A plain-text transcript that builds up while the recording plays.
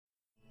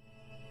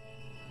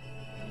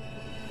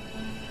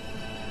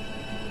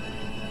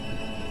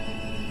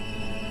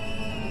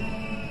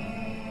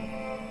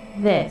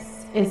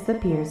This is the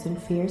Beers and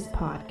Fears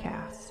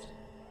podcast.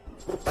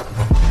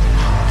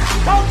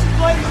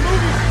 Contemplating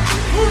movies.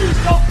 Movies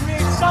don't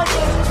create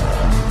cycles.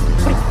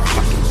 What are you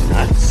fucking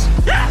nuts?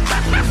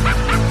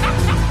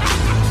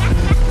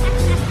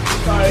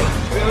 Sorry,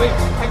 really?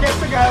 I guess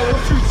I got a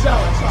little too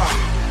zealous, huh?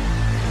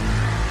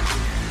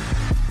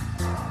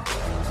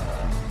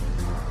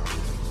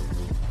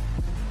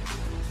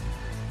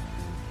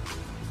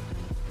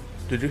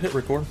 Did you hit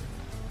record?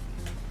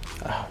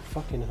 I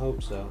fucking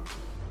hope so.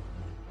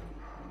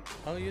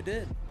 Oh, you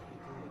did.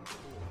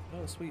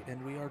 Oh, sweet.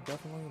 And we are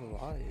definitely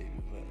live.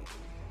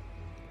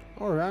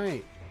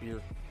 Alright,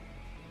 You're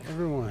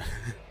everyone.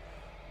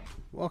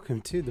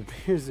 Welcome to the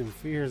Beers and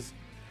Fears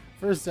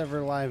first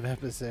ever live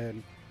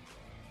episode.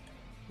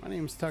 My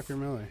name's Tucker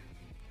Miller.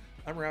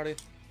 I'm Rowdy.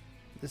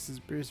 This is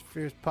Beers and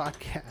Fears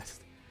podcast.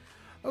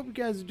 Hope you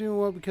guys are doing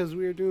well because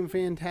we are doing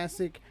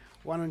fantastic.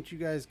 Why don't you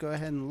guys go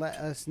ahead and let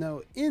us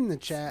know in the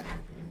chat.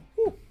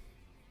 Woo.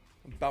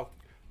 About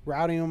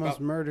Rowdy almost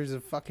About- murders a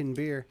fucking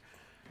beer.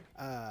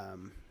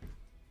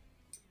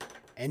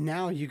 And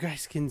now you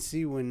guys can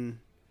see when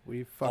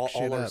we fuck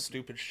shit all up. our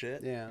stupid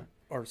shit. Yeah.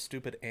 Our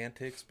stupid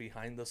antics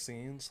behind the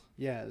scenes.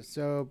 Yeah,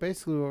 so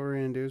basically what we're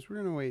going to do is we're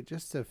going to wait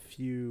just a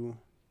few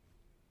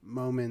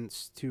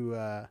moments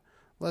to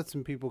let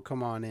some people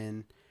come on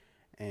in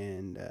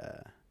and,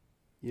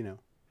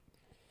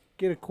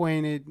 get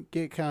acquainted,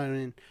 get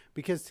coming,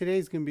 because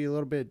today's going to be a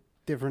little bit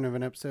different of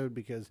an episode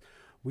because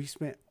we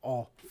spent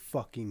all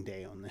fucking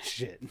day on this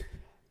shit.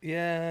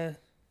 Yeah,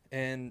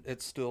 and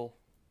it's still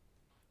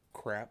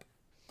crap.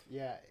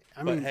 Yeah,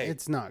 I But mean, hey.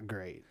 it's not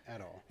great at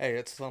all. Hey,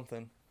 it's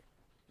something.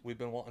 We've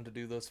been wanting to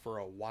do this for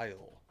a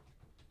while.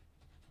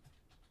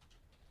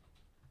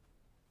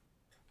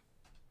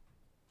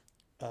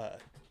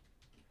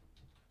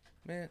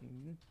 Man,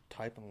 you're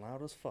typing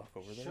loud as fuck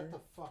over there. Shut the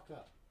fuck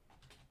up.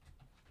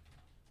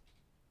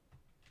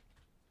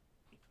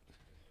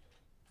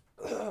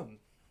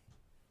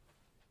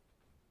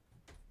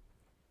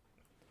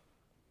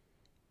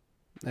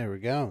 There we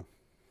go.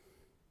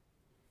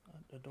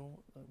 I don't,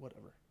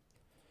 whatever.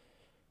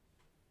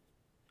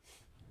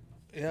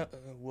 Yeah,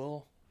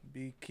 we'll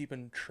be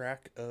keeping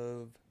track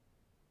of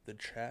the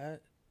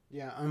chat.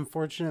 Yeah,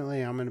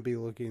 unfortunately, I'm going to be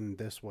looking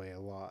this way a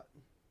lot.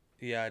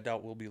 Yeah, I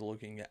doubt we'll be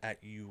looking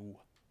at you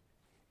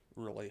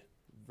really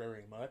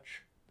very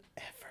much.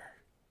 Ever.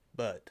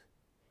 But,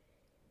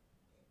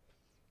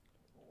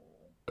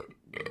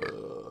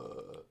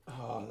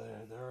 Oh,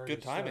 they're already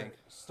Good timing.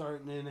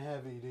 starting in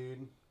heavy,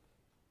 dude.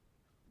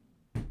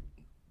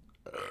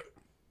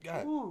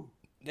 God Ooh,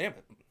 damn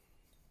it.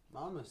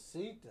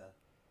 mamacita.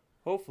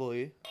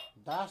 Hopefully,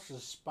 That's a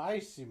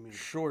spicy meat.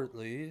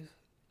 shortly,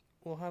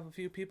 we'll have a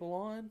few people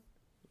on.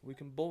 We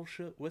can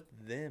bullshit with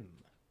them.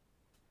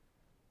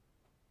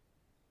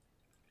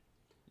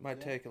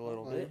 Might take a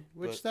little bit.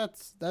 Which but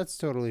that's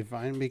totally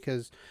fine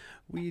because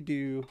we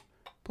do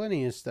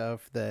plenty of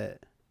stuff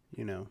that,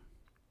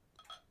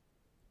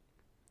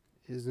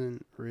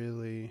 isn't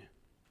really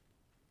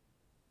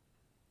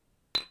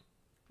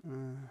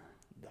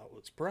that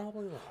was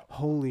probably loud.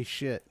 holy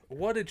shit.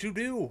 What did you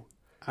do?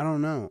 I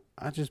don't know.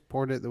 I just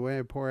poured it the way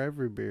I pour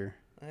every beer.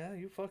 Yeah,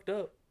 you fucked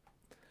up.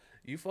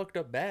 You fucked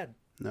up bad.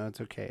 No, it's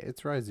okay.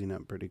 It's rising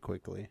up pretty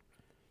quickly.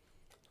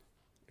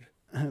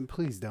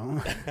 Please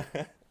don't.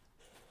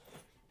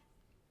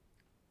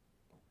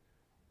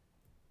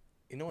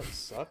 You know what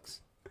sucks?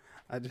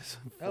 I just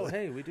Oh,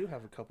 hey, we do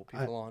have a couple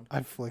people on.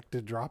 I flicked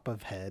a drop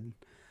of head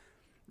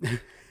and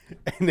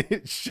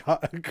it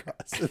shot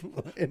across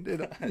and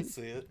landed on I me.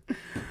 see it.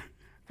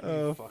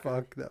 Oh, fucker.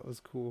 fuck. That was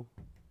cool.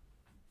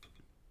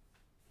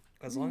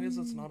 As long as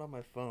it's not on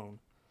my phone.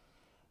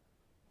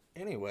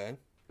 Anyway,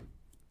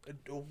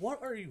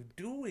 what are you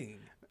doing?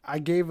 I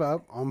gave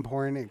up on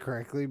pouring it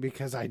correctly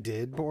because I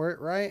did pour it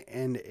right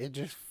and it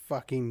just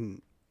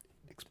fucking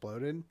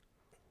exploded.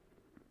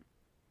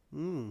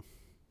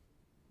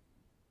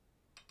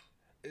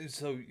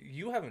 So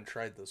you haven't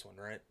tried this one,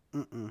 right?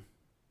 Mm-mm.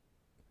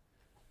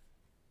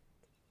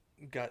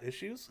 Got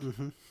issues?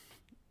 Mm-hmm.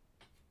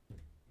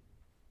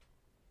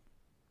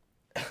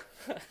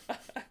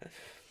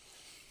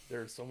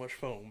 There's so much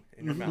foam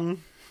in your mouth.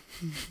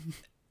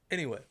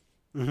 Anyway,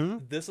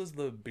 this is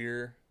the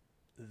beer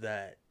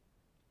that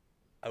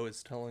I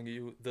was telling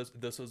you.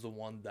 This is the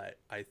one that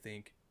I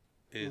think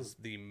is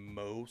the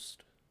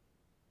most.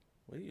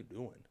 What are you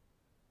doing?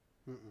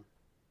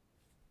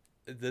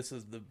 This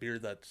is the beer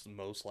that's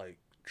most like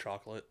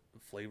chocolate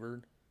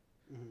flavored.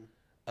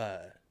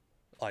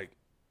 Like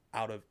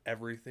out of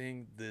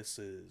everything, this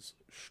is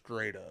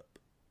straight up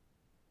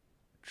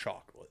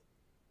chocolate.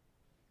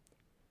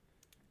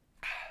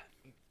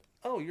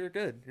 Oh, you're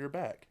good. You're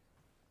back.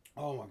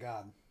 Oh my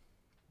god.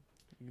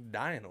 You're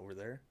dying over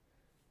there.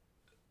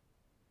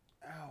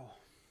 Ow.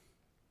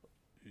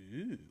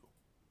 Ooh.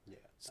 Yeah.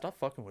 Stop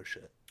fucking with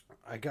shit.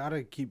 I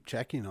gotta keep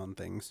checking on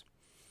things.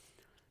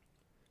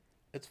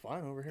 It's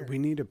fine over here. We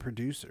need a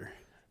producer.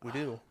 We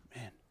do.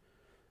 Man.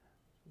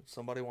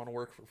 Somebody want to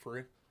work for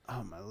free?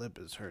 Oh, my lip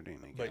is hurting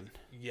again. But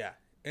yeah.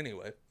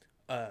 Anyway,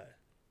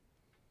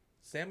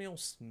 Samuel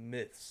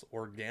Smith's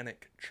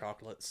Organic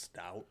Chocolate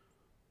Stout.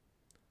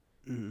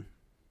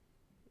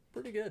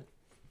 Pretty good.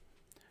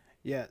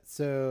 Yeah,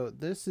 so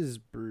this is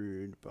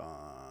brewed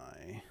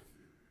by...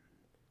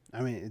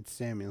 I mean, it's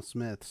Samuel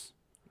Smith's.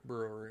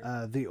 Brewery.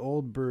 The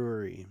Old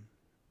Brewery.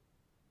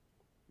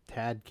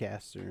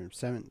 Tadcaster,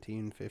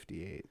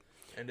 1758.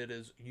 And it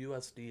is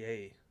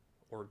USDA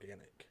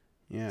organic.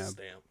 Yeah.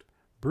 Stamped.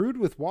 Brewed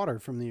with water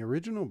from the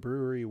original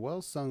brewery,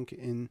 well sunk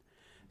in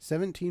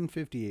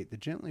 1758, the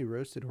gently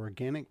roasted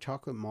organic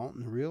chocolate malt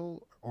and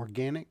real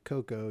organic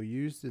cocoa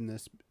used in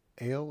this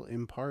ale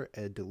impart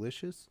a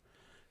delicious,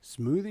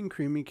 smooth and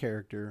creamy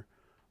character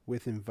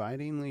with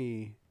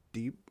invitingly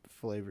deep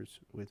flavors.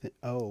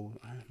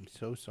 I'm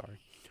so sorry.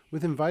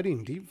 With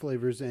inviting deep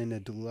flavors and a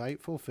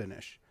delightful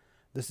finish.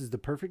 This is the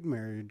perfect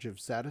marriage of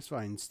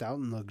satisfying stout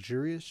and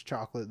luxurious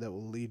chocolate that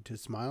will lead to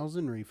smiles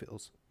and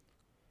refills.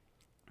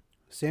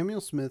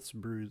 Samuel Smith's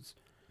brews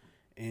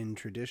in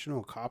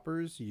traditional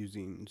coppers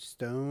uses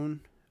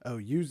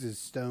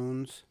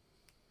stones,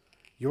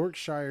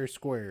 Yorkshire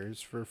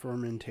squares for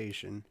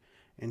fermentation,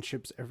 and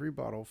ships every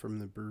bottle from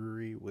the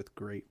brewery with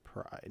great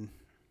pride.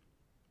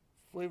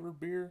 Flavored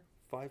beer,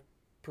 5%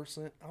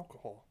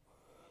 alcohol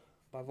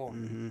by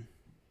volume.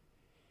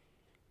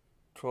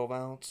 12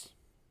 ounce.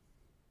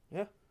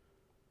 Yeah.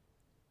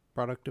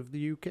 Product of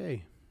the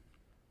UK.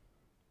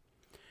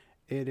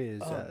 It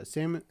is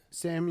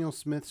Samuel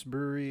Smith's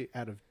Brewery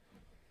out of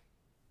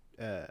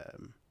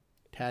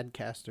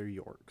Tadcaster,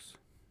 Yorks.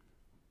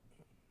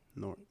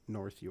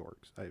 North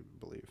Yorks, I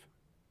believe.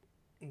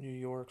 New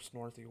York's,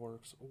 North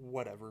York's,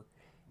 whatever.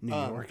 New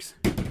York's.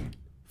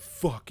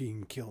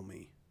 Fucking kill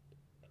me.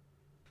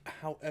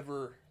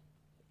 However,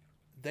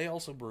 they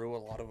also brew a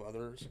lot of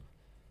others.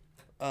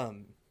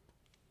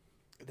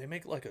 They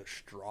make like a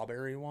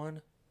strawberry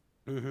one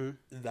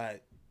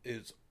that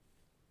is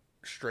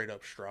straight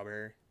up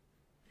strawberry.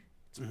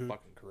 It's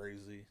fucking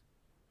crazy.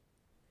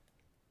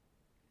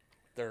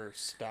 Their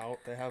stout,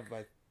 they have,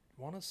 I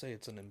want to say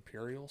it's an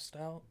imperial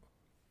stout.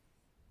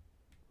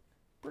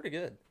 Pretty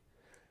good.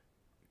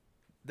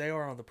 They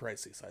are on the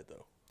pricey side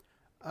though.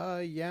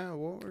 Yeah,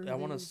 what were I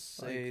want to they?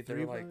 say Like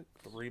they're $3? like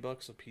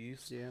 $3 a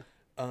piece. Yeah.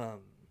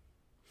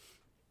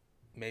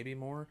 Maybe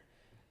more.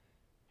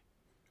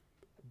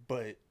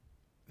 But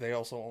they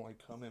also only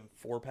come in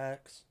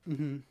 4-packs.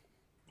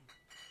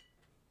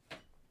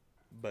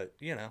 But,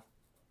 you know.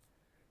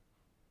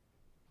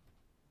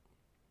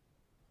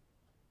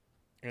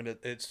 And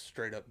it's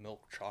straight up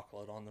milk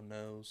chocolate on the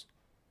nose.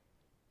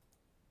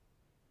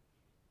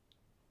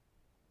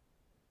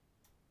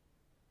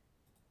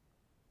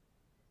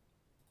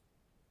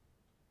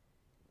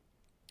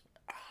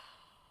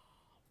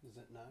 Is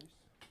it nice?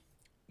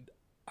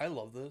 I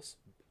love this.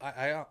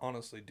 I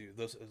honestly do.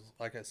 This is,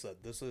 like I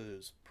said, this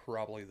is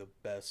probably the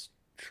best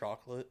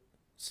chocolate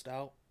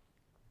stout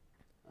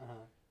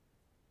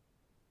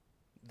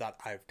that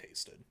I've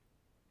tasted.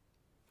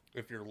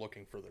 If you're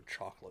looking for the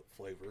chocolate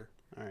flavor.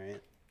 All right.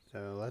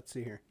 So let's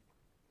see here.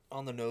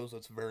 On the nose,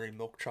 it's very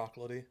milk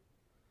chocolatey.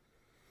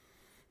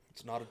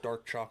 It's not a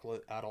dark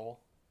chocolate at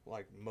all,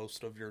 like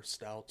most of your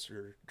stouts,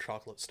 your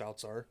chocolate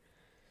stouts are.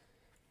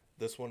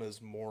 This one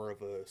is more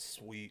of a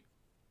sweet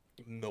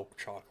milk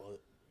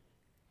chocolate.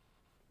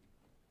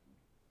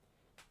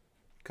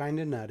 Kind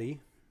of nutty.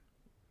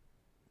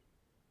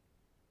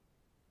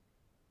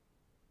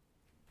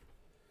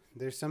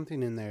 There's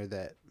something in there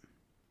that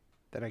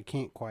I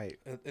can't quite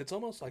It's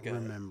almost like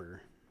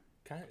remember.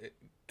 It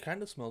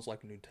kind of smells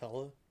like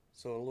Nutella,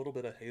 so a little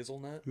bit of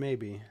hazelnut.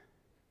 Maybe.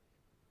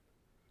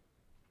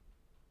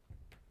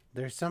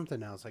 There's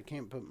something else. I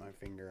can't put my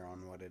finger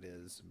on what it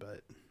is,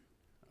 but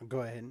I'll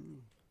go ahead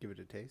and give it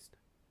a taste.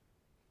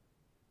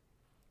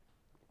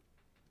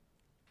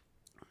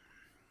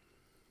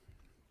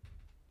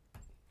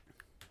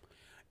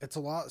 It's a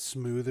lot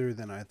smoother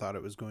than I thought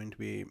it was going to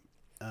be.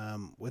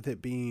 With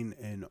it being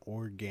an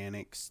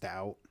organic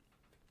stout,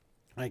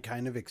 I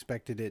kind of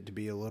expected it to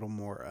be a little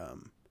more,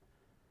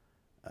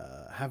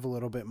 have a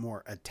little bit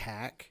more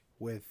attack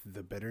with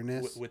the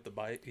bitterness. With the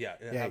bite, yeah.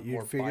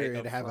 You'd figure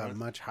it'd have a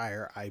much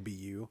higher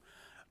IBU,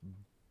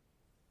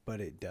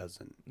 but it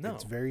doesn't. No.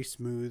 It's very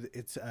smooth.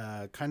 It's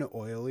kind of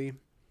oily,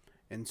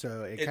 and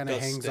so it kind of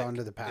hangs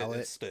onto the palate.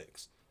 It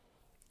sticks.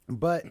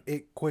 But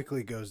it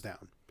quickly goes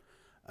down.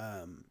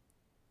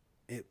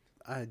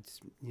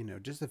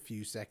 Just a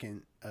few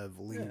seconds of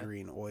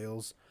lingering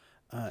oils.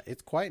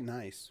 It's quite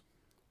nice.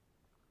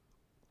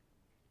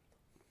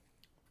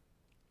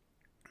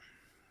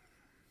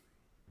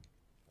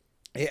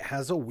 It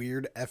has a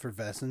weird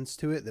effervescence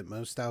to it that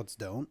most stouts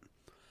don't.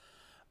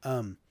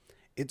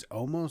 It's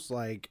almost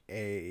like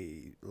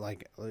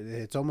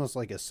it's almost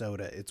like a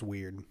soda. It's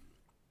weird.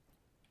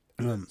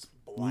 It's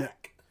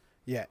black.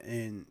 Yeah,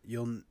 and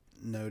you'll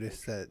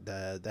notice that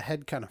the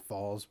head kind of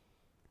falls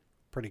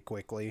pretty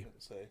quickly.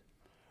 Say,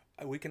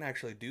 we can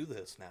actually do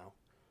this now.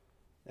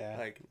 Yeah,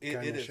 like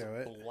it is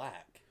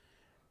black.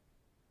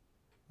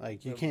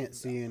 Like you can't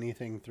see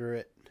anything through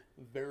it.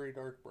 Very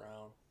dark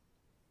brown.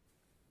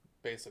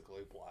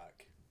 Basically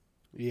black.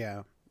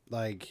 Yeah,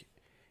 like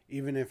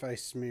Even if I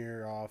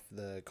smear off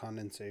the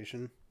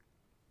condensation,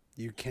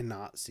 you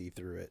cannot see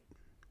through it.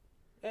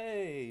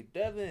 Hey,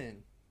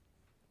 Devin.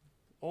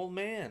 Old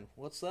man,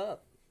 what's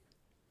up?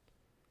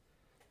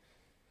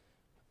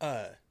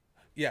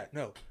 Yeah,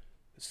 no.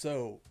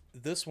 So,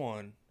 this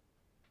one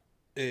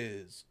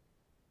is...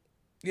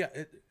 Yeah,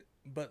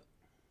 but...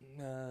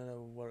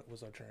 what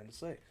was I trying to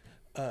say?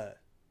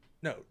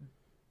 No.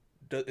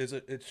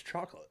 It's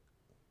chocolate.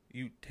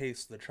 You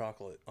taste the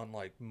chocolate,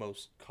 unlike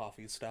most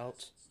coffee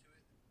stouts.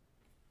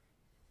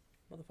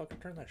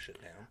 Motherfucker, turn that shit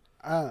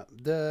down.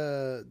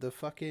 The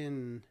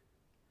fucking...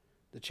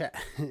 The chat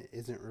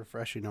isn't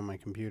refreshing on my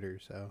computer,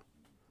 so...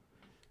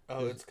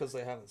 Oh, it's because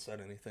they haven't said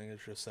anything.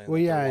 It's just saying... Well,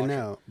 that yeah, they're I watching.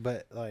 know,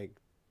 but, like,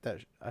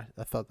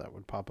 I thought that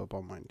would pop up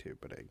on mine, too,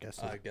 but I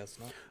guess not. I guess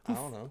not. I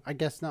don't know. I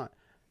guess not.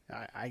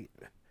 I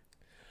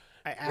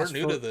We're asked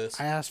new for, to this.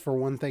 I asked for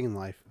one thing in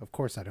life. Of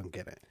course I don't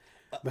get it.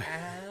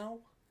 Ow.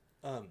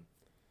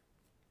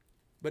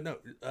 But no,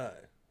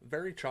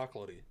 very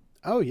chocolatey.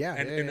 Oh, yeah.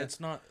 And, yeah, and yeah. it's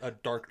not a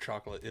dark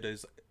chocolate. It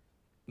is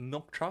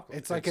milk chocolate.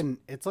 It's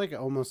like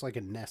almost like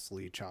a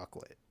Nestle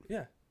chocolate.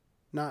 Yeah.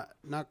 Not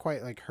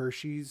quite like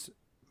Hershey's,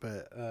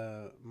 but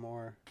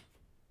more.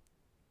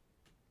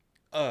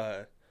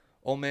 Oh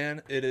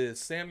man, it is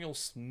Samuel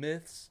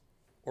Smith's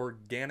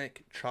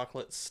Organic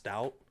Chocolate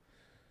Stout.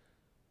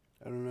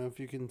 I don't know if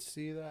you can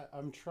see that.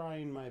 I'm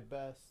trying my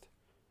best.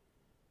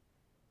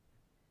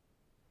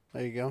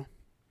 There you go.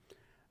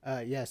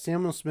 Yeah,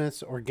 Samuel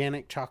Smith's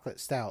Organic Chocolate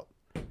Stout.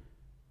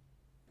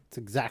 It's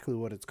exactly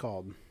what it's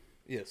called.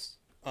 Yes.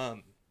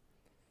 Out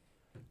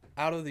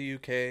of the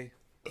UK.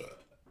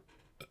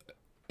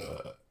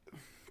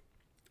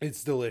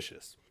 It's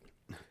delicious.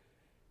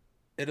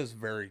 It is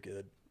very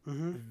good.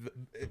 Mm-hmm.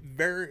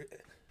 Very.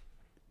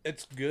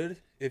 It's good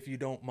if you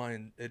don't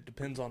mind. It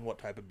depends on what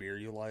type of beer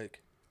you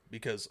like,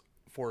 because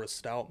for a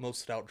stout, most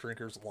stout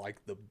drinkers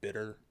like the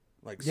bitter,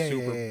 like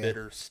super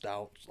bitter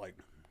stouts, like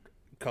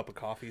cup of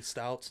coffee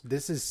stouts.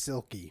 This is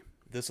silky.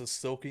 This is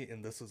silky,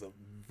 and this is a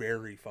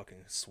very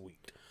fucking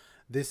sweet.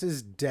 This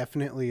is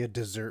definitely a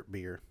dessert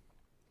beer.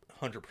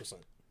 100%.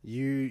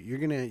 You're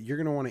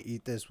gonna want to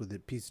eat this with a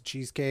piece of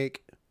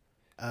cheesecake,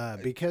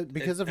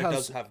 because of it how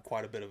does have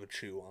quite a bit of a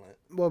chew on it.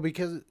 well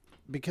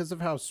because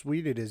of how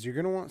sweet it is. You're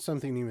gonna want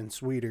something even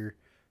sweeter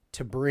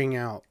to bring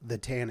out the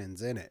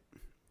tannins in it,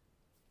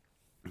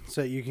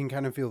 so you can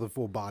kind of feel the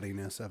full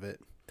bodiness of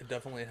it. It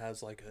definitely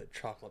has like a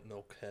chocolate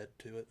milk head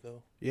to it,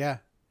 though. Yeah,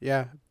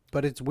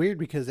 but it's weird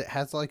because it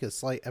has like a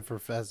slight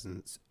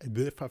effervescence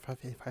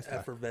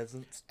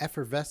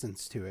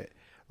to it,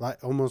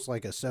 like almost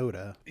like a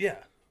soda. Yeah.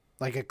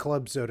 Like a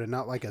club soda,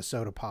 not like a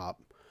soda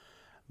pop.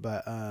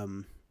 But a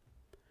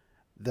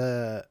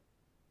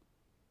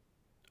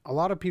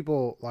lot of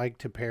people like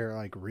to pair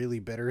like really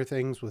bitter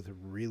things with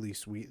really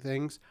sweet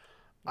things.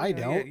 I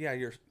don't. Yeah,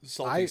 you're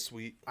salty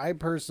sweet. I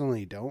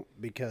personally don't,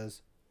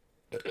 because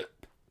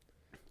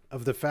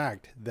of the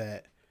fact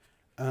that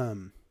I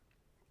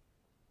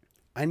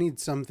need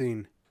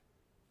something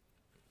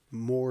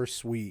more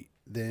sweet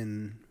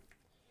than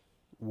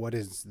what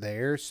is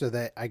there so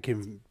that I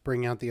can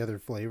bring out the other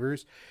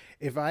flavors.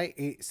 If I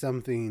ate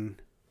something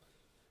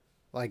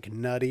like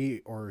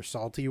nutty or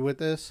salty with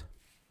this,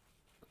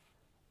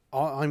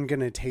 all I'm going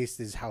to taste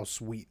is how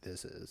sweet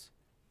this is.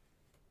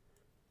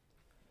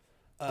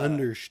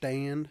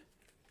 Understand?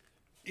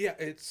 Yeah,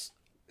 it's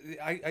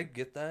I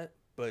get that,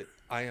 but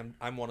I'm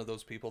one of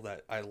those people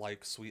that I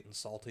like sweet and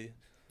salty.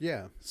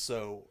 Yeah.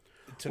 So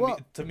Well-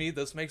 to me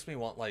this makes me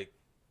want like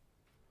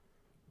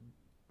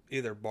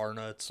either bar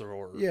nuts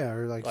or Yeah,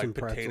 or like some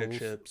potato pretzels.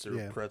 chips or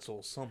Yeah.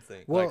 pretzels,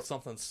 something. Well- like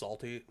something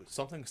salty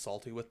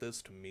with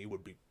this to me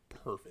would be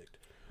perfect.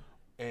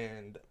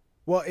 And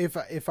Well,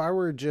 if I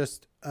were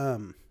just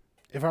wanting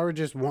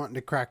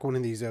to crack one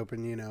of these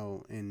open,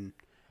 and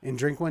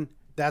drink one,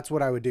 that's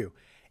what I would do.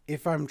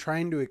 If I'm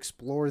trying to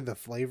explore the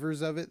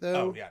flavors of it,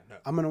 though, oh yeah, no.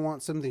 I'm gonna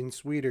want something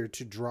sweeter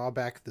to draw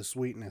back the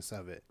sweetness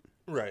of it.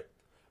 Right.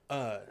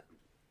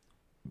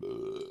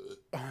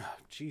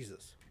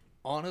 Jesus.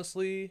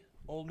 Honestly,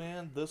 old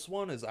man, this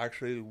one is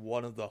actually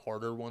one of the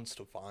harder ones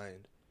to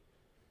find.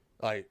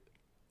 Like,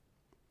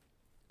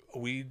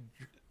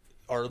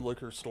 our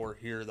liquor store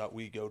here that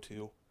we go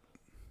to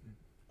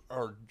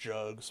are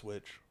Jugs,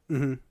 which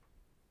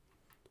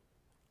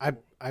I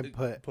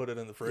put it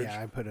in the fridge.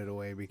 I put it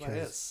away Like, it's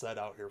because set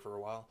out here for a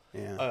while.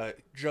 Yeah.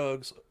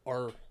 Jugs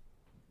are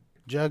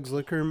Jugs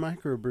Liquor and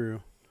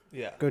Microbrew.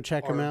 yeah. Go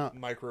check 'em are out.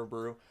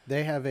 Microbrew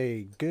They have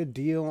a good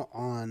deal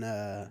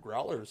on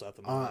growlers at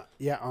the moment.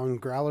 on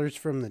growlers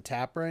from the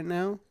tap right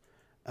now.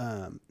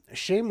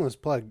 Shameless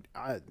plug.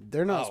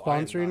 They're not Oh, I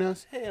am sponsoring not.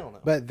 us, Hell no.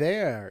 but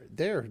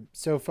they're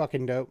so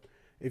fucking dope.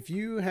 If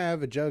you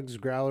have a Jugs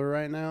growler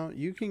right now,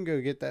 you can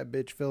go get that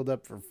bitch filled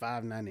up for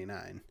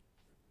 $5.99.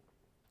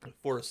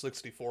 For a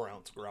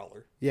 64-ounce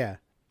growler. Yeah,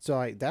 so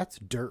like that's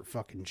dirt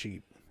fucking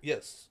cheap,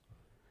 Yes.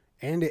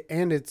 and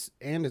it's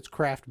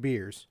craft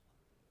beers.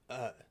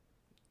 Yeah.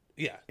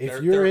 If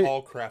They're, you're they're in-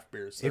 all craft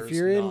beers. If There's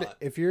you're not,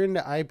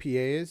 into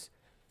IPAs,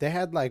 they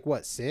had like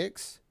what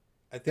 6?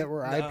 I think that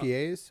were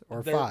IPAs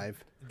or there-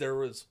 5? There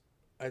was,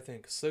 I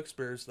think, 6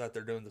 beers that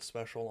they're doing the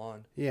special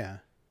on. Yeah.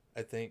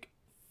 I think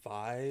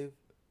 4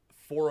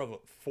 of them are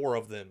 4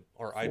 of them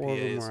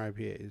IPAs. are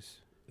IPAs.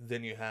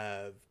 Then you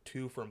have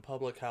 2 from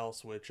Public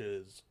House, which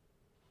is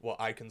what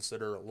I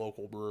consider a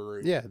local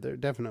brewery, Yeah, they're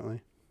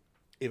definitely.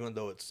 even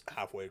though it's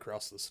halfway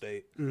across the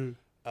state. Mm.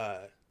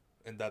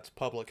 And that's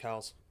Public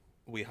House.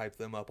 We hype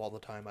them up all the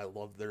time. I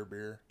love their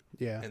beer.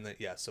 Yeah. And then,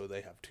 so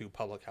they have 2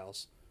 Public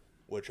House,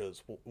 which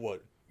is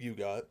what you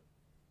got.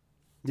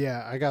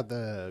 Yeah, I got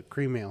the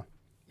cream ale.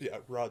 Yeah,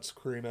 Rod's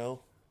Cream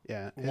Ale.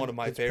 Yeah. One of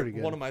my it's pretty favorite.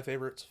 good. One of my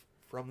favorites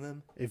from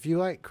them. If you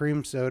like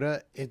cream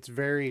soda, it's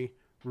very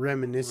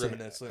reminiscent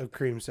of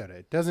cream soda.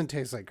 It doesn't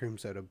taste like cream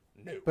soda,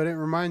 No, but it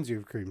reminds you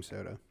of cream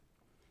soda.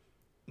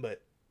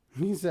 but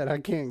He said, I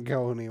can't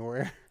go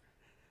anywhere.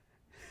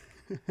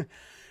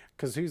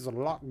 Because he's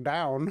locked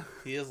down.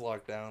 he is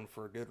locked down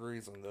for a good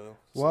reason, though.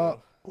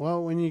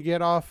 Well, when you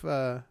get off,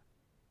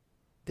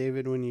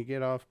 David, when you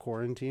get off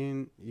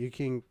quarantine, you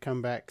can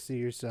come back, see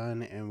your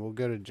son, and we'll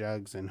go to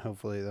Jugs, and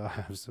hopefully they'll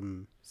have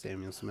some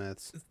Samuel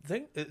Smiths.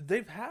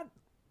 they've had.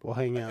 We'll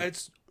hang out.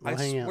 I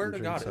hang out swear and to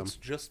drink God, some. it's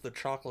just the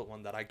chocolate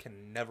one that I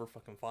can never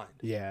fucking find.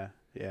 Yeah,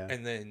 yeah.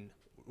 And then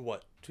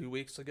 2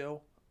 weeks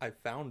ago, I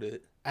found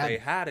it. At they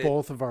had it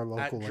both of our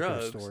local liquor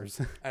Jugs.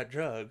 stores. at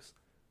Jugs,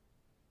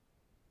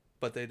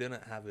 but they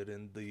didn't have it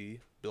in the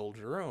build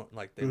your own.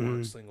 Like they Mhm.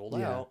 weren't singled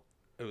Yeah. out.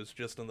 It was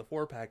just in the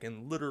 4-pack,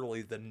 and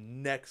literally the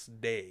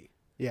next day,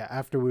 Yeah,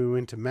 after we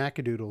went to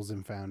Macadoodles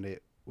and found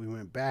it, we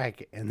went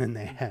back, and then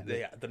they had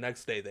it. the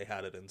next day they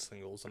had it in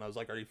singles, and I was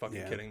like, "Are you fucking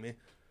Yeah. kidding me?"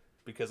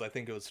 Because I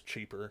think it was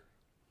cheaper.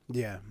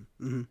 Yeah.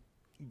 Hmm.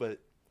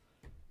 But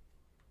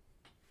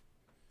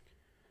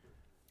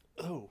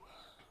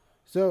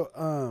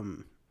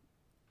So,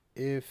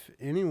 if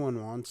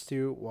anyone wants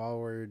to, while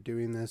we're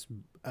doing this,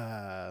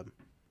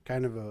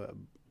 kind of a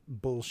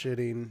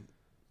bullshitting,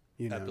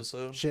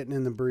 Episode? shitting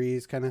in the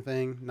breeze kind of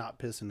thing, not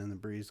pissing in the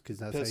breeze because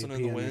that's Pissing how in you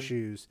pee the on your wind?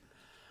 shoes.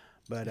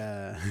 But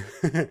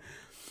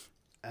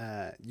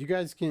you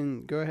guys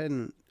can go ahead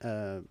and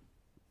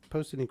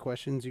post any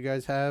questions you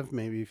guys have.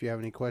 Maybe if you have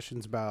any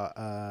questions about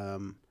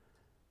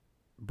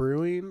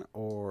brewing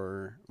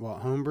or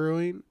home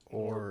brewing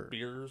or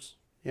beers.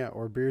 yeah,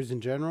 or beers in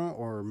general,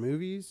 or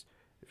movies.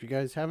 If you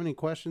guys have any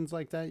questions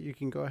like that, you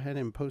can go ahead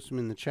and post them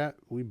in the chat.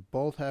 We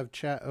both have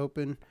chat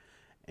open,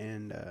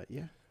 and that's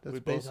We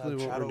both basically have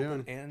what chat we're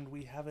open, doing. and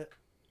we have it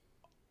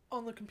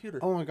on the computer.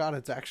 Oh my god,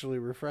 it's actually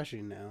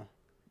refreshing now.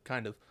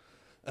 Kind of.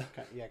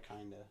 Yeah,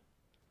 kind of.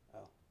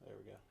 Oh, there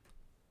we go.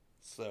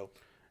 So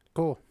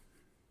Cool.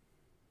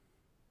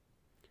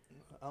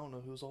 I don't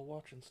know who's all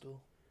watching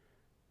still.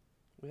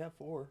 We have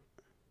 4.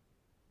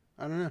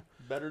 I don't know.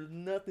 Better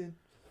than nothing.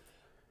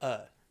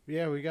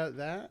 Yeah, we got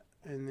that,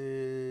 and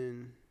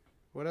then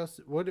what else?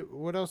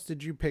 What else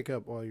did you pick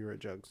up while you were at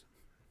Jugs?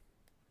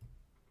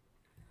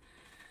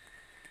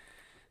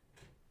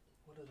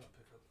 What did I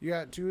pick up? You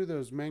got 2 of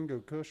those Mango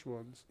Kush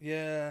ones.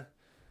 Yeah,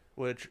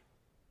 which.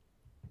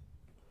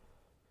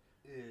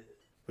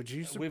 But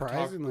you We've talked-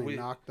 surprisingly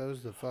knocked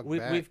those the fuck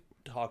back. We've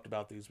talked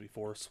about these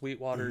before.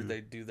 Sweetwater, Mm-hmm.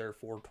 they do their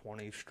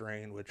 420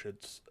 strain, which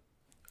it's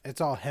It's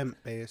all hemp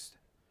based.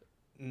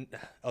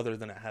 other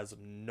than it has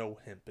no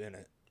hemp in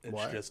it. It's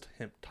What? just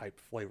hemp type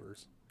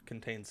flavors.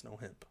 Contains no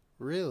hemp.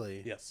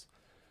 Really? Yes.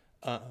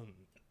 Huh.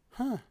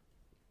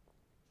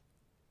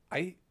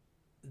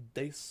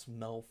 They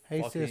smell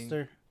Hey, fucking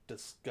sister.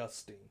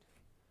 disgusting.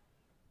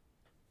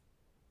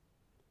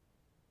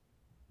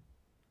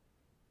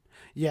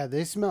 Yeah,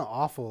 they smell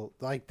awful.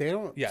 Like they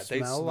don't Yeah, they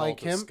smell smell like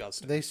hemp.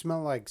 disgusting. They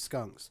smell like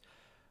skunks.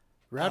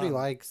 Rowdy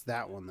likes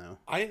that one though.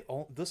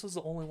 This is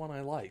the only one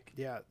I like.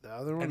 Yeah, the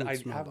other one And I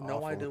smelled have no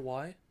awful. idea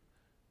why.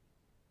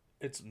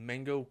 It's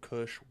Mango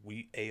Kush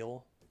Wheat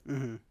Ale.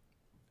 Mm-hmm.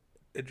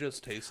 It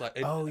just tastes like.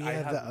 It, Oh I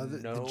yeah, have the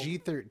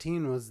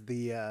G13 was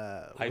the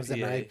was an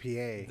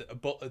IPA.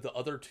 The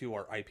other 2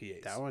 are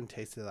IPAs. That one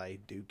tasted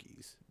like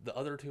Dookies. The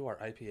other 2 are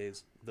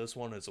IPAs. This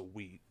one is a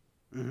wheat.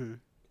 Mm-hmm.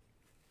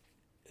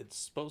 It's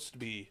supposed to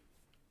be,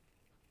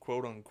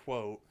 quote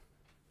unquote,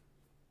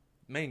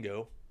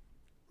 mango.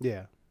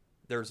 Yeah.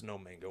 There's no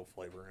mango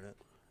flavor in it.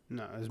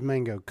 No, it was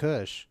Mango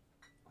Kush.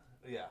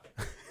 Yeah.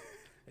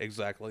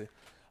 Exactly.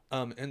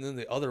 And then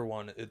the other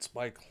one, it's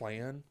by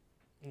Clan.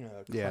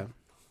 Yeah.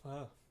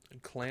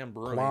 Clan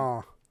Brewing.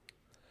 Claw.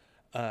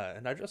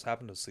 And I just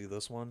happened to see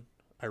this one.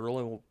 I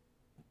really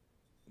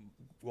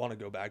want to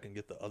go back and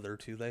get the other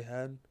 2 they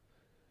had.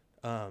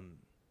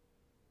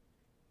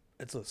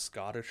 It's a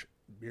Scottish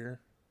beer.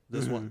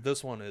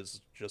 This one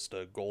is just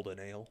a golden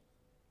ale,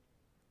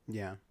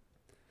 Yeah.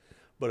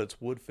 but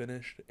it's wood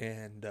finished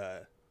and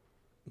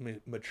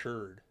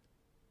matured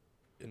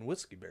in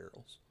whiskey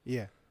barrels.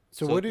 Yeah.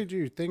 So So- what did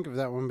you think of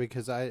that one?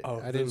 Because I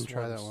didn't this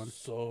try that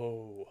one's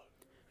one.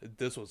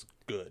 This was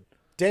good.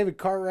 David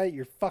Cartwright,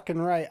 you're fucking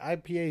right.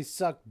 IPAs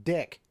suck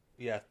dick.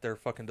 Yeah, they're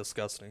fucking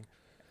disgusting.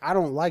 I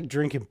don't like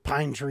drinking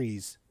pine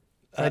trees.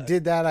 If I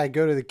did that, I'd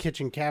go to the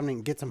kitchen cabinet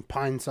and get some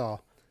Pine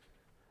Sol.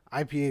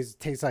 IPAs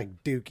taste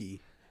like Dookie.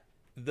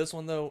 This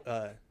one though,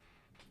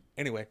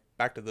 Anyway,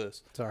 back to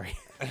this. Sorry.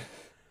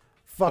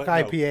 Fuck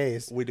But no,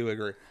 IPAs. We do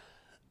agree.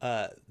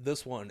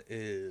 This one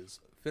is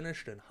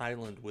finished in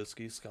Highland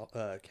whiskey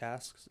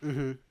casks.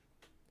 Mm-hmm.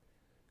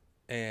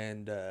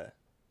 And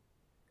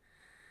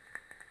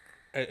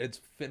it's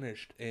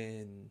finished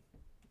in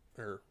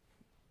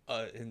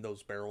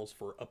those barrels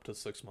for up to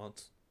 6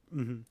 months.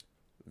 Mm-hmm.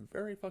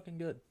 Very fucking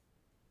good.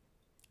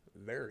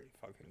 Very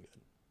fucking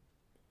good.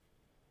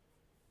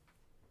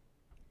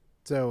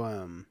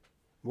 So,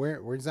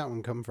 where's that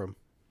one come from?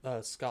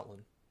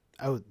 Scotland.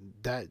 Oh,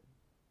 that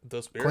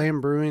This beer.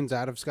 Clam Brewing's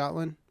out of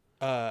Scotland?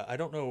 I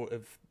don't know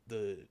if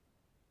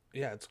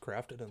it's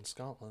crafted in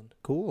Scotland.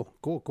 Cool.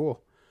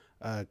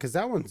 Because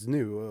that one's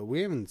new.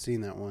 We haven't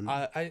seen that one.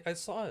 I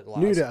saw it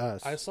last. New to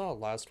us. I saw it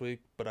last week,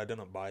 but I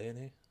didn't buy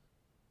any.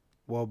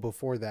 Well,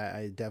 before that,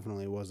 I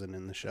definitely wasn't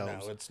in the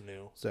shelves. No, it's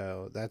new.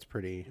 So that's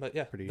pretty. But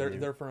yeah, pretty they're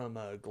new. from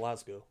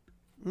Glasgow.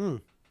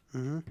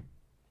 Mm-hmm.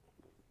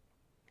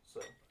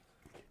 So,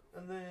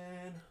 and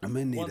then I'm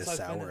gonna need once a I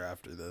sour finish-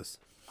 after this.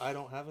 I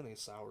don't have any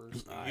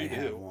sours. I You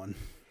have do. one.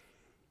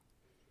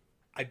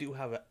 I do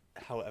have a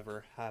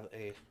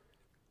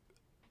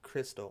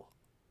Crystal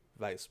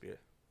Weissbier,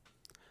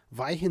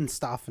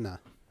 Weihenstafener.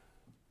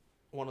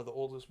 one of the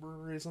oldest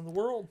breweries in the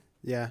world.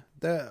 Yeah,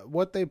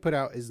 what they put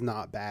out is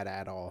not bad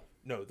at all.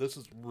 No, this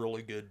is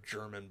really good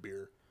German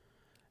beer.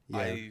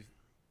 Yeah.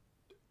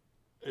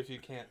 If you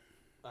can't,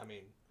 I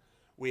mean,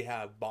 we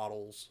have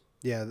bottles.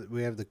 Yeah,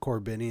 we have the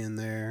Corbinian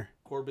there.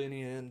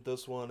 Corbinian.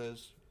 This one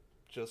is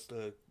just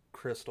a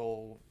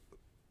Crystal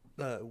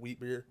wheat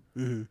beer.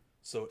 Mm-hmm.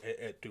 So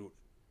it dude,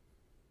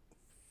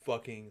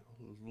 fucking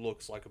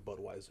looks like a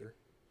Budweiser.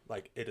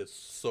 Like it is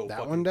so. That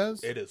fucking, one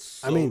does? It is.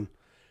 So, I mean,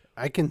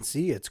 I can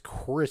see it's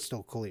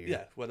crystal clear.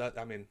 yeah. Well,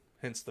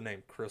 hence the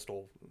name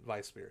Crystal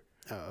Weissbier.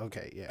 Oh,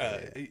 okay. Yeah.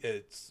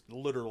 It's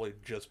literally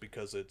just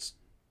because it's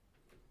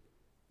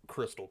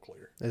crystal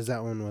clear. Is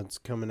that one what's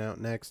coming out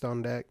next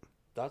on deck?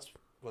 That's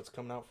what's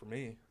coming out for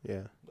me.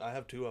 Yeah. I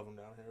have 2 of them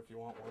down here if you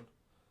want one.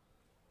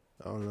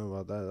 I don't know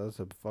about that. That's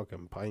a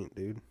fucking pint,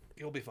 dude.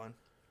 You'll be fine.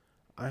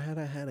 I had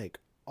a headache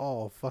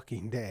all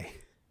fucking day.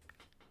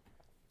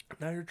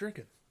 Now you're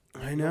drinking.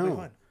 I You'll be know.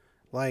 fine.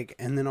 Like,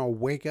 and then I'll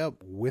wake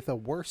up with a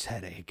worse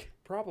headache.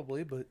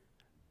 Probably, but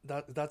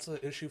that's an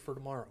issue for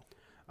tomorrow.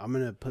 I'm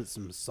gonna put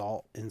some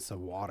salt in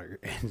some water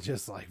and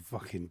just like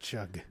fucking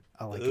chug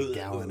a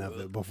gallon of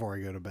it before I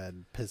go to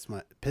bed. Piss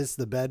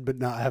the bed, but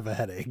not have a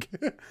headache.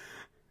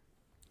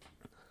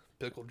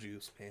 Pickle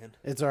juice, man.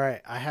 It's all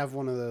right. I have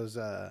one of those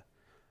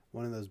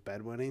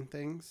bedwetting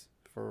things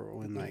for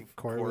when like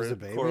Cora was a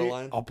baby.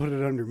 Coraline? I'll put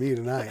it under me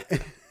tonight.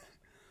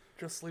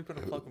 Just sleep in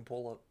a fucking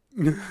pull up.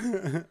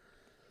 And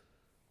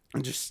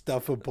just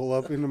stuff a pull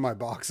up into my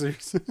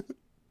boxers.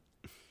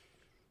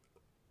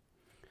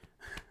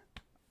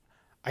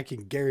 I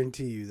can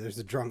guarantee you there's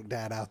a drunk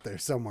dad out there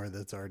somewhere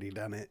that's already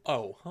done it.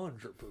 Oh,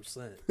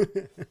 100%.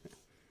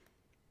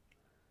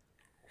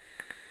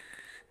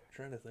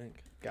 Trying to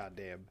think.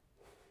 Goddamn.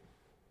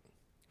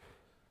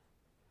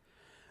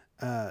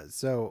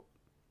 So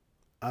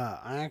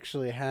I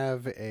actually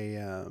have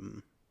a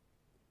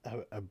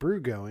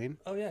brew going.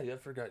 Oh yeah, I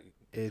forgot.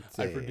 I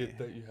forget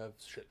that you have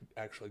shit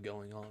actually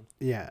going on.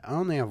 Yeah, I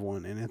only have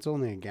one, and it's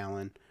only a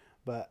gallon.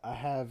 But I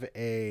have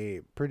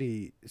a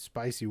pretty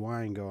spicy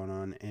wine going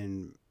on,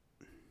 and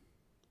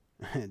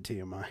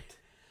TMI.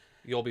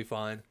 You'll be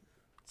fine.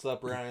 What's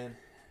up, Ryan?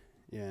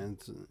 Yeah,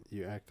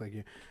 you act like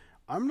you.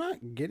 I'm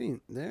not getting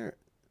there.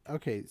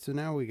 Okay, so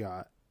now we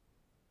got.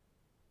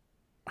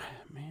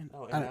 Man,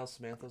 Oh, and now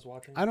Samantha's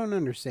watching? I don't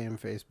understand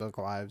Facebook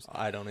Lives.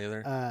 I don't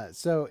either.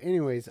 So,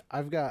 anyways,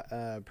 I've got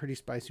a pretty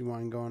spicy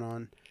wine going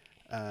on.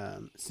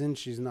 Since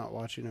she's not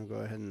watching, I'll go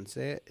ahead and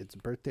say it. It's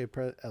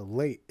a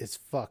late as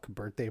fuck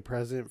birthday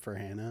present for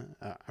Hannah.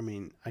 I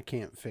mean, I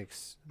can't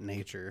fix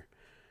nature.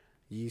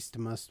 Yeast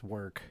must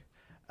work.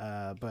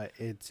 But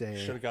it's a...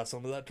 Should have got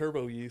some of that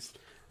turbo yeast.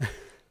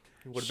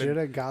 Should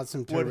have got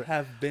some turbo... Would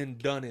have been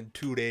done in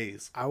 2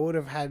 days. I would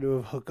have had to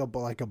have hooked up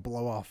like a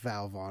blow-off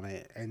valve on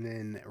it and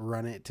then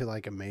run it to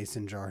like a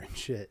mason jar and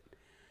shit.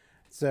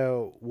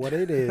 So what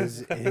it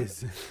is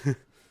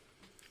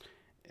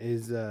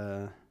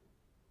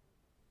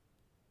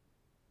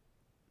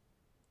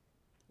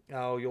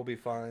Oh, you'll be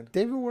fine.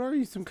 David, what are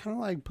you, some kind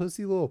of like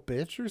pussy little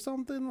bitch or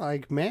something?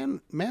 Like,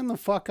 man the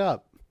fuck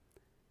up.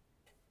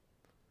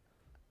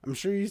 I'm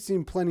sure you've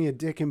seen plenty of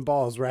dick and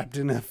balls wrapped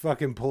in a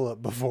fucking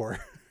pull-up before.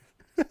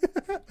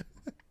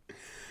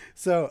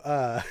 So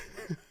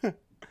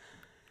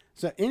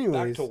anyways.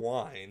 Back to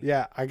wine.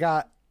 Yeah, I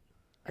got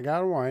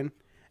a wine,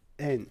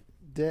 and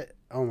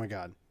oh my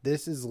god,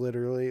 this is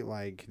literally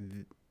like,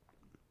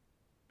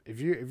 if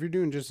you're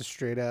doing just a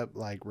straight up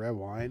like red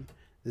wine,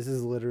 this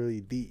is literally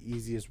the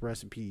easiest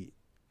recipe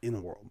in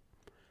the world.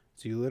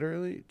 So you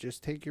literally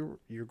just take your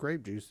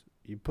grape juice,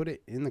 you put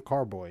it in the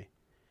carboy,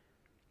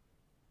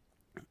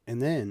 and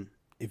then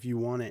if you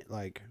want it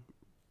like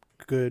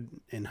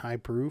good and high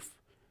proof,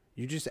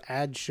 you just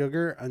add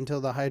sugar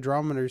until the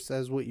hydrometer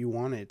says what you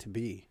want it to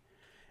be.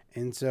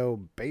 And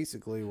so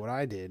basically what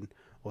I did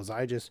was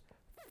I just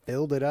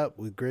filled it up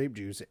with grape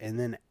juice, and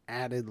then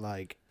added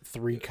like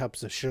 3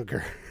 cups of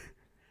sugar.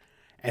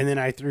 And then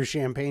I threw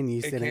champagne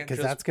yeast in it because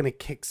that's going to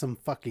kick some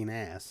fucking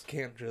ass.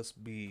 Can't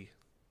just be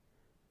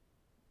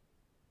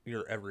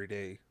your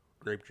everyday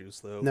grape juice,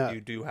 though. No.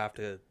 You do have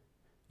to...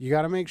 You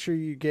got to make sure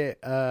you get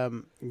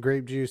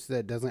grape juice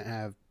that doesn't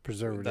have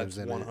preservatives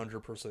in it. That's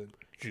 100%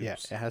 juice. Yeah,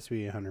 it has to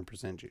be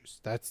 100% juice.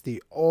 That's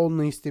the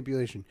only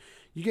stipulation.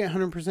 You get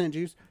 100%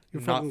 juice,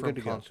 you're Not fucking from good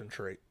to go.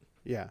 concentrate.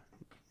 Yeah.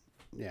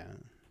 Yeah.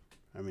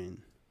 I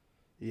mean,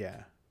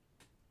 yeah.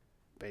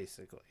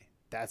 Basically.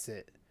 That's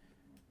it.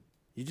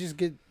 You just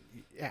get...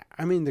 Yeah,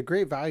 I mean, the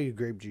Great Value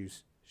grape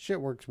juice, shit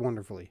works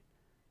wonderfully.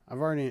 I've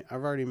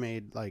already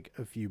made, like,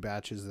 a few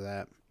batches of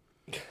that.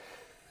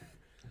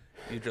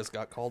 You just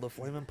got called a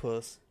flaming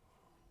puss.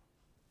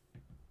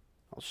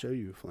 I'll show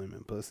you a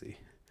flaming pussy.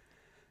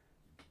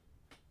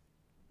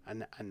 I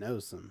know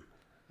some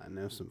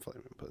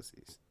flaming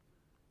pussies.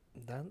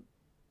 That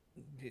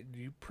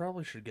you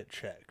probably should get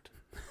checked.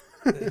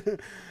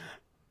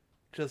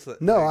 Just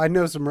that, No, I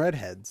know some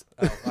redheads.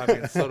 Oh, I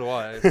mean, so do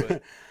I.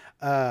 But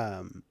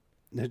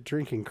The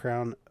Drinking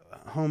Crown,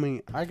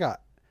 homie. I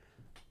got.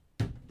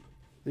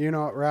 You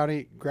know what,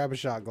 Rowdy? Grab a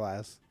shot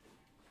glass.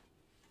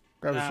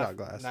 Grab a shot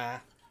glass. Nah.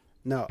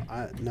 No,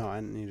 I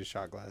need a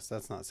shot glass.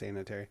 That's not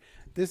sanitary.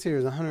 This here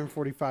is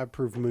 145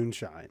 proof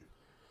moonshine.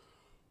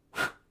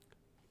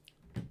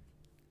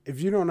 If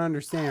you don't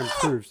understand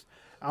proofs,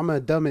 I'm gonna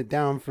dumb it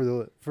down for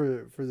the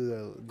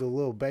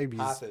little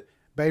babies. Half it.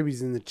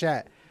 Babies in the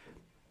chat.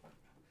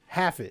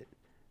 Half it.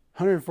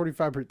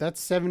 145 proof. That's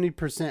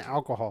 70%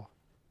 alcohol.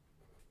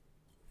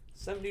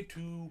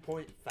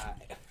 72.5.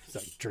 It's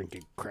like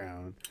Drinking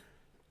Crown.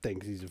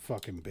 Thinks he's a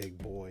fucking big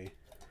boy.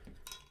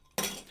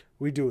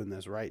 We doing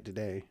this right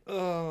today.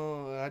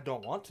 I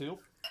don't want to.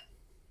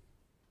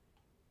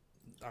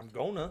 I'm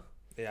gonna.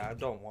 Yeah, I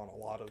don't want a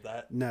lot of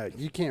that. No,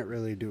 you can't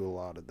really do a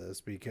lot of this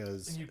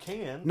because You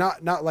can.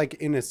 not like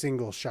in a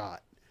single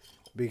shot,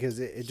 because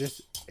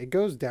it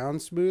goes down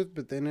smooth,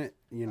 but then it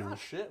Ah,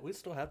 shit. We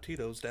still have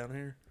Tito's down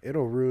here.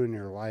 it'll ruin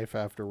your life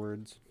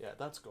afterwards. Yeah,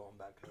 that's going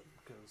back up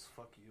because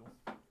fuck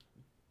you.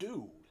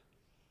 Dude.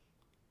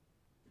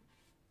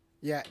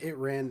 Yeah, it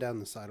ran down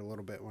the side a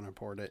little bit when I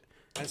poured it.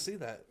 I see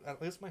that.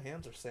 At least my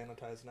hands are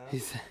sanitized now. He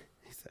said,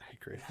 "Hey,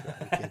 Chris,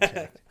 get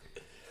checked."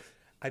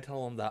 I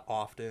tell him that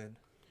often.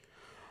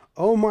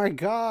 Oh my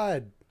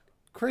God,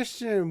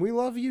 Christian, we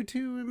love you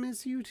too and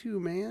miss you too,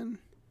 man.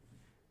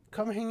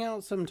 Come hang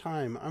out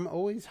sometime. I'm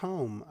always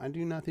home. I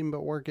do nothing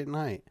but work at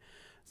night.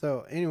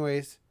 So,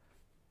 anyways,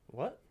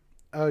 What?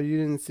 oh, you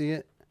didn't see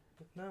it?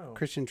 No.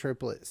 Christian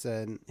Triplet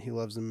said he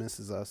loves and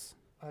misses us.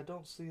 I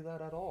don't see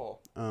that at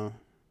all. Oh,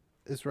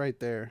 it's right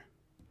there.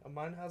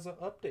 Mine hasn't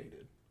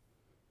updated.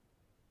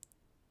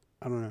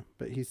 I don't know,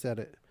 but he said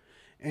it.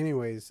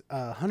 Anyways,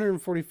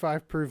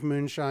 145 proof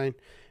moonshine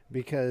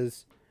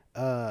because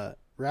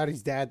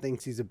Rowdy's dad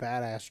thinks he's a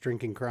badass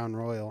drinking Crown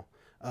Royal.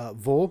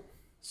 Vol.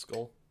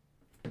 Skull.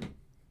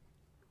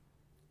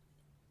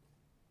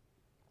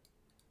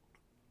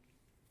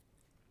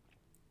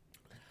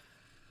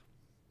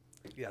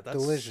 Yeah, that's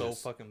Delicious. so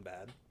fucking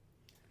bad.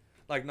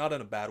 Like, not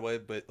in a bad way,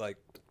 but like...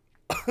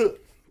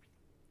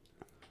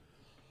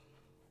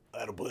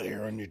 That'll put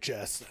hair on your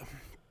chest.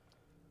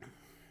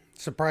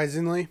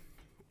 Surprisingly,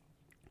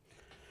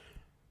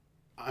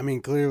 I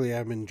mean, clearly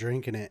I've been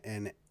drinking it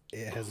and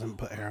it hasn't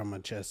put hair on my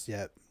chest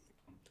yet.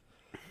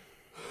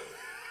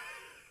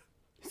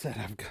 He said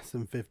I've got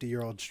some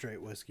 50-year-old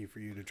straight whiskey for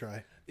you to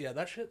try. Yeah,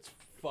 that shit's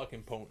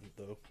fucking potent,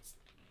 though.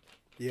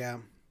 Yeah.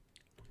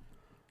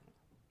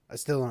 I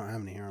still don't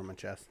have any hair on my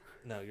chest.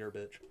 No, you're a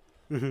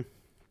bitch.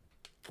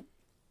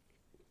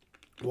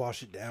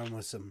 Wash it down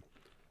with some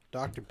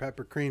Dr.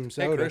 Pepper cream Hey,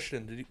 soda.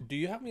 Christian, do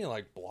you have me,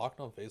 like, blocked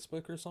on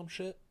Facebook or some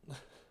shit?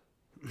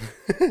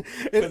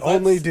 It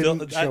only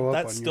didn't show up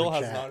that on still your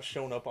has chat. not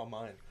shown up on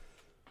mine.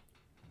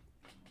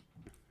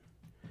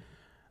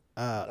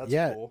 That's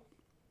Yeah. cool.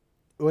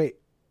 Wait,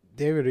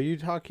 David, are you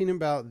talking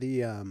about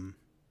the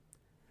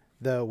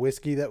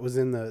whiskey that was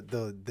in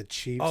the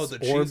Chiefs Oh,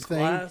 the orb Chiefs thing?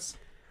 glass?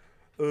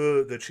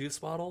 The Chiefs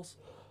bottles?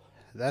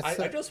 That's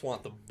I just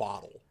want the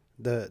bottle.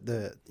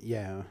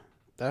 yeah.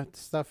 That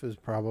stuff is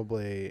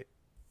probably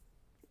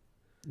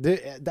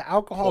the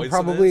alcohol Poisonous?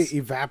 probably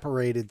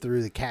evaporated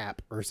through the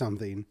cap or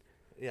something.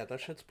 Yeah,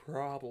 that shit's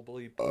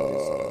probably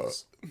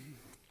poisonous.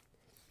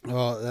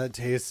 Oh, that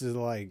tasted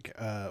like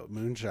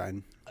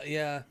moonshine.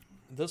 Yeah,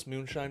 this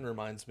moonshine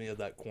reminds me of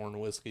that corn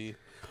whiskey.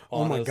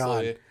 Oh my god.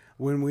 honestly.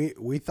 When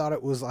we thought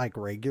it was like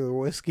regular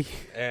whiskey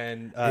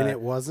And, and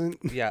it wasn't.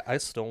 yeah, I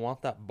still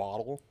want that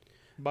bottle,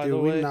 by Dude, the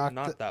we way. knocked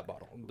Not that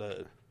bottle,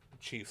 the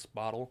Chiefs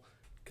bottle.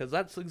 Because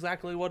that's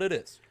exactly what it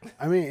is.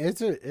 I mean,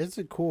 it's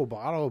a cool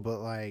bottle, but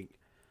like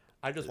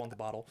I just want the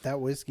bottle. that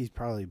whiskey's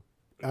probably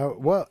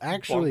well,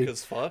 actually, Bunk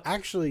as fuck.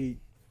 actually,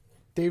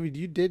 David,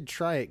 you did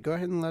try it. Go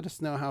ahead and let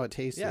us know how it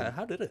tasted. Yeah,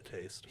 how did it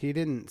taste? He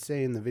didn't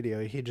say in the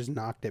video. He just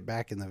knocked it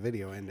back and the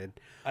video ended.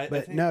 I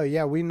But think- no,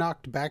 yeah, we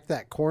knocked back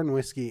that corn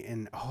whiskey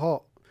and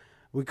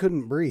we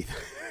couldn't breathe.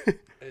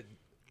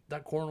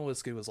 That corn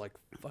whiskey was like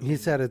fucking... He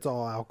said it's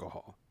all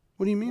alcohol.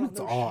 What do you mean Well, it's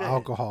no all shit.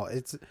 alcohol?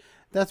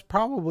 That's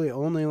probably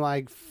only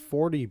like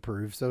 40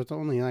 proof, so it's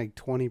only like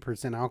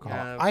 20% alcohol.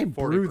 Yeah, I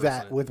brew 40%.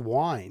 that with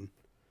wine.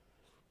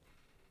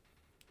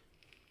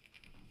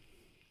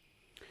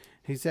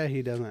 He said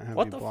he doesn't have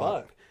What you the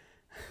blocked.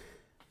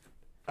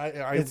 fuck?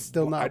 I It's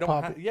still not I don't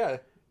popping. yeah.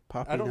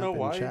 Popping I don't know up in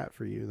why. chat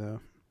for you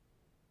though.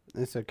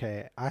 It's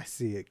okay. I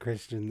see it,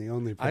 Christian. The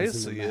only I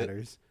person that see it.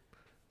 matters.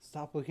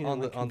 Stop looking on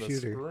at my the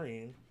computer.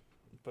 screen,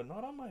 but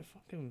not on my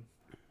fucking.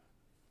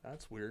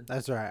 That's weird.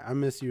 That's all right. I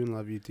miss you and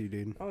love you too,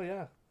 dude. Oh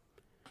yeah,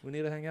 we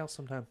need to hang out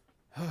sometime.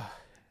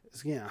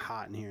 It's getting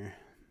hot in here.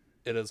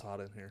 It is hot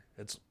in here.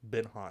 It's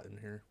been hot in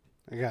here.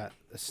 I got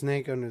a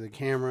snake under the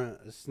camera,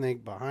 a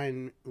snake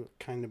behind,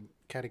 kind of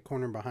catty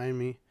corner behind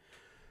me.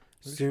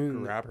 Maybe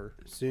Soon, grab her.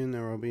 soon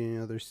there will be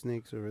other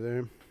snakes over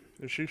there.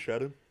 Is she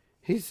shedding?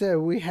 He said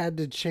we had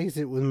to chase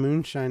it with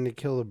moonshine to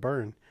kill the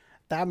burn.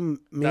 That That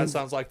means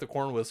sounds like the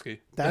corn whiskey.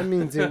 that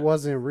means it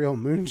wasn't real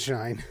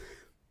moonshine.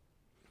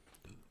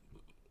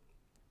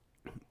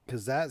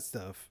 Cause that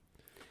stuff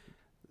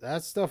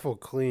will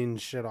clean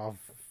shit off.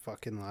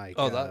 Fucking like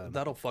Oh,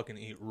 that'll fucking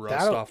eat rust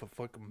that'll- off a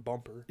fucking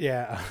bumper.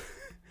 yeah.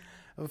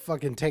 I'll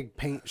fucking take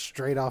paint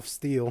straight off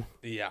steel.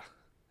 Yeah,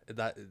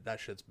 that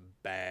shit's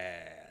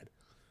bad.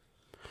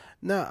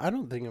 No, I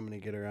don't think I'm gonna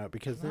get her out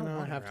because I then don't I'll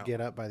want her have to out. get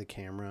up by the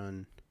camera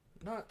and.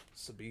 Not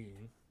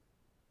Sabine.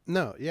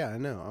 No, yeah, I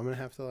know. I'm gonna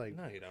have to like.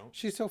 No, you don't.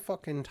 She's so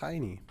fucking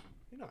tiny.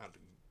 You don't have to.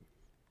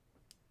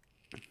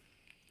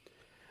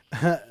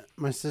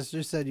 My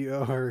sister said you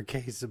owe her a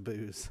case of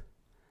booze.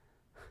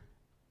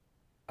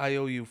 I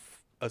owe you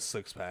a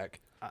 6-pack.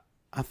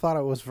 I thought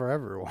it was for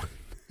everyone.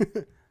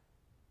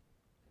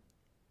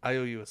 I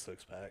owe you a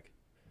 6-pack.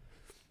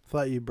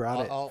 Thought you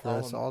brought I'll- it for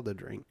us all to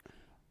drink.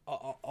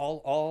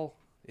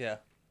 Yeah.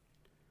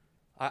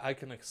 I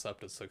can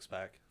accept a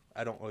 6-pack.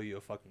 I don't owe you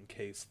a fucking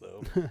case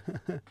though.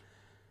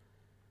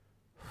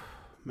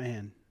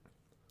 Man,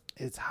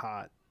 it's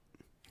hot.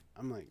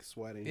 I'm like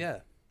sweating. Yeah.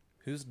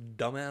 Whose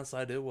dumbass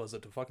idea was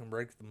it to fucking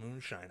break the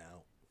moonshine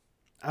out?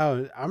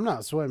 Oh, I'm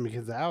not sweating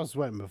because I was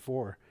sweating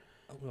before.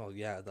 Well,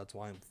 yeah, that's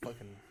why I'm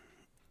fucking.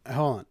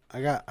 Hold on,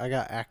 I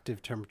got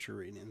active temperature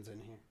readings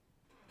in here.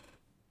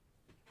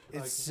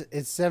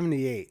 It's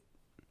 78.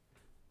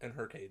 In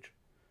her cage.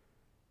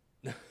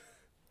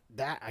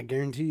 That I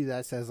guarantee you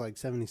that says like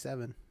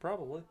 77.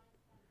 Probably.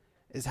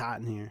 It's hot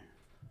in here.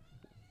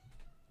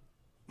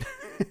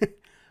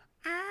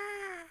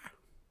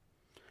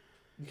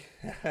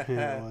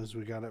 Yeah, it was.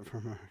 We got it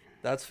from her.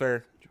 That's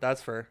fair.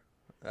 That's fair.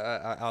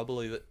 I'll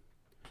believe it.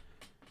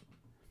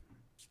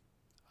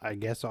 I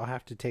guess I'll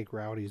have to take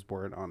Rowdy's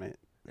word on it.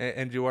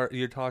 And you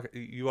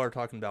are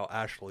talking about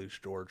Ashley's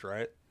George,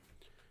 right?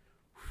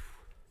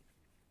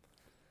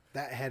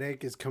 That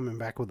headache is coming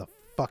back with a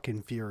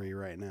fucking fury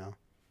right now.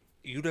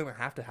 You don't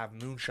have to have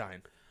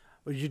moonshine.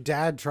 Well, your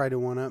dad tried to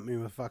one up me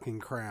with fucking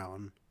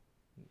Crown.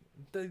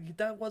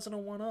 That wasn't a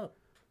 1-up.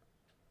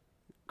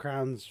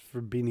 Crowns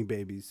for Beanie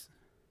Babies.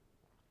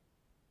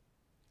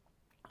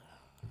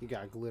 You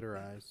got glitter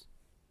eyes.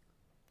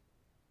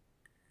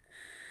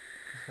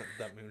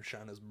 That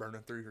moonshine is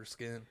burning through your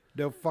skin.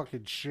 No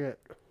fucking shit.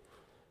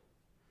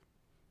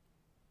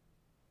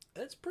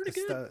 It's pretty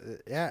It's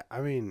good. yeah, I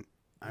mean,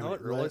 No,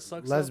 it really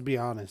sucks Let's up. be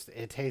honest.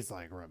 It tastes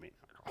like rubbing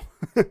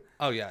alcohol.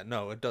 Oh yeah,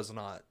 no, it does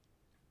not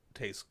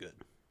taste good.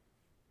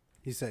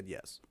 He said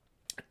yes.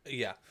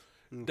 Yeah,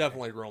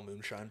 definitely real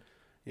moonshine.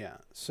 Yeah.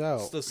 So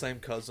It's the same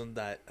cousin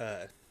that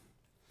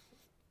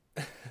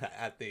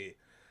at the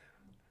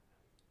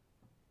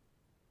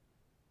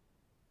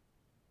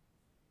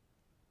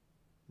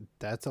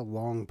that's a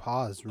long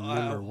pause.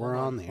 Remember, we're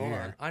on the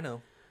air. I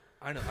know.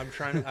 I'm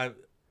trying to. I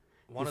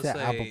want You to said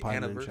say apple pie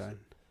anniversary.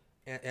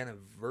 moonshine.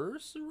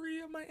 Anniversary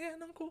of my aunt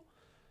and uncle,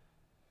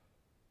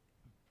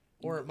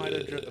 or it might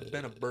have just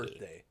been a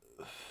birthday.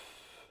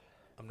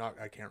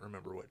 I can't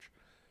remember which.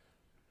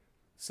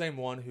 Same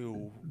one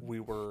who we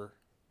were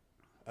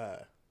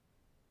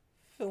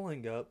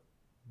filling up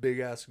big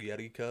ass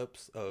Yeti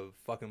cups of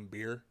fucking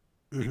beer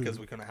because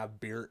we couldn't have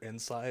beer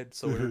inside,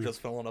 so we were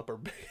just filling up our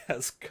big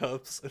ass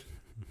cups.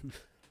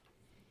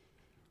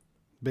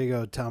 Big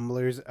old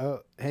tumblers.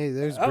 Oh, hey,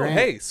 there's Oh, Grant.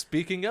 hey,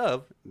 speaking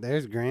of,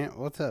 There's Grant.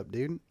 What's up,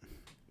 dude?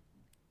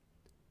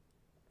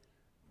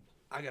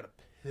 I gotta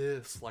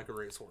piss like a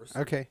racehorse.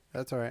 Okay,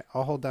 that's all right.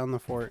 I'll hold down the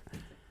fort.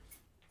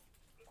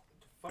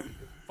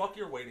 Fuck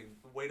your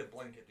weighted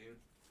blanket,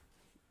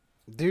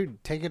 dude.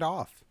 Dude, take it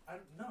off. I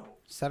don't know.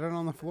 Set it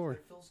on the floor.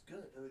 It feels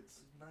good. It's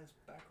a nice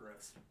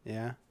backrest.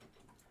 Yeah.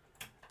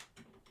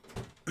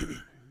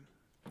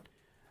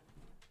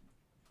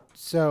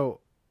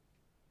 So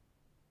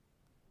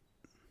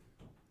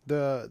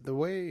the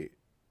way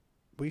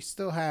we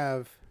still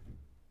have,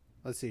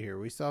 let's see here,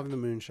 we still have the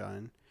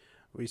moonshine.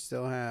 We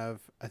still have,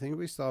 I think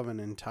we still have an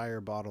entire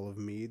bottle of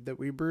mead that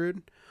we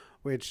brewed,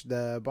 which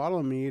the bottle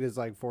of mead is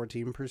like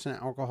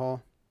 14%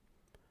 alcohol.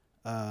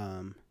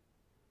 I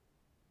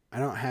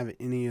don't have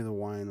any of the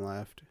wine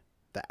left.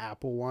 The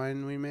apple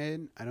wine we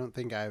made, I don't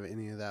think I have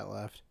any of that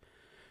left.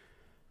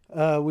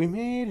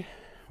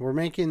 We're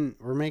making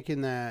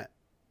that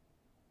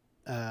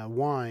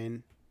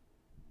wine,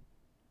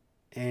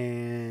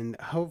 and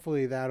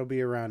hopefully that'll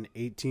be around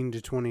 18 to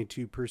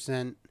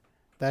 22%.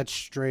 That's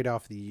straight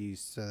off the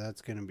yeast, so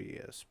that's gonna be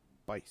a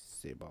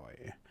spicy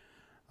boy.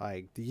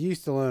 Like the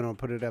yeast alone will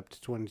put it up to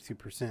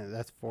 22%.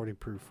 That's 40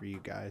 proof for you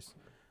guys,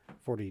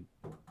 44%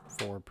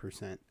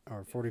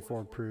 or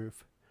 44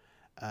 proof.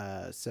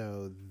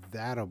 So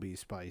that'll be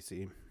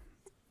spicy.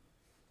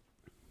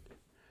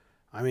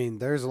 I mean,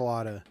 there's a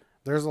lot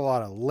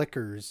of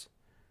liquors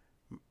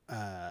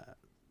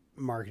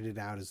marketed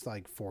out as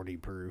like 40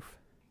 proof.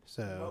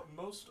 So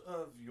most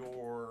of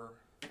your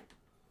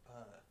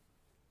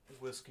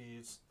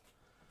whiskeys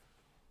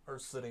are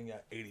sitting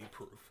at 80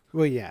 proof.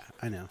 well, yeah,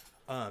 I know.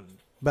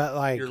 But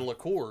like Your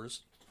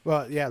liqueurs,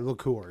 well, yeah,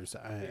 liqueurs.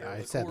 Yeah,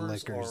 I said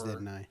liqueurs liquors, are-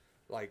 didn't I?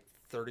 like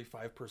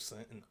 35%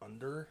 and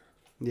under.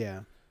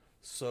 Yeah.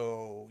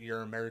 So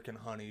your American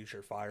honeys,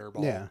 your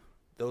Fireball, Yeah.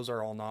 those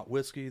are all not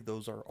whiskey.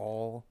 Those are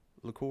all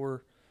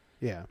liqueur.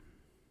 Yeah.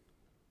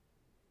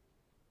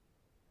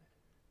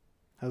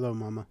 Hello,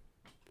 Mama.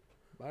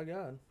 By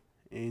God.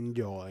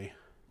 Enjoy.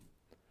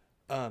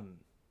 Anyway.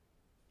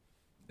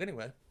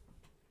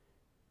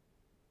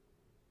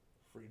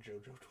 Free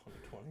JoJo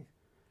 2020.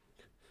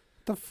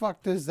 The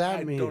fuck does that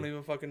I mean? don't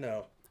even fucking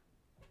know.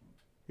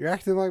 You're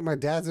acting like my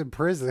dad's in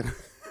prison.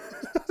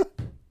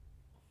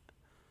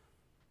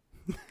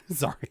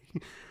 Sorry.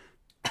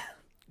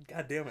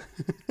 God damn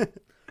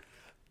it.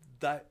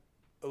 That,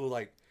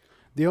 like,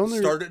 The only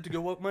started to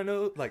go up my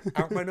nose, like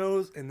out my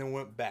nose, and then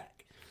went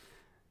back.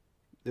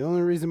 the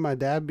only reason my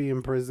dad be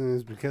in prison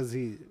is because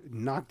he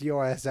knocked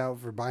your ass out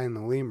for buying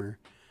the lemur.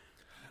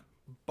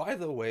 By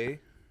the way,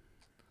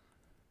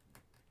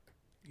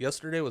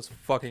 yesterday was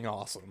fucking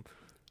awesome.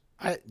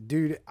 I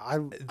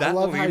That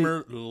love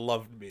lemur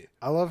loved me.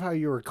 I love how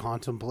you were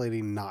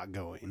contemplating not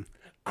going.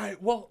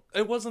 Well,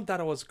 it wasn't that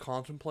I was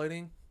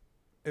contemplating.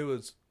 It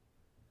was,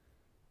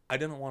 I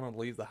didn't want to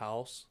leave the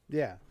house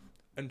Yeah.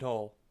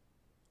 until,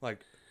 like,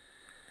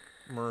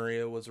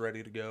 Maria was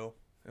ready to go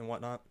and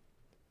whatnot.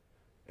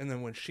 And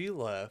then when she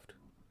left,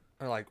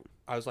 I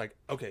was like,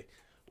 okay,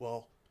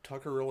 well,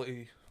 Tucker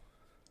really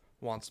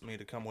wants me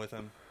to come with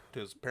him to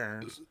his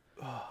parents.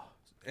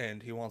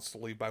 And he wants to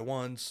leave by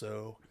 1,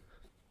 so...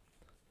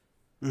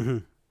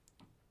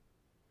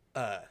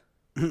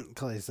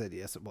 Clay said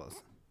yes, it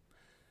was.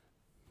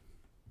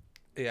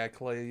 Yeah,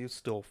 Clay, you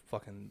still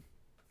fucking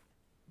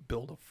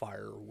build a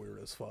fire weird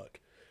as fuck.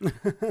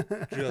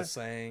 Just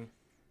saying.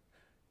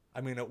 I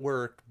mean, it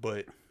worked,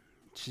 but...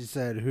 She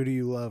said, "Who do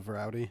you love,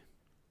 Rowdy?"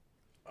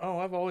 Oh,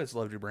 I've always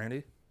loved you,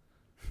 Brandy.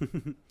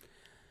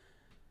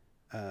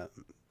 But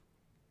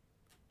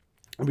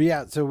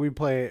yeah, so we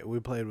played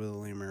with a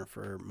lemur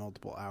for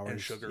multiple hours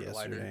And sugar glider.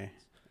 yesterday,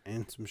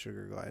 and some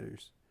sugar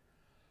gliders.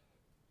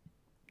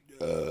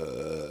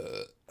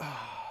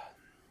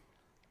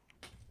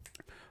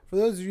 For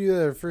those of you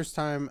that are first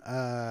time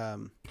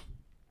Or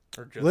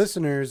just...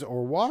 listeners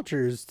or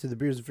watchers to the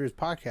Beers and Fears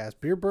podcast,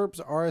 beer burps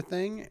are a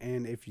thing,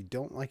 and if you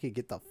don't like it,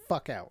 get the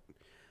fuck out,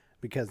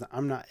 because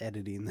I'm not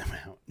editing them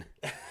out.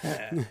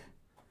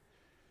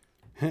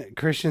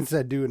 Christian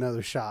said, "Do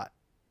another shot."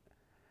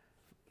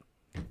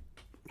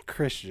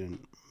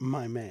 Christian,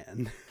 my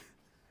man,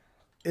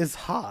 is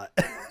hot.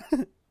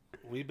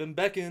 We've been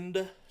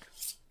beckoned.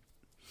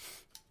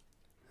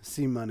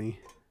 C Money.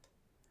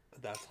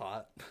 That's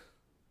hot.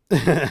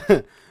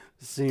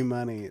 C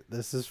Money,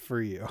 this is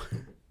for you.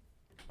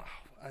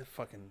 I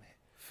fucking...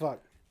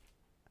 Fuck.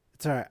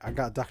 It's alright, I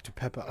got Dr.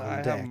 Pepper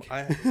on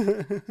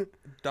deck.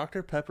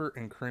 Dr. Pepper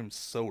and cream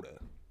soda.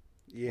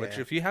 Yeah. Which,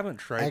 if you haven't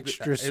tried...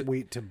 Extra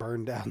sweet to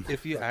burn down.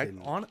 If you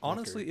fucking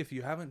honestly, liquor. if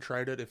you haven't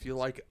tried it, if you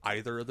like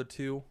either of the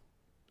two,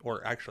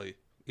 or actually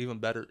even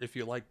better, if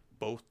you like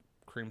both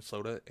cream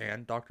soda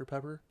and Dr.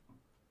 Pepper,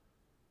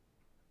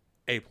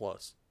 A+.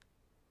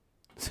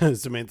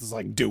 Samantha's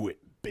like, "Do it,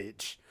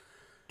 bitch."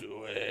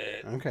 Do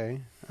it.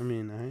 Okay. I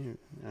mean,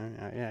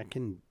 I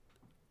can.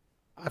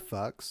 I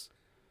fucks.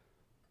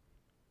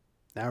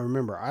 Now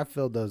remember, I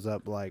filled those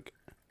up like.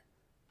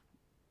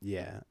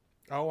 Yeah.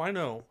 Oh, I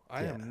know.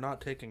 I Yeah. am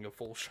not taking a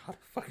full shot of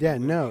fucking Yeah.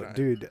 No, moonshine.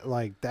 dude.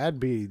 Like that'd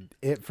be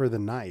it for the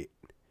night.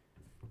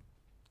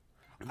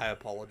 I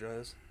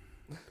apologize.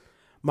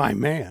 My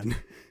man.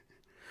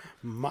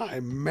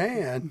 My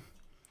man.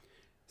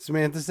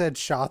 Samantha said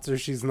shots or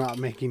she's not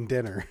making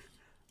dinner.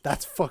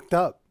 That's fucked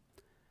up.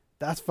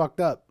 That's fucked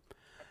up.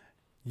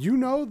 You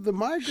know the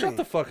migraine. Shut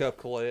the fuck up,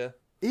 Kalea.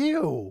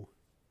 Ew.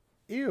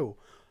 Ew.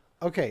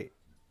 Okay.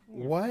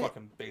 What?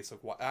 Fucking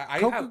basic.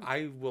 Coca-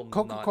 I will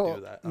Coca-Cola. not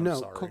do that. I'm no,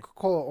 sorry.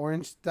 Coca-Cola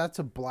Orange. That's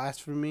a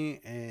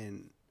blasphemy,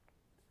 and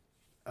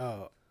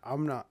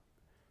I'm not.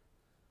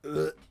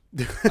 I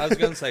was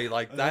gonna say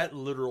like that.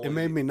 Literally, It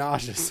made me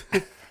nauseous.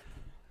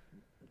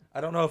 I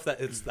don't know if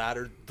it's that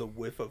or the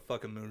whiff of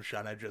fucking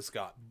moonshine I just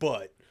got,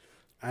 but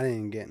I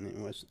didn't get any.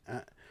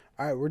 All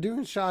right, we're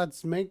doing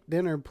shots. Make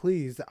dinner,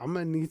 please. I'm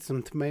gonna need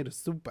some tomato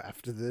soup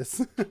after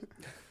this.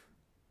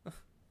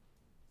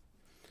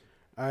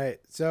 All right,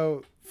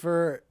 so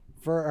for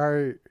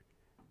our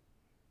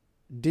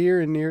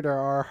dear and near to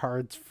our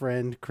hearts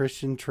friend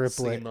Christian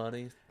Triplet, C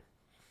money.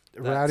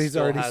 that Rowdy's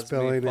still already has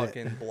spilling me it.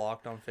 fucking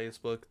blocked on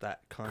Facebook.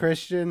 That cunt.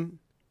 Christian,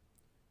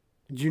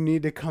 you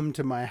need to come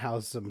to my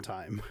house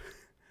sometime.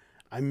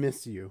 I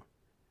miss you.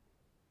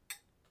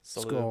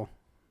 Salute. Skull.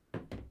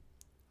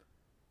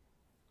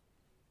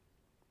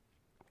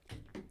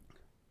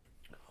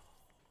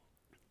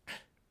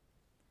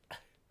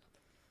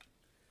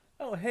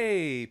 Oh,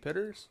 hey,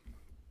 Pitters.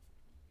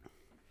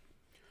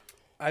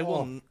 I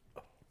will.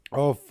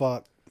 Oh,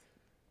 fuck.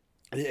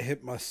 It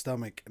hit my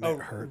stomach and it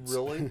hurts.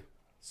 Really?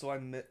 So I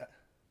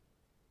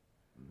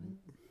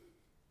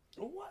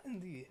what in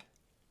the...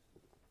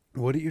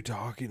 What are you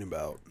talking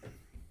about?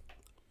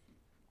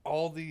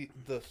 All the...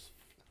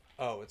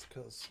 Oh, it's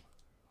because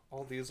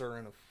all these are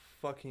in a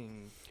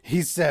fucking...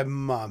 He said,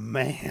 my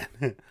man.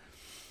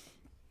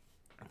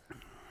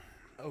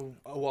 Oh,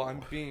 well,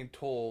 I'm being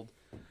told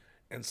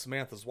in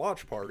Samantha's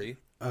watch party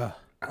that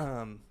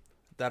I'm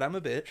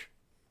a bitch.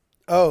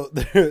 Oh,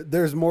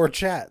 there's more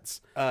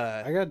chats.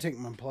 I I gotta take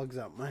my plugs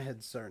out. My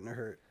head's starting to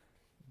hurt.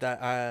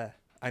 That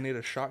I need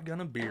a shotgun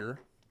of beer.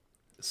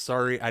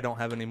 Sorry, I don't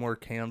have any more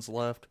cans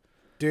left.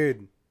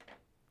 Dude,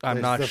 I'm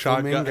there's not the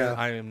shotgun. flamingo.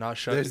 I am not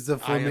shotgun. There's the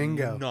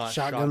flamingo. I am not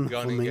Shotgun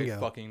shotgunning flamingo. a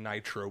fucking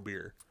nitro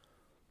beer.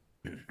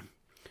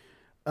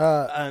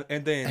 And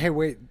then hey,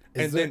 wait.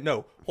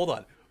 no, hold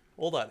on.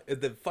 And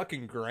then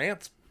fucking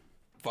Grant's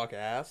fuck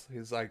ass.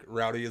 He's like,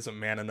 Rowdy isn't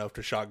man enough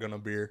to shotgun a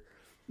beer.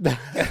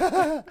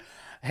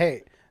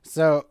 Hey,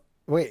 so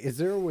wait, is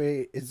there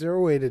a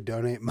way to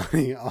donate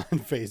money on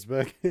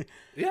Facebook?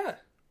 Yeah,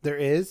 There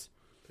is,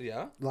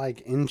 yeah.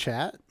 like in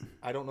chat,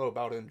 I don't know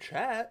about in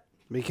chat.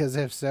 because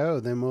if so,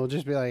 then we'll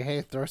just be like,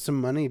 hey, throw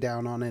some money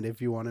down on it if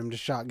you want him to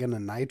shotgun a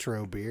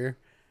nitro beer,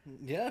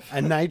 Yeah,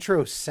 a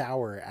nitro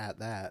sour at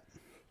that.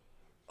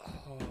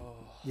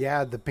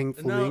 Yeah, the pink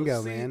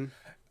flamingo, see, man.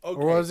 okay.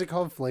 Or what was it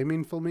called?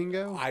 Flaming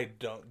flamingo? I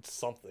don't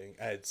something.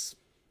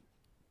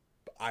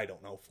 I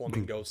don't know.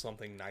 Flamingo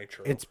something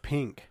nitro. It's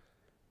pink.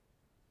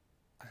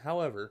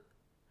 However,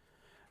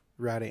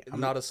 Rowdy,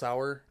 not a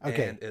sour.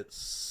 Okay. And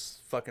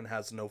it's fucking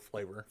has no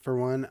flavor. for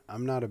one,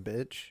 I'm not a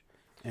bitch.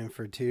 And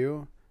for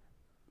two,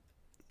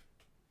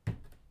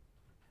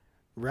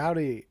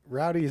 Rowdy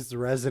is the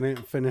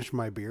resident finish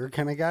my beer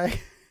kind of guy.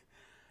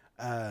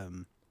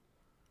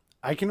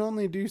 I can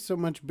only do so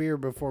much beer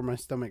before my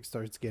stomach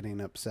starts getting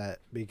upset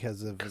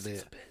because of He's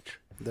a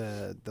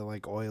bitch. the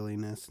like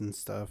oiliness and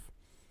stuff.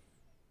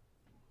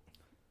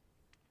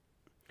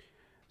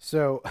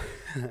 So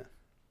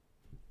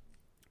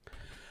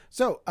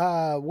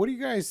what do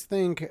you guys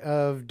think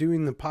of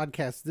doing the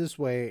podcast this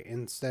way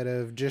instead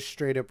of just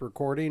straight up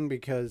recording?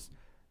 Because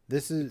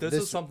this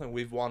is something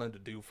we've wanted to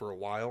do for a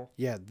while.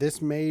 yeah,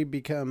 this may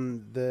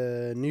become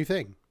the new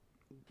thing.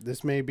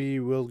 This may be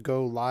we'll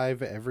go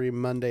live every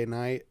Monday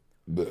night.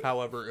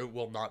 However, it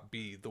will not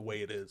be the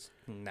way it is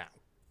now,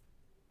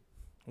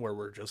 where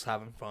we're just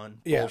having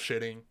fun, Yeah.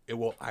 bullshitting. It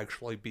will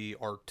actually be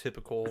our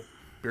typical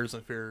Beers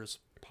and Fears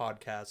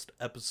podcast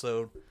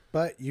episode.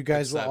 But you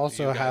guys will Except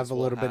also you guys have a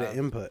will little bit of have-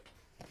 input.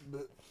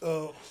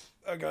 Oh,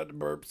 I got the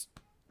burps.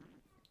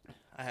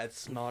 I had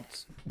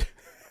snots.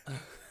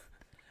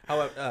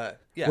 However,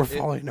 yeah, We're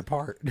falling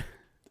apart.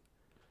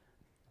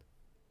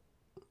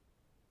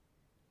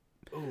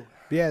 Ooh.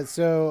 Yeah,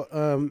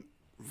 so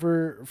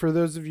for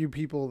those of you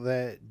people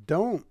that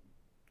don't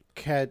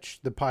catch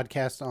the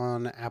podcast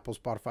on Apple,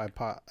 Spotify,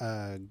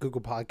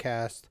 Google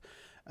Podcast,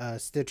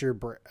 Stitcher,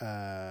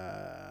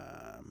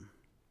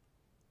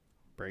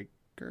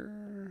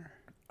 Breaker,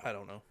 I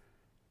don't know.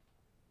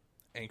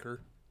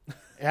 Anchor.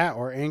 yeah,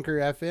 or Anchor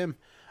FM,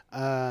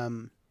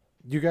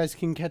 you guys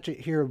can catch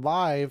it here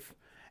live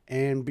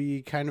and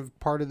be kind of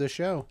part of the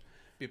show.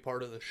 Be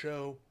part of the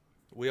show.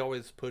 We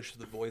always push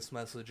the voice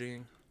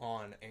messaging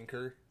on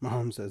Anchor.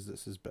 Mom says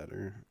this is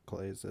better.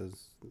 Clay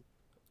says,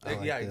 I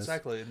like Yeah, this.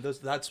 exactly. And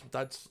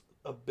that's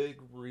a big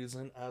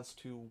reason as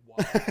to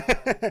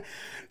why.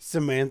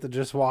 Samantha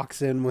just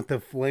walks in with the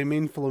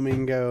Flaming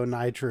Flamingo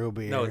Nitro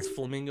beer. No, it's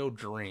Flamingo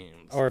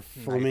Dreams. or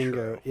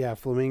Flamingo. Nitro. Yeah,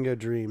 Flamingo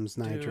Dreams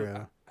Dude,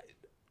 Nitro.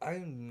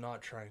 I'm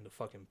not trying to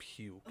fucking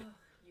puke.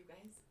 You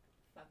guys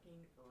fucking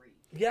reek.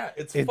 Yeah,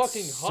 it's It's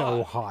fucking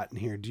so hot. hot in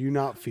here. Do you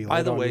not feel By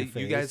it the on way, your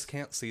face? you guys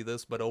can't see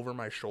this, but over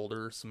my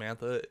shoulder,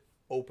 Samantha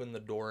opened the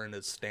door and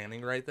is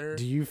standing right there.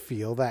 Do you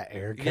feel that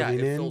air Yeah, coming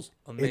it in? feels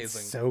amazing.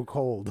 It's so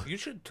cold. You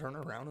should turn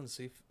around and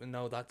see if...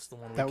 No, that's the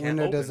one we That can't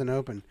window open. doesn't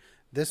open.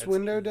 This It's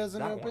window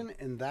doesn't that open, one.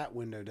 and that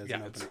window doesn't Yeah,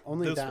 open. it's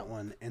Only this that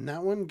one. And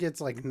that one gets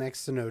like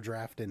next to no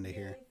draft into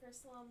here. Yay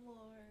for Slumlord.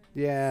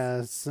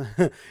 Yes.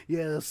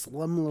 Yes,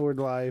 Slumlord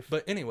life.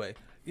 But anyway,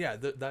 yeah,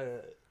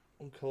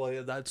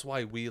 Kalea, that's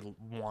why we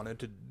wanted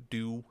to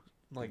do...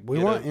 like we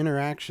want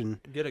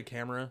interaction. get a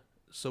camera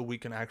so we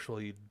can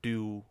actually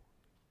do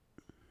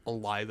a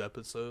live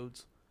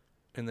episodes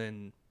and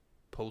then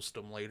post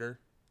them later.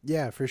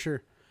 Yeah, for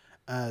sure.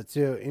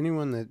 So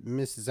anyone that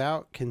misses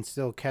out can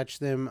still catch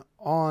them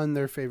on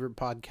their favorite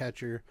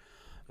podcatcher,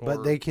 but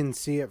Or- they can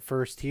see it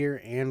first here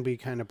and be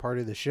kind of part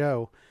of the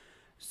show.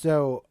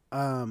 So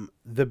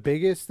the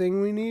biggest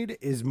thing we need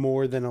is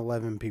more than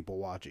 11 people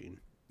watching.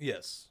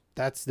 Yes.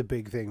 That's the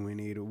big thing we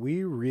need.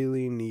 We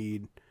really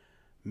need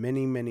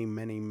many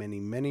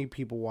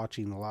people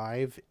watching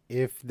live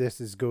if this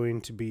is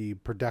going to be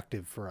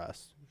productive for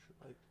us.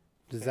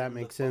 Does that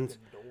make sense?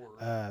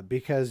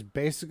 Because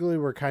basically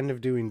we're kind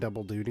of doing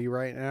double duty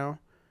right now.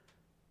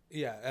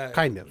 Yeah.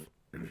 Kind of.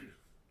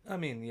 I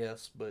mean,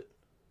 yes, but...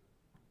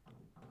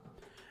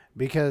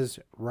 Because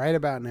right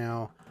about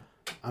now,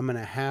 I'm going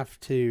to have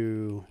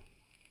to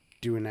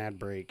do an ad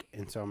break.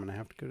 And so I'm going to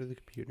have to go to the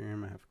computer. I'm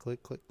going to have to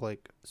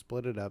click,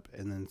 split it up,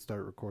 and then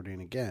start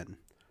recording again.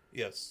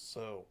 Yes,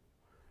 so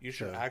you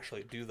should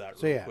actually do that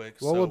real quick.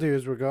 What we'll do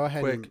is we'll go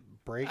ahead and quick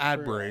break ad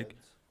for break.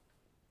 ads.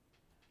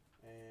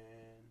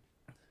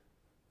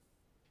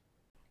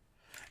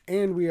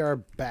 And we are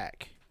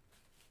back.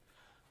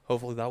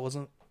 Hopefully that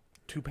wasn't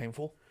too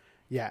painful.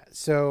 Yeah,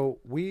 so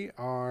we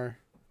are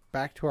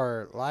back to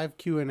our live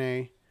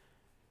Q&A.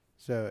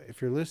 So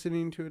if you're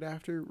listening to it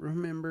after,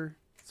 remember,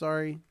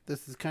 sorry,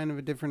 this is kind of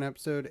a different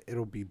episode.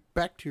 It'll be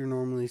back to your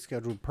normally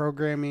scheduled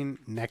programming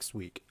next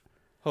week.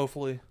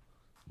 Hopefully.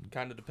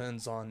 Kind of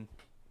depends on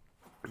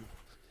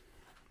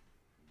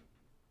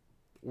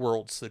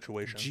world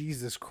situation.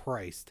 Jesus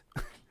Christ.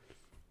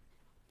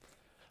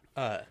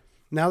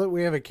 Now that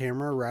we have a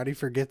camera, Rowdy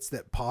forgets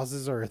that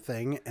pauses are a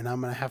thing, and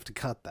I'm going to have to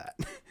cut that.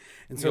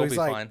 And so you'll he's be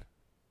like, fine.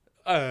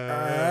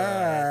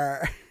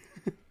 Yeah,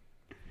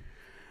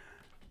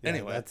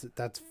 anyway,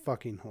 that's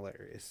fucking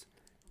hilarious.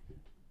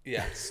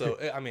 Yeah, so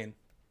I mean,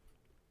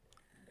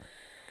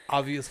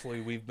 obviously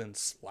we've been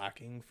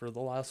slacking for the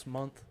last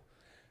month,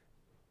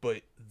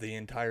 but the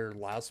entire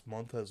last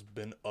month has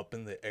been up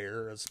in the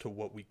air as to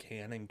what we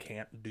can and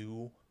can't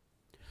do.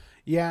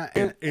 Yeah,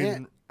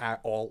 in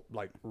at all,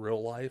 like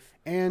real life.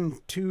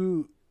 And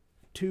two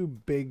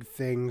big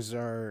things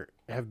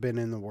have been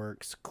in the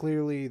works.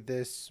 Clearly,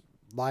 this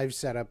live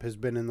setup has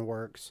been in the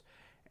works,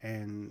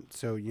 and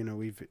so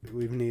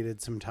we've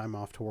needed some time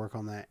off to work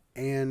on that.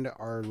 And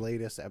our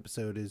latest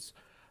episode is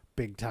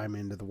big time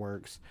into the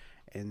works,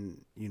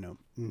 and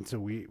and so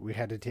we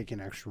had to take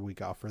an extra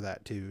week off for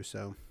that too.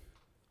 So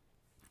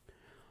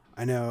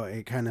I know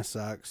it kind of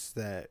sucks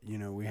that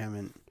we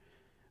haven't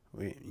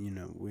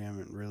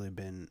really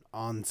been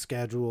on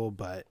schedule,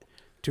 but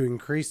to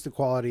increase the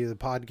quality of the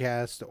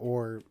podcast,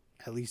 or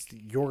at least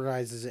your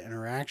guys'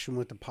 interaction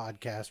with the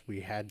podcast,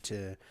 we had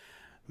to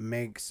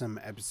make some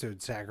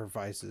episode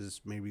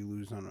sacrifices, maybe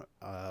lose on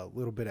a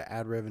little bit of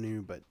ad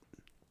revenue, but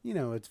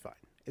it's fine.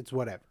 It's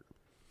whatever.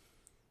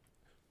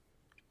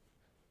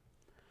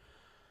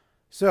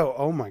 So,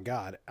 oh my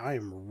God, I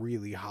am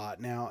really hot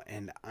now,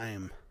 and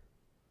I'm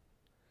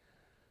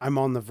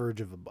on the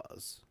verge of a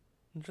buzz.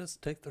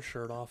 Just take the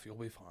shirt off, you'll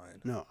be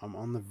fine. No, I'm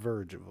on the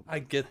verge of a buzz. I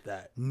get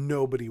that.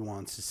 Nobody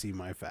wants to see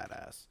my fat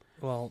ass.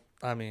 Well,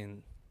 I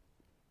mean,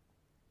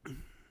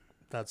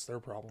 that's their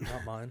problem,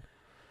 not mine.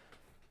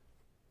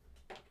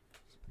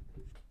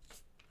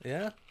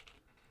 Yeah?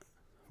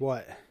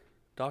 What?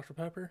 Dr.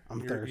 Pepper? I'm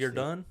You're thirsty.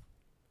 done?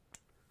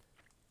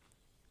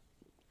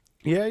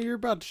 Yeah, you're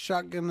about to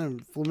shotgun a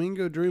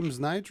Flamingo Dreams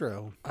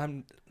Nitro.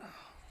 Hold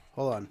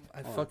on.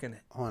 Hold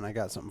on, I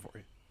got something for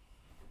you.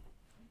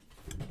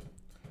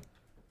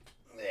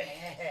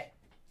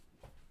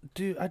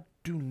 Dude, I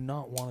do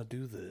not want to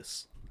do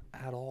this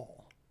at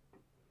all.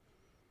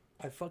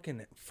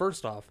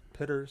 First off,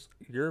 Pitters,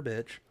 you're a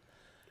bitch.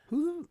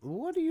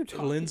 What are you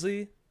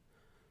talking?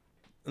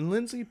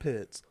 Lindsay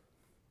Pitts.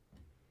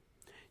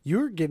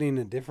 You're getting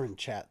a different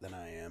chat than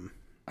I am.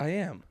 I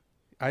am.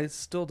 I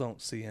still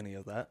don't see any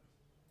of that.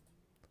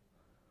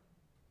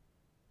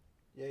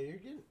 Yeah, you're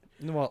getting...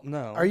 Well,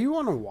 no. Are you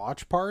on a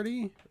watch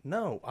party?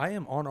 No, I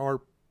am on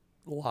our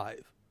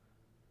live.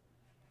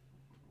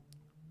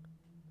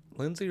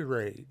 Lindsay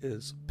Ray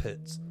is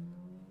Pitts.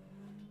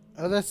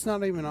 Oh, that's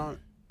not even on...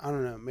 I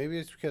don't know. Maybe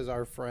it's because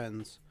our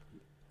friends...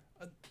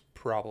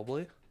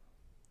 Probably.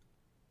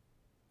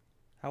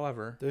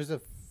 However... There's a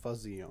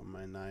fuzzy on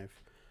my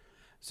knife.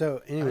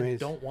 So,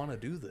 anyways... I don't want to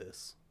do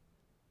this.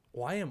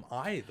 Why am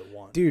I the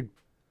one? Dude.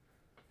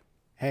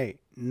 Hey,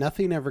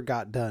 nothing ever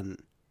got done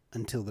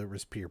until there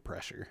was peer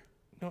pressure.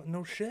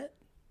 No shit.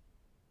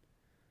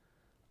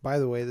 By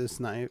the way, this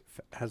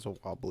knife has a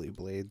wobbly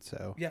blade,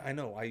 so... Yeah, I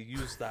know. I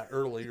used that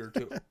earlier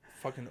to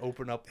fucking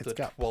open up the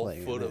got 12 play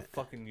in foot of it.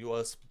 fucking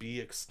USB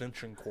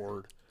extension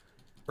cord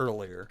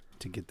earlier.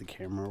 To get the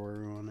camera where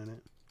we wanted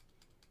it.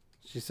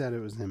 She said it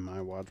was in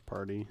my watch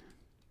party.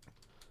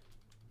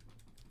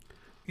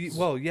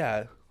 Well,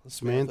 yeah.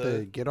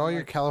 Samantha, get all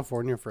your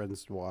California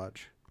friends to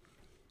watch.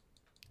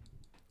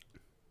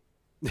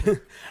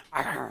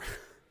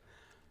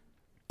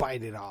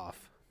 Bite it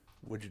off.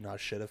 Would you not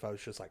shit if I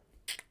was just like...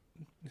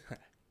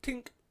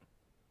 Tink.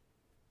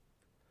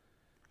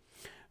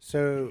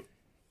 So,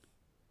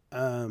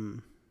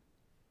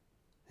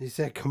 he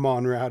said, "Come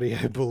on, Rowdy,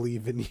 I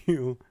believe in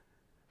you."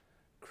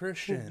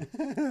 Christian.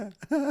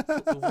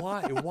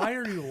 Why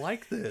are you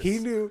like this? He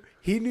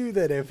knew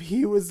that if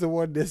he was the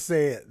one to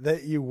say it,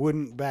 that you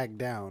wouldn't back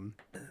down.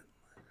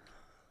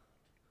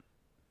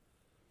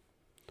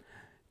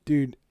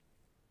 Dude,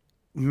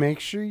 make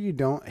sure you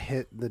don't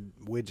hit the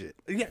widget.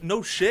 Yeah,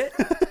 no shit.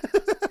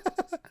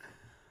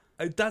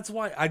 That's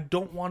why I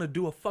don't want to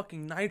do a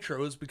fucking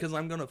nitros, because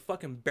I'm gonna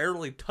fucking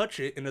barely touch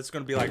it and it's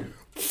gonna be like,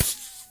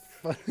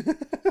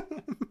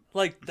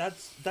 like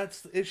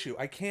that's the issue.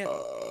 I can't.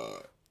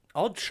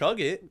 I'll chug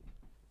it.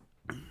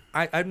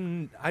 I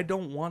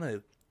don't want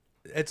to.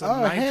 It's a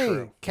nitro.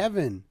 Hey,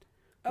 Kevin.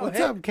 Oh, What's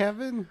hey. up,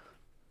 Kevin?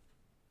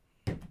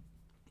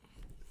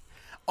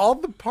 All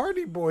the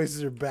party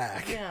boys are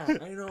back. Yeah,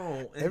 I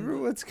know. And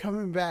Everyone's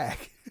coming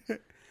back.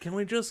 can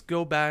we just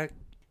go back,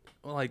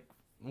 like,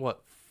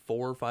 what,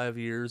 4 or 5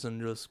 years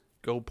and just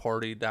go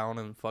party down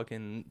in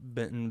fucking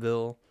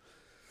Bentonville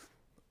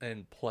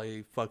and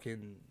play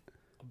fucking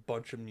a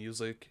bunch of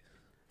music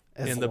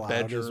in the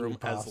bedroom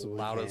as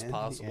loud as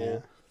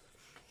possible?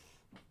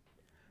 Yeah.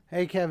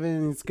 Hey,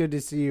 Kevin. It's good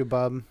to see you,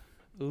 bub.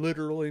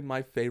 Literally,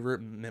 my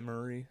favorite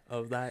memory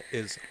of that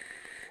is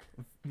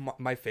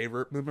my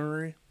favorite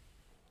memory.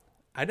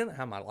 I didn't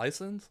have my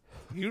license.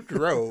 You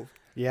drove.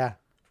 Yeah.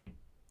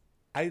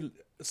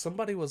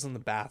 Somebody was in the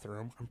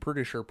bathroom. I'm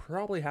pretty sure,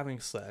 probably having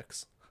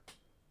sex.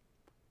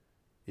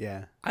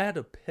 Yeah. I had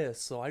to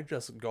piss, so I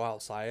just go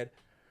outside,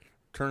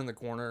 turn the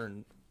corner,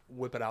 and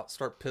whip it out,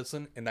 start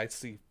pissing, and I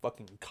see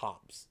fucking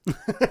cops.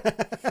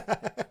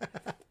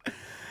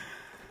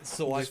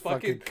 So I Just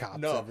fucking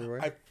cops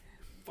everywhere. I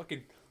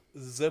fucking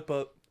zip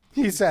up.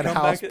 He said Come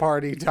house back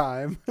party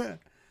time.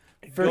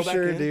 For go back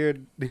sure, in,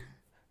 dude.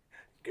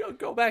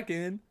 Go back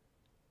in.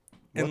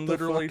 What And the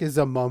literally fuck is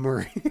a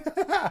mummery?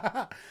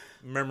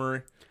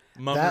 memory.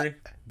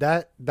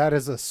 That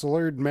is a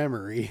slurred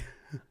memory.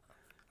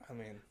 I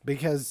mean,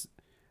 Because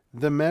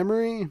the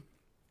memory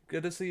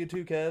good to see you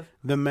too, Kev.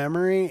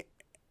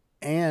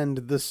 and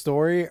the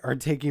story are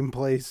taking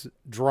place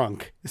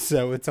drunk.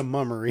 So it's a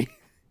mummery.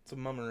 It's a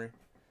mummery.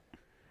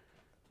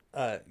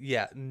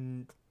 Yeah,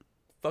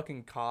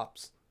 fucking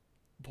cops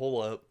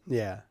pull up,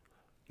 Yeah.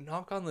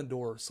 knock on the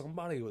door.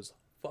 Somebody was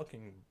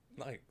fucking,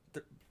 like,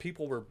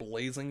 people were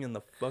blazing in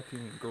the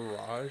fucking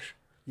garage.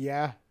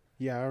 Yeah.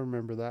 Yeah, I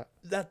remember that.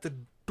 That the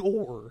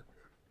door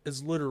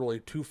is literally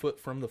 2 foot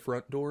from the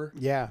front door.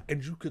 Yeah.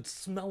 And you could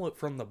smell it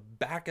from the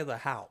back of the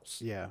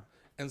house. Yeah.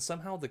 And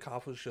somehow the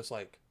cop was just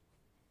like,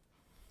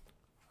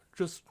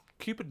 just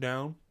keep it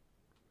down.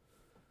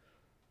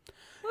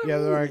 Yeah,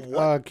 they're like,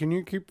 What? can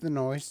you keep the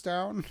noise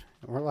down?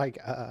 We're like,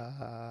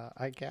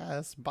 I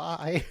guess.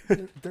 Bye.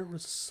 There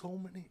was so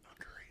many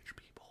underage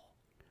people.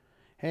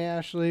 Hey,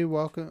 Ashley,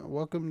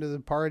 welcome to the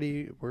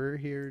party. We're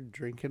here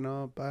drinking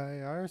all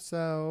by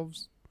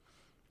ourselves.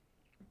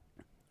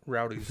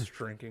 Rowdy's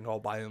drinking all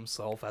by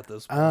himself at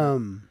this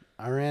point.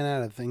 I ran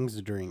out of things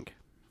to drink.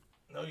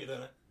 No, you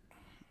didn't.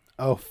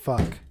 Oh,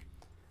 fuck.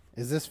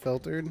 Is this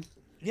filtered?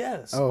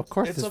 Yes. Oh, of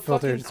course it's it's a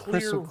filtered. fucking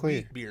It's crystal clear.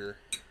 wheat beer.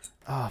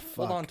 Oh,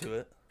 fuck. Hold on to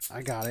it.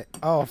 I got it.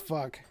 Oh,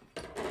 fuck.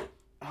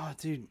 Oh,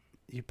 dude,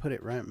 you put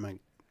it right in my...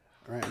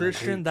 Right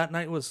Christian, that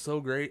night was so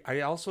great.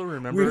 I also we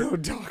remember...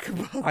 don't talk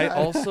about that. I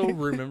also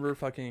remember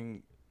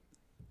fucking...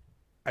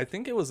 I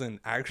think it was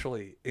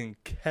actually in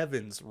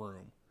Kevin's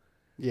room.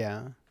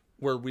 Yeah.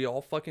 Where we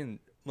all fucking,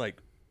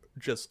 like,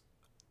 just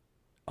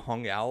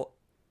hung out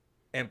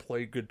and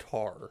played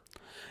guitar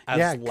as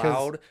Yeah, 'cause-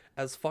 loud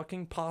as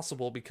fucking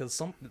possible,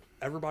 because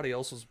everybody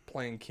else was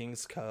playing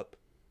King's Cup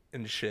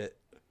and shit.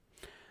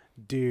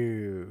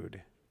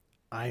 Dude,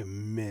 I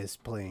miss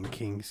playing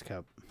King's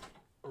Cup.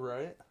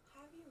 Right?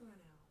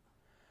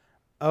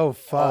 Oh,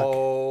 fuck.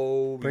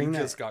 Oh, Bring you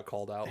that- just got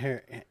called out.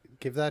 Here,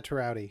 give that to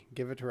Rowdy.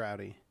 Give it to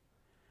Rowdy.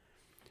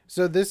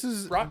 So this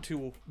is Brought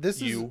to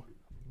you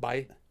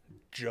by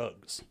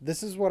Jugs.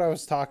 this is what I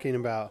was talking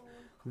about.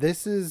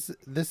 This is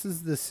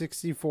the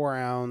 64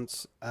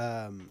 ounce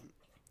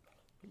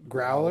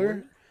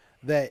growler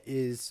that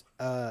is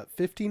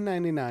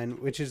 $15.99,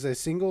 which is a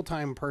single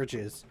time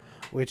purchase.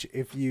 Which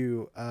if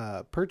you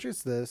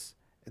purchase this,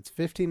 it's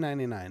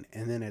 $15.99,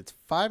 and then it's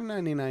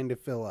 $5.99 to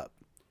fill up.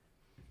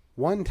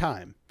 One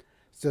time.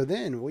 So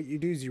then what you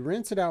do is you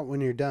rinse it out when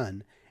you're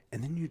done,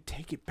 and then you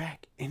take it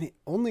back, and it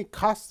only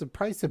costs the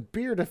price of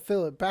beer to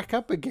fill it back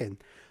up again.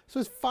 So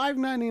it's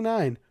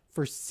 $5.99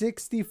 for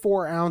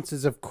 64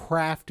 ounces of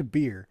craft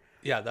beer.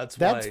 Yeah, that's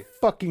That's why.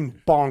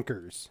 fucking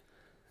bonkers.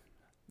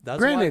 That's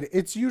Granted, why,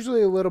 it's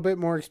usually a little bit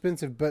more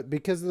expensive, but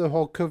because of the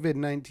whole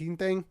COVID-19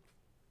 thing,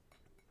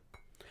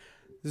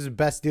 this is the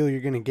best deal you're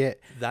going to get.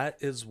 that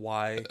is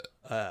why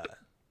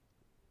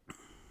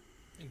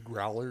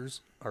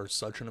growlers are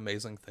such an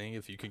amazing thing.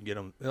 If you can get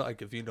them,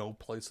 like, if you know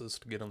places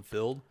to get them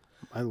filled.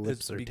 My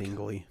lips are because-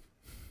 tingly.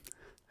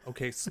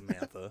 Okay,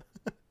 Samantha.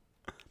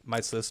 My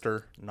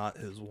sister, not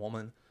his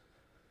woman.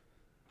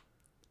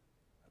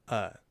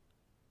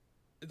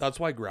 That's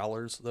why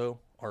growlers, though,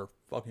 are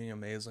fucking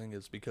amazing,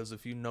 is because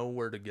if you know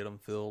where to get them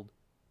filled,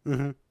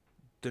 Mm-hmm.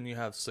 then you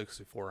have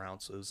 64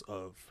 ounces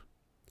of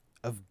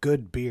Of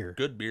good beer.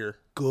 good beer.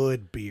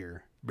 Good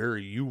beer. Beer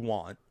you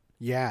want.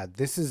 Yeah,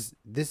 this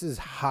is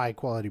high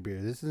quality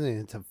beer. This isn't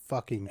it's a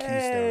fucking Keystone.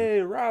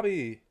 Hey,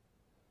 Robbie.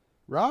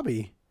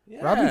 Robbie.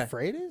 Yeah. Robbie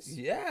Freitas?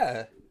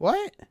 Yeah.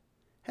 What?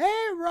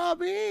 Hey,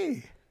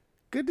 Robbie.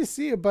 Good to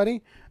see you,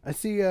 buddy. I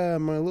see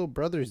my little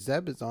brother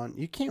Zeb is on.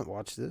 You can't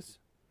watch this.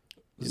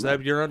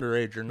 Zeb, you're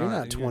underage. You're You're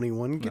not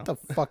 21. Get no.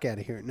 the fuck out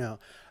of here. No.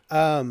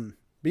 But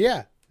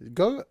yeah,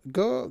 go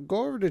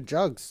over to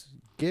Jugs.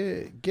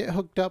 Get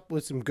hooked up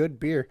with some good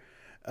beer.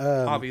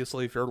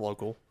 Obviously, if you're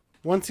local.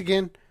 Once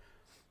again,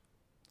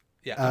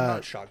 Yeah, I'm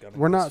not shotgunning.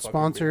 we're this not fucking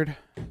sponsored.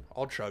 beer.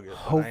 I'll chug it.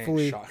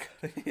 Hopefully- but I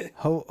ain't shotgunning it.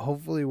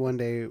 Hopefully one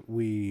day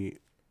we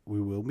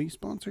will be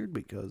sponsored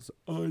because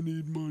I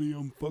need money.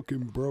 I'm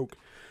fucking broke.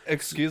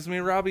 Excuse me,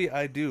 Robbie.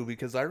 I do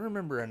because I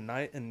remember a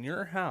night in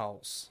your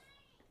house.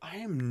 I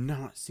am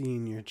not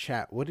seeing your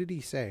chat. What did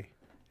he say?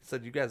 He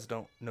said you guys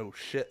don't know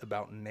shit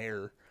about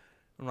Nair.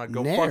 I'm like,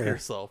 go Nair? fuck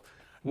yourself.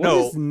 What No,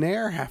 does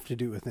Nair have to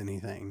do with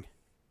anything?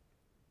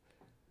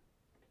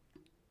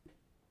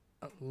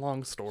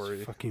 long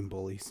story. Fucking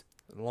bullies.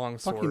 Long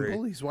Fucking story.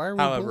 bullies. Why are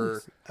we However-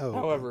 bullies? Oh,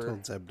 however- I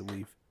told Zeb to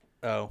leave.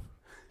 Oh,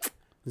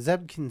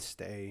 Zeb can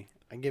stay.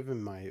 I give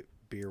him my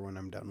beer when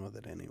I'm done with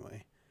it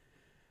anyway.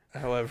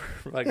 however,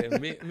 like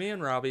me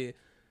and Robbie,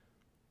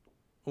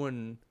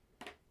 when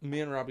me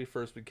and Robbie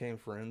first became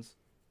friends,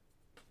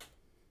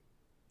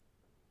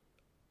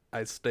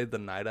 I stayed the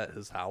night at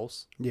his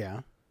house.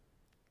 Yeah.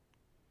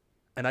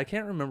 And I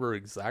can't remember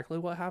exactly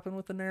what happened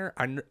with the Nair.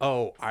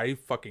 I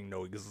fucking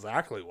know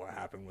exactly what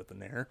happened with the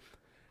Nair.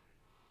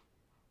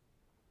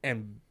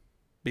 And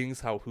being as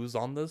how who's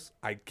on this,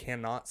 I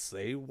cannot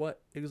say what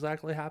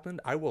exactly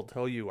happened. I will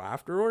tell you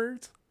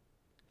afterwards.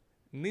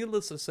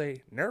 Needless to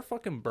say, Nair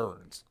fucking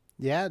burns.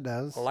 Yeah, it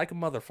does. Like a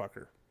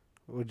motherfucker.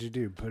 What'd you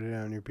do? Put it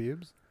on your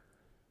pubes?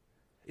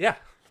 Yeah.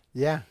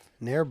 Yeah.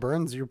 Nair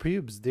burns your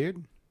pubes,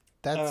 dude.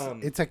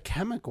 That's it's a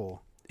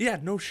chemical. Yeah,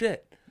 no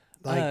shit.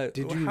 Like,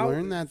 did you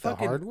learn that the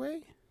hard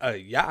way?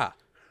 Yeah.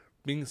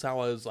 Being as how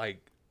I was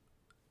like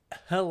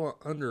hella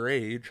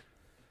underage.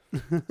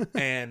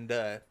 And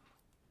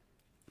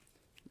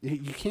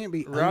You can't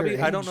be Robbie,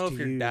 I don't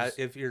underage know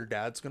to if your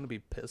dad's gonna be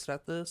pissed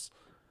at this.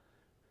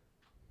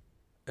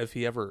 If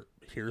he ever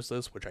hears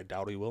this, which I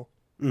doubt he will.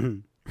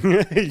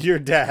 use your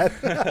dad.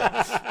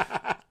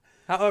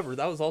 However,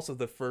 that was also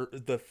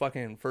the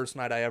fucking first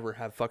night I ever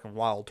had fucking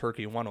Wild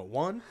Turkey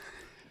 101.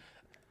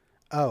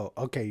 Oh,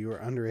 okay. You were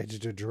underage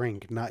to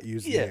drink, not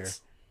use Nair.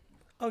 Yes.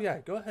 Oh yeah,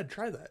 go ahead,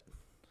 try that.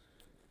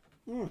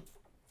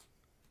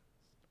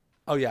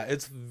 Oh yeah,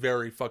 it's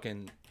very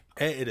fucking.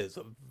 It is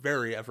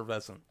very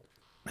effervescent.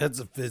 That's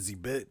a fizzy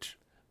bitch.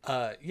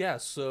 Yeah.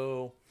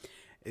 So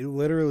It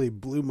literally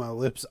blew my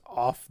lips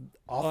off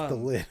the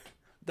lid.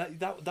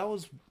 that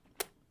was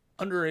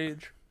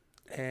underage,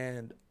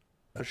 and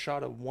a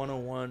shot of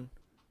 101.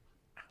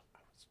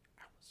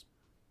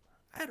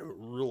 I had a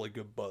really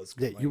good buzz.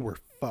 Yeah, you were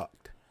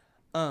fucked.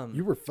 Um,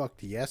 You were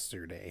fucked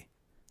yesterday.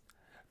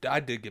 I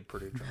did get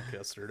pretty drunk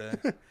yesterday.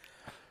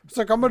 It's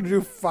like, I'm going to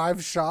do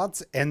 5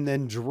 shots and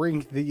then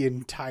drink the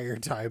entire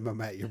time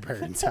I'm at your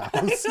parents'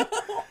 house.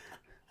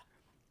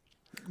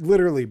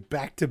 Literally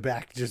back to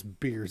back, just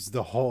beers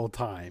the whole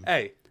time.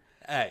 Hey.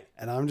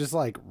 And I'm just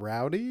like,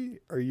 Rowdy,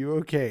 are you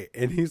okay?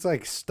 And he's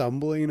like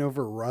stumbling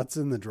over ruts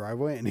in the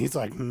driveway. And he's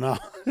like, no,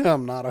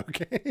 I'm not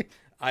okay.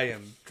 I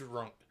am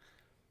drunk.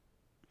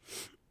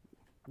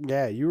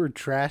 Yeah, you were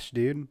trash,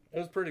 dude. It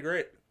was pretty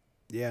great.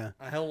 Yeah.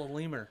 I held a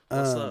lemur.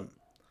 What's up?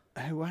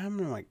 Hey, what happened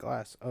to my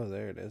glass? Oh,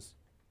 there it is.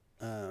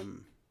 Here,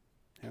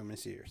 let me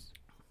see yours.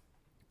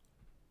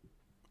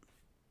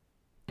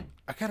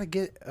 I gotta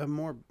get a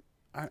more.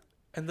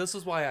 And this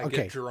is why I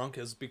Okay. get drunk,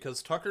 is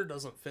because Tucker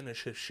doesn't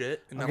finish his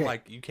shit. And I'm Okay.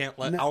 like, you can't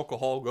let No.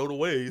 alcohol go to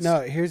waste.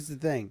 No, here's the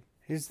thing.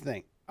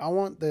 I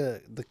want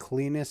the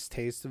cleanest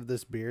taste of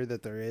this beer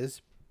that there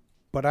is,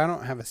 but I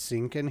don't have a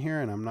sink in here,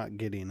 and I'm not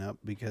getting up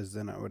because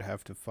then I would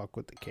have to fuck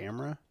with the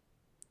camera.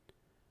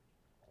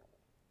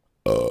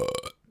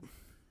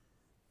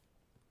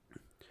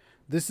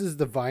 This is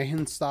the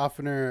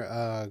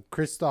Weihenstephaner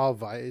Crystal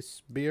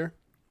Weiss beer.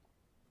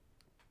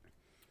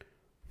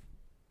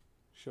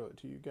 Show it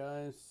to you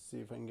guys. See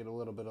if I can get a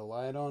little bit of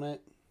light on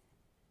it.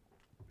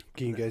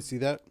 Can you guys see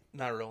that?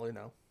 Not really,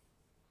 no.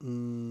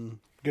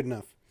 Good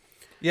enough.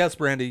 Yes,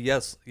 Brandy.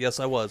 Yes,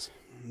 I was.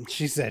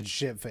 She said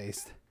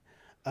shit-faced.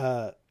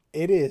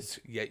 It is.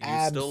 Yet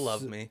you still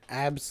love me.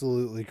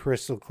 Absolutely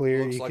crystal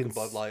clear. Looks like a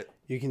Bud Light.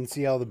 You can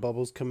see all the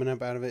bubbles coming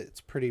up out of it.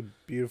 It's pretty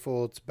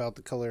beautiful. It's about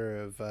the color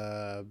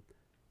of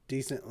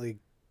decently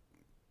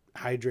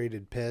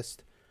hydrated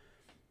pissed.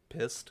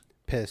 Pissed.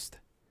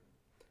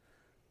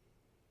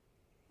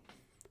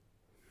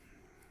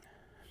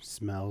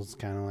 Smells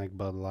kind of like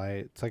Bud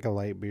Light. It's like a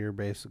light beer,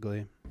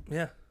 basically.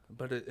 Yeah,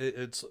 but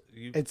it's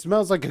you. It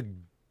smells like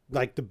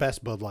the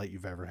best Bud Light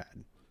you've ever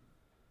had.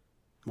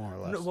 More or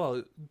less. No,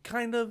 well,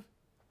 kind of.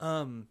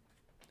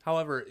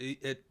 However,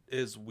 it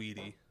is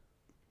weedy.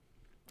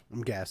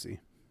 I'm gassy.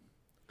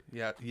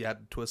 Yeah, you had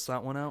to twist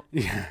that one out.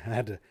 Yeah,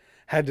 had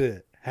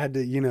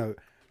to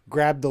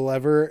grab the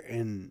lever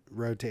and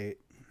rotate.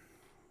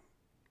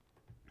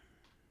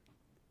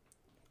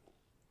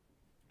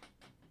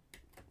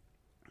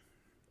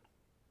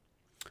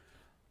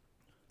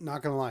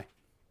 Not gonna lie,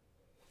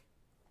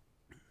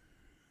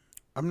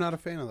 I'm not a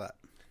fan of that.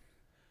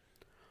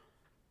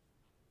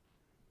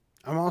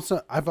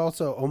 I've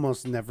also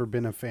almost never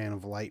been a fan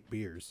of light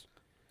beers.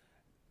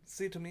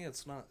 See, to me,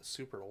 it's not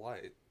super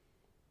light.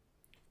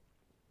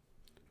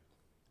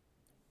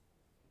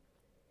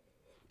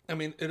 I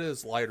mean, it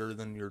is lighter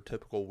than your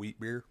typical wheat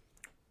beer.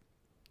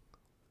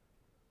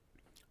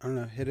 I don't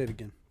know. Hit it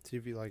again. See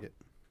if you like it.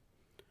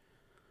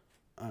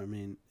 I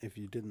mean, if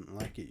you didn't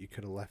like it, you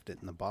could have left it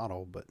in the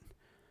bottle, but...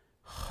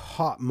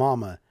 Hot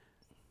mama.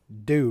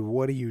 Dude,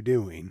 what are you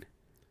doing?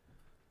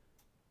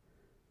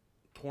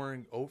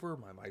 Pouring over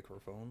my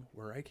microphone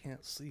where I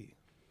can't see.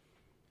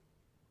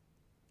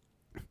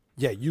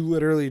 Yeah, you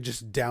literally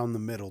just down the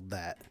middle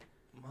that.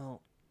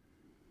 Well,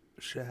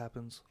 shit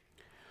happens.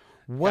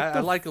 What I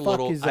the like fuck a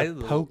little, is a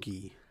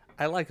pokey?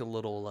 I like a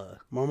little,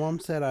 My mom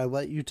said I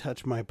let you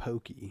touch my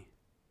pokey.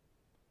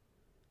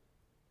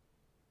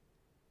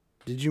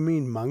 Did you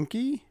mean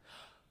monkey?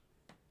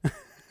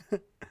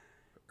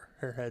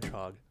 her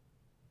hedgehog.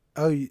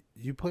 Oh,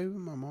 you play with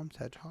my mom's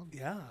hedgehog?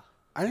 Yeah.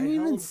 I didn't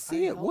even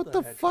see it. What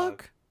the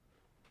fuck?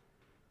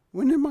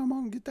 When did my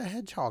mom get the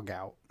hedgehog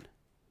out?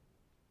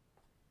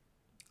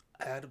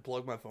 I had to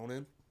plug my phone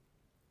in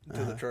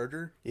to the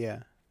charger,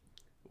 Yeah.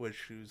 which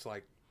she was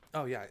like,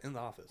 oh yeah, in the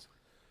office.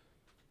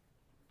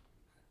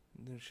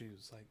 And then she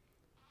was like,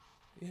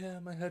 yeah,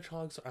 my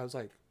hedgehogs. I was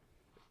like,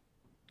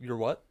 you're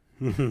what?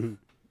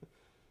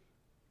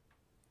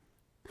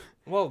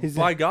 Well,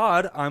 by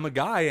God, I'm a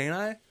guy, ain't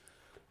I?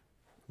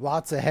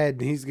 Lots of head,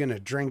 and he's gonna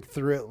drink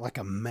through it like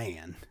a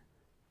man.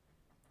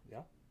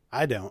 Yeah.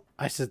 I don't.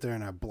 I sit there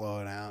and I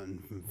blow it out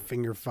and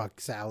finger fuck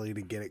Sally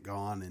to get it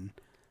gone. And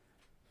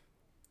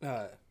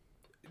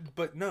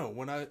But no,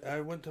 when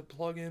I went to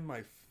plug in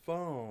my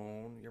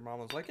phone, your mom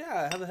was like,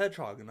 yeah, I have a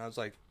hedgehog. And I was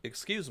like,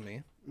 excuse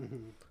me.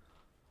 Mm-hmm.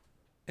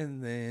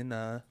 And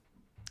then,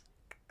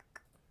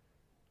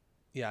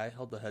 yeah, I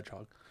held the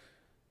hedgehog.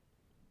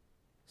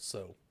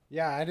 So.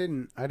 Yeah, I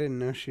didn't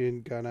know she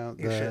had got out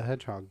the shit.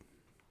 hedgehog.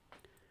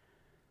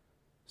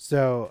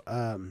 So,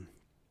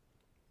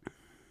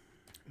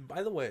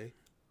 By the way,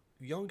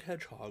 young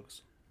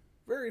hedgehogs,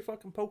 very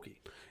fucking pokey.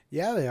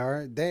 yeah, they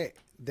are.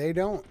 They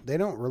don't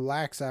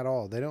relax at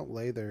all. They don't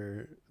lay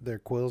their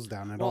quills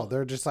down at all.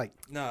 They're just like,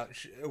 No,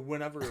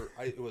 whenever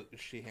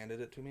she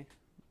handed it to me.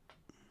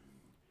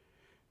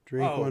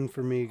 drink one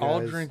for me, guys.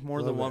 I'll drink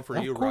more than one for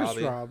you, Robbie. Of course,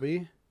 Robbie.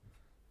 Robbie.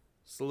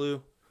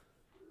 Salute.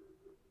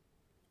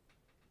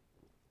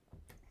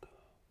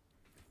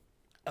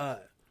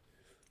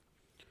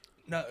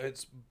 No,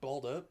 it's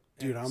balled up.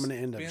 Dude, I'm gonna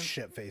end up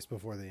shit faced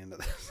before the end of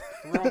this.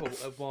 Probably.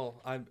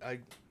 Well, I'm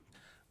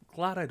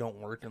glad I don't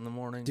work in the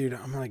morning. Dude,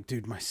 I'm like,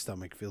 dude, my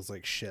stomach feels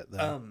like shit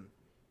though.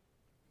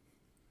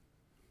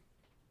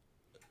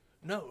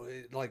 No,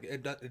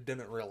 it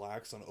didn't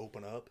relax and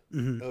open up.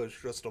 Mm-hmm. It was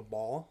just a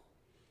ball.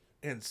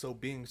 And so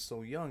being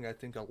so young, I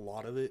think a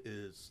lot of it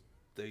is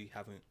they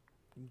haven't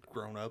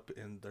grown up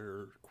and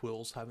their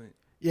quills haven't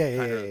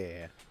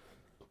Yeah.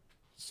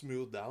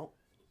 smoothed out.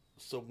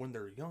 So when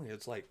they're young,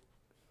 it's like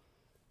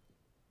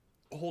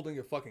holding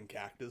a fucking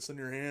cactus in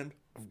your hand.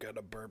 I've got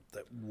a burp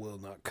that will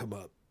not come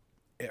up.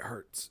 It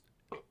hurts.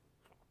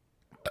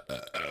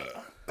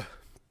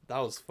 That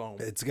was foam.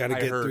 It's got to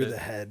get through the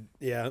head.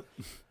 Yeah.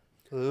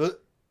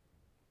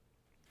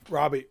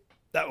 Robbie,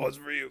 that was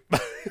for you.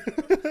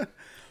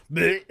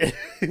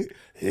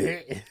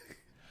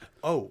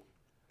 Oh,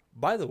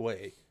 by the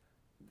way,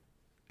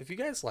 if you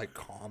guys like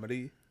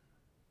comedy,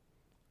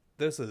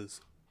 this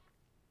is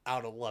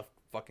out of left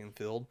fucking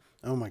field.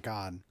 Oh my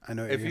God. I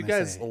know what If you're you gonna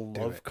guys say.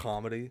 love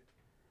comedy,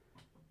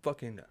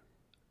 fucking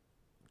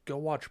go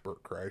watch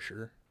Bert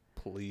Kreischer,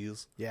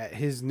 please. Yeah,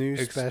 his new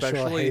special,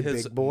 Especially Hey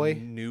his Big Boy.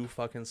 new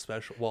fucking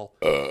special. Well,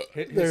 there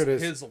it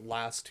is. His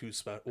last two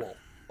well,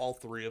 all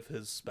three of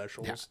his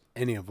specials Yeah,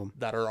 any of them.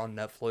 that are on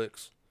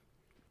Netflix.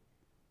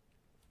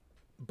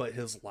 But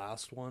his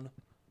last one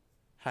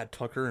had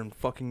Tucker in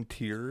fucking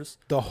tears.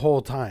 The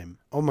whole time.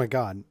 Oh my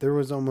God. There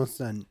was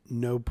almost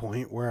no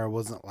point where I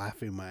wasn't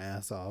laughing my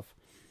ass off.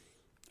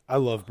 I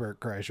love Bert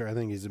Kreischer. I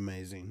think he's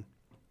amazing.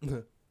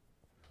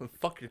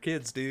 Fuck your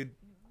kids, dude.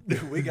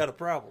 We got a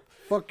problem.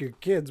 Fuck your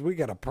kids. We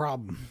got a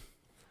problem.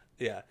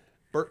 Yeah.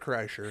 Bert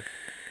Kreischer.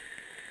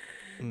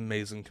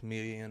 Amazing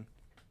comedian.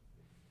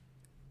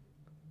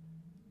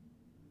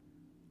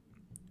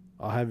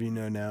 I'll have you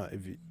know now,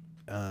 if you,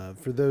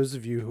 for those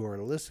of you who are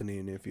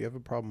listening, if you have a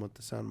problem with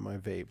the sound of my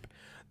vape,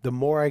 the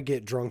more I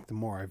get drunk, the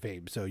more I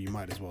vape. So you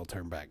might as well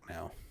turn back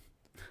now.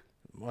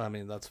 Well, I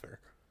mean, that's fair.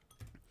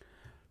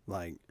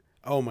 Like,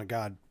 oh my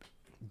God.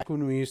 Back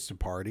when we used to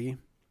party,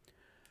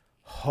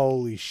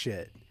 holy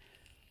shit.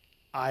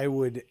 I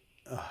would,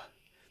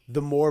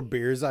 the more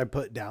beers I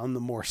put down, the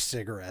more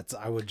cigarettes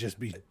I would just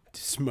be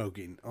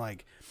smoking.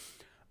 Like,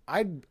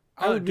 I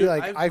would be dude,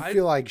 like, I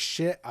feel like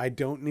shit. I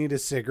don't need a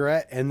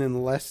cigarette. And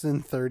then less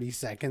than 30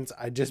 seconds,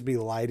 I'd just be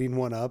lighting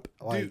one up.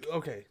 Like, Dude,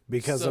 okay.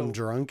 because so, I'm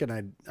drunk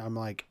and I'm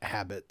like,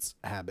 habits.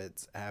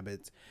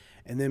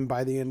 And then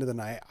by the end of the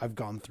night, I've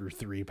gone through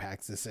 3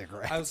 packs of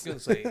cigarettes. I was gonna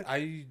say,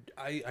 I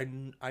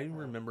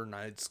remember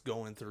nights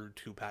going through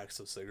 2 packs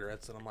of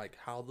cigarettes, and I'm like,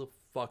 how the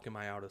fuck am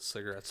I out of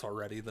cigarettes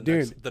already?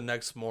 The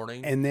next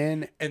morning, and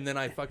then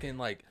I fucking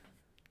like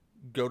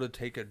go to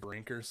take a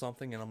drink or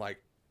something, and I'm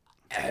like,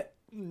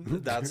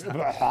 That's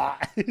how.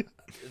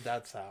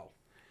 That's how.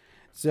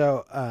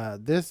 So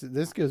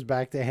this goes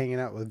back to hanging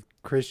out with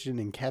Christian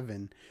and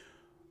Kevin.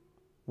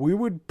 We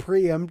would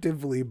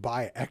preemptively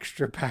buy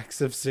extra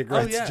packs of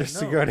cigarettes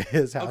to go to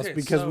his house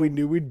because we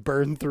knew we'd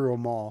burn through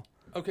them all.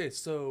 Okay,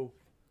 so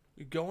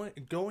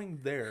going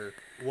there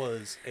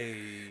was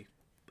a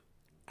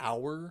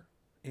hour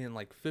and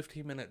like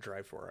 15-minute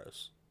drive for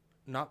us.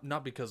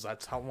 Not because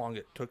that's how long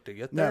it took to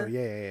get there. No,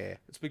 yeah.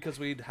 It's because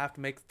we'd have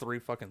to make 3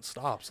 fucking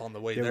stops on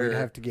the way Yeah, there. we'd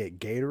have to get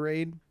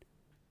Gatorade,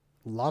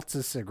 lots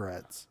of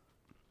cigarettes,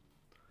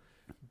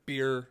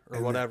 beer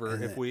or whatever.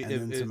 and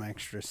then some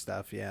extra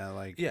stuff,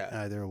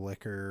 either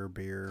liquor or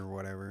beer or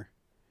whatever.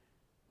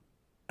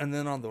 And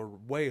then on the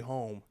way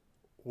home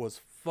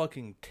was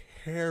fucking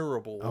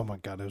terrible. Oh my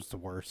god, it was the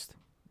worst.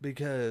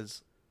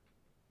 Because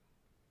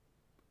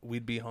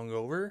we'd be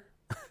hungover.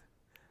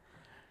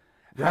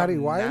 Rowdy,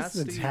 why is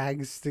the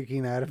tag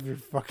sticking out of your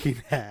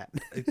fucking hat?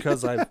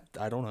 Because I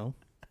don't know.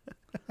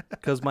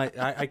 Because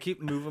I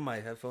keep moving my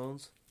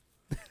headphones.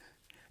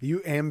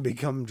 You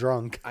become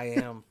drunk. I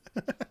am.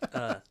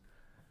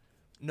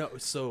 No,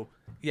 so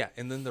yeah,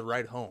 and then the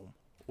ride home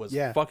was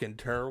fucking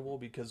terrible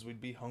because we'd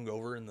be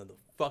hungover and then the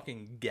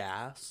fucking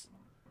gas.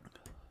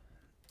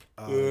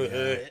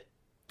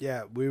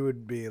 Yeah, we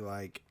would be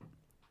like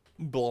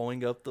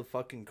blowing up the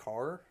fucking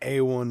car.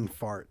 A1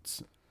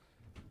 farts.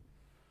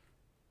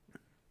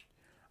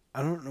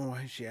 I don't know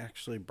why she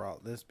actually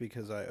brought this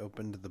because I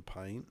opened the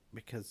pint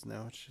because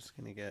now it's just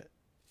going to get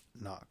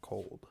not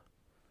cold.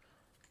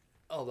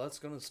 Oh, that's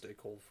going to stay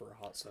cold for a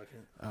hot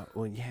second.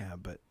 Well, yeah,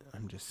 but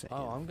I'm just saying.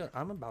 Oh,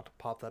 I'm about to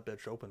pop that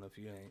bitch open if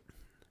you ain't.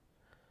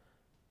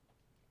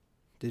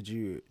 Did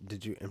you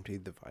empty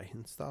the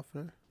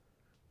Weihenstoffer?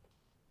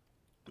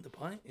 The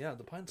pint? Yeah,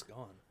 the pint's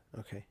gone.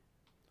 Okay.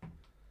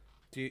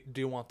 Do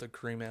you want the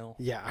cream ale?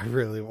 Yeah, I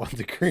really want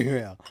the cream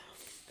ale.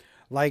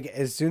 Like,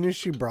 as soon as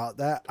she brought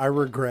that, I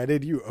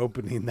regretted you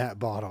opening that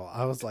bottle.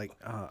 I was like,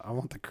 I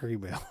want the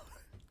cream ale.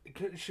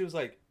 She was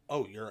like,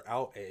 oh, you're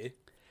out, eh?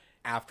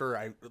 After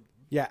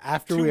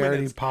we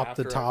already popped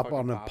the top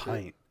on a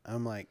pint.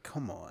 I'm like,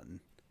 come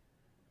on.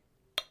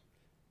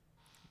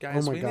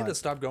 Guys, we need to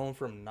stop going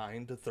from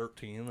 9 to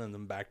 13 and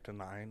then back to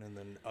 9 and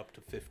then up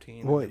to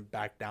 15 and then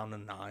back down to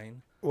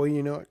 9. Well,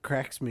 you know what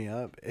cracks me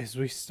up is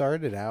we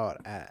started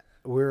out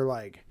we were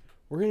like,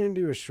 we're going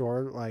to do a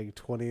short, like,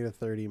 20 to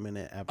 30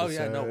 minute episode. Oh,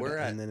 yeah, no, we're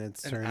at and then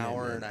it's an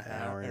hour and a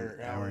half.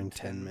 Hour and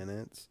 10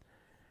 minutes.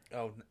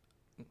 Oh,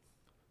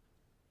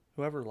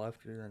 whoever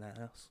left, you're an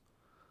ass.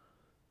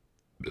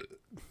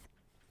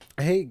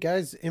 Hey,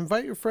 guys,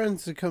 invite your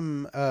friends to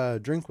come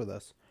drink with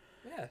us.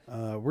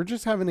 Yeah. We're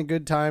just having a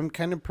good time,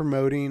 kind of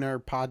promoting our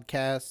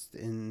podcast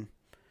and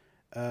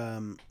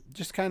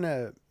just kind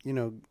of,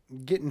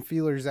 getting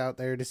feelers out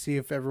there to see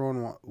if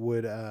everyone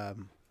would,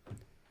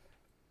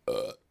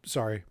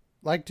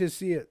 like to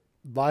see it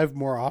live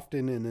more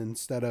often and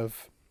instead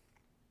of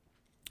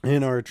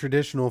in our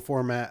traditional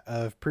format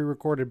of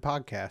pre-recorded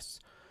podcasts.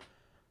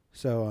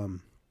 So,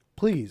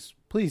 please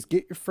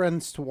get your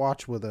friends to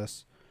watch with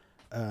us.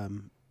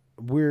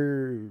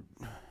 We're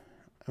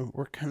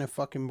kind of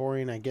fucking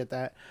boring. I get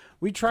that.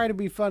 We try to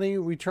be funny.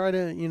 We try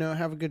to,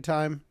 have a good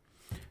time.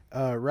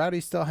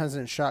 Rowdy still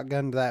hasn't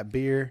shotgunned that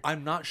beer.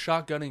 I'm not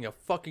shotgunning a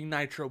fucking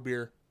nitro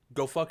beer.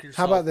 Go fuck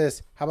yourself. How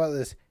about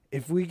this?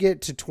 If we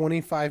get to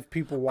 25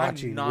 people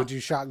watching, would you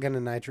shotgun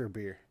a nitro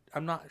beer?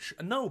 I'm not.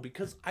 No,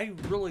 because I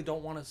really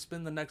don't want to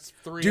spend the next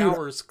 3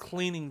 hours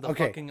cleaning the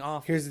fucking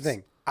office. Here's the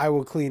thing. I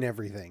will clean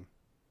everything.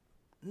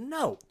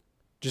 No.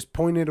 Just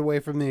point it away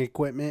from the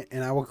equipment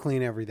and I will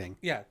clean everything.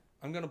 Yeah.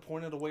 I'm going to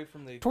point it away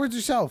from the... Towards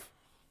yourself.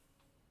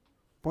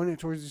 Point it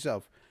towards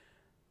yourself.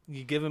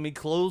 You giving me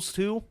clothes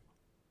too?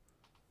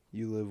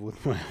 You live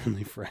with my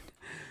only friend.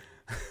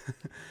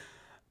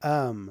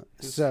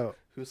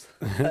 Who's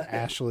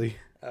Ashley.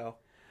 Oh.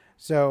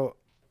 So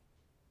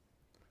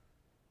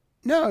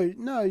No,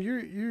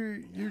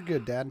 you're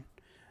good, Dad.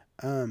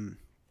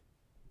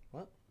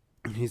 What?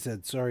 He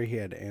said sorry he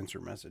had to answer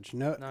a message.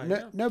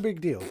 No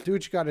big deal. Do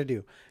what you got to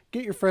do.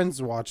 Get your friends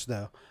to watch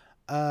though.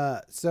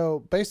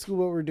 So basically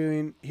what we're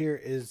doing here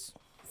is,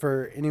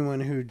 for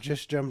anyone who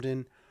just jumped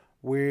in,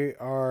 we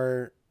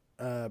are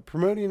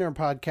promoting our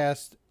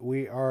podcast.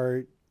 We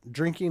are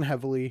drinking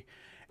heavily,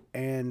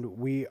 and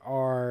we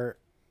are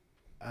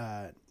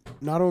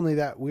not only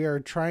that, we are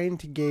trying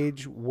to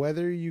gauge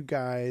whether you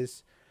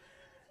guys...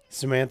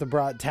 Samantha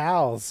brought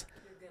towels.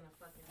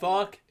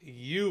 Fuck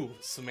you,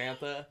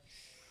 Samantha.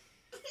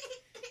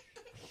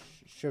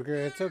 Sugar,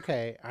 it's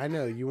okay. I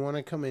know you want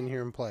to come in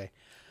here and play.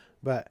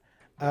 But,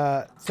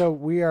 so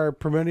we are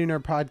promoting our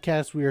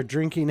podcast. We are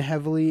drinking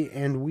heavily,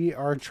 and we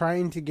are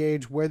trying to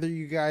gauge whether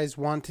you guys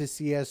want to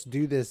see us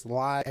do this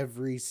live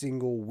every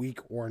single week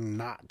or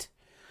not.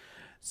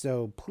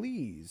 So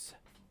please,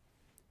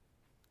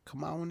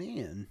 come on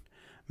in.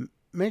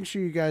 Make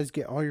sure you guys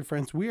get all your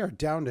friends. We are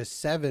down to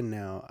 7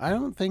 now. I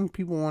don't think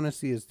people want to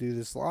see us do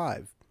this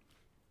live.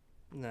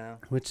 No.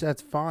 Which,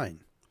 that's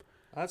fine.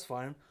 That's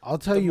fine. I'll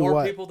tell you what. The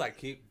what. more people that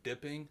keep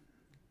dipping,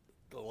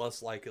 the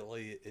less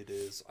likely it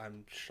is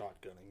I'm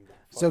shotgunning. The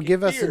So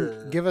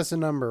fucking give us a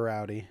number,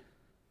 Rowdy.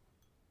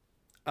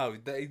 Oh,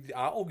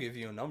 I'll give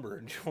you a number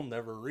and you'll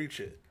never reach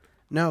it.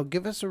 No,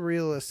 give us a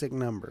realistic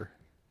number.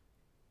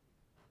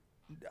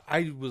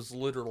 I was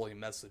literally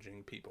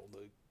messaging people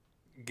to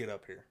get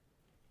up here.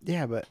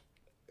 Yeah, but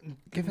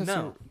give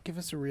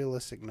us a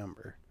realistic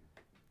number.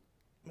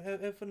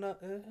 If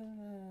not,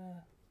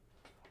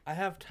 I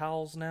have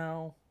towels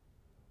now.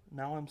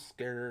 Now I'm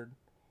scared.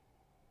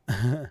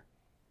 I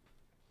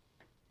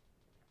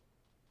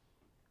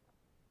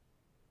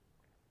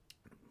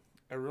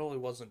really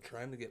wasn't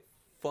trying to get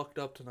fucked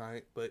up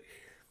tonight, but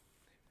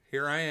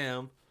here I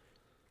am.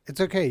 It's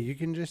okay. You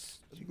can just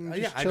I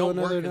chill don't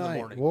work another in the night.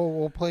 morning.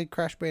 We'll play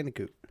Crash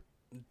Bandicoot.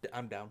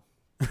 I'm down.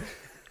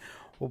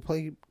 We'll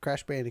play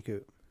Crash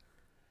Bandicoot.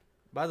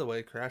 By the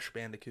way, Crash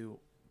Bandicoot,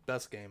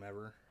 best game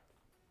ever.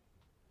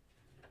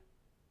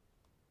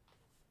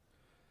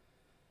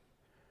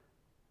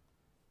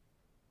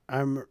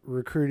 I'm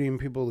recruiting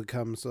people to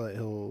come so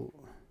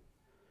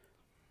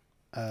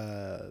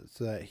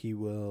that he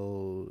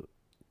will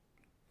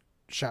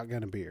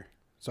shotgun a beer.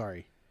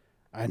 Sorry.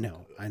 I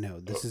know.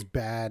 This is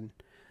bad.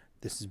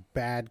 This is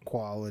bad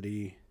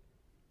quality.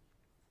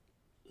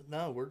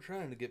 No, we're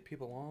trying to get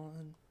people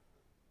on.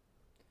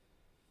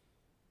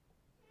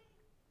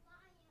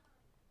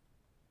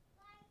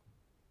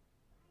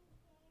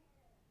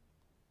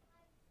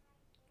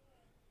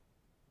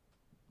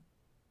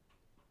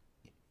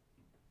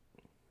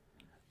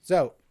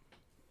 So,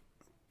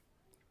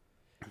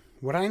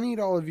 what I need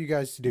all of you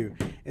guys to do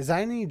is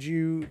I need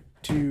you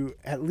to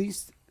at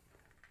least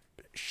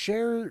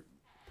share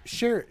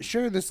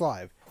this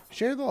live.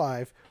 Share the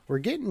live. We're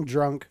getting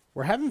drunk.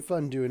 We're having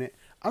fun doing it.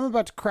 I'm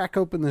about to crack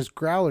open this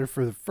growler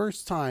for the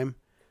first time.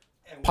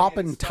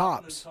 Popping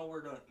tops.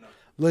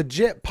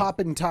 Legit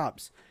popping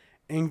tops.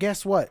 And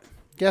guess what?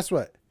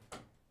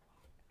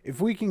 If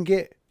we can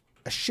get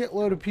a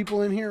shitload of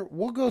people in here,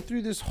 we'll go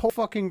through this whole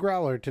fucking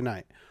growler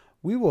tonight.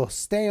 We will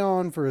stay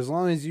on for as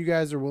long as you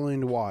guys are willing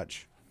to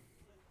watch.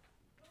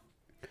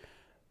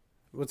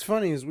 What's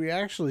funny is we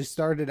actually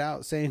started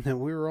out saying that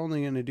we were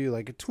only going to do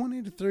like a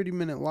 20 to 30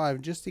 minute live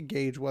just to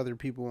gauge whether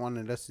people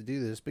wanted us to do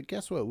this. But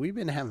guess what? We've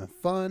been having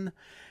fun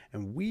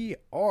and we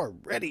are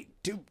ready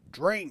to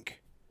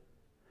drink.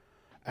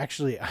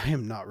 Actually, I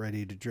am not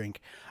ready to drink.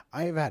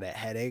 I have had a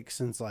headache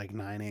since like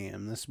 9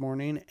 a.m. this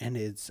morning and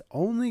it's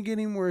only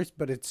getting worse,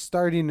 but it's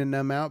starting to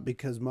numb out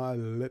because my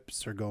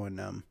lips are going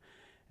numb.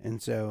 And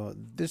so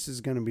this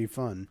is going to be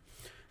fun.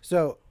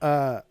 So,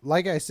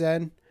 like I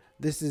said,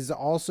 this is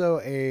also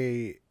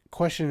a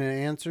question and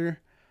answer,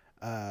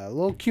 a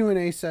little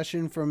Q&A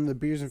session from the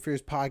Beers and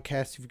Fears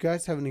podcast. If you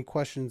guys have any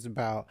questions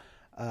about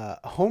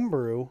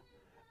homebrew,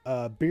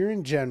 beer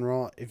in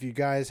general, if you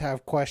guys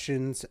have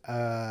questions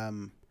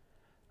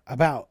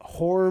about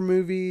horror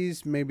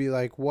movies, maybe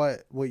like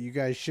what you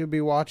guys should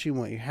be watching,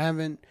 what you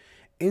haven't,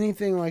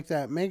 anything like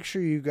that, make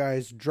sure you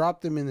guys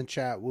drop them in the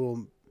chat.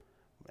 We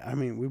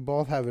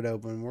both have it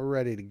open. We're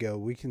ready to go.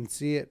 We can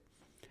see it.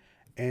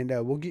 And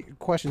we'll get your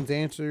questions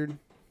answered.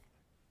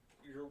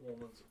 Your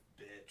woman's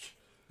a bitch.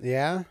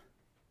 Yeah?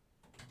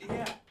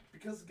 Yeah,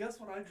 because guess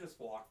what I just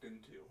walked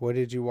into? What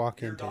did you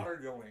walk Your into? daughter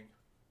going.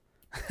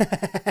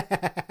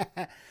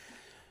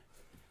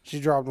 She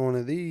dropped one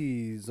of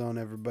these on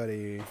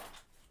everybody.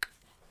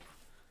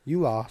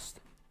 You lost.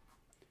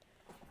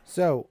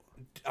 So.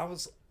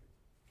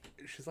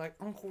 She's like,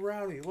 Uncle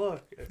Rowdy,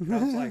 look. And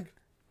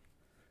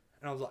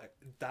I was like,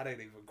 that ain't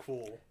even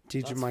cool.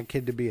 Teaching my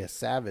kid to be a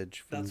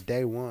savage from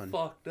day one.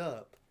 Fucked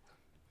up.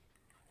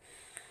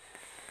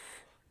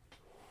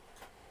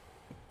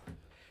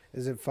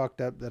 Is it fucked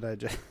up that I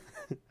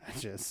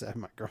just said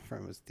my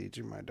girlfriend was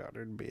teaching my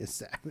daughter to be a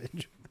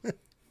savage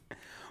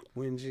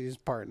when she's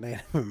part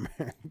Native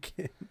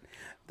American?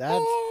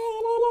 That's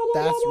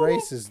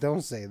racist.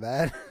 Don't say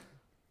that.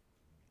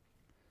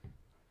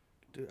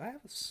 Dude, I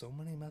have so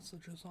many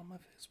messages on my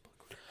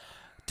Facebook.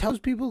 Tell those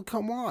people to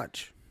come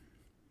watch.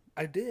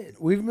 I did.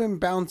 We've been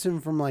bouncing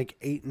from like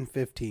 8 and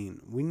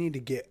 15. We need to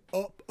get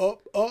up.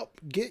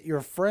 Get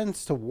your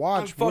friends to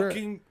watch. I'm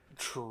fucking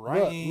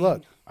trying.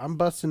 Look, I'm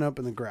busting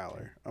open the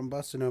growler.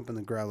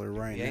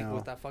 Right you ain't now.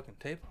 with that fucking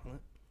tape on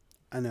it.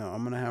 I know.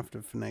 I'm going to have to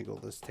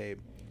finagle this tape.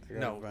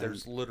 No,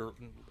 there's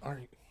literally...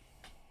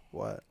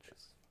 What?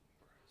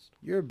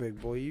 You're a big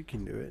boy. You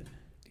can do it.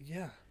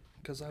 Yeah,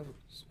 because I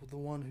was the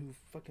one who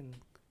fucking...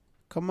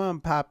 Come on,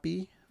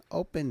 Poppy.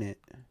 Open it.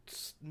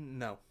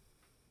 No.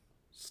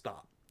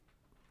 Stop.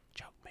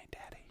 Choke me,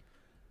 Daddy.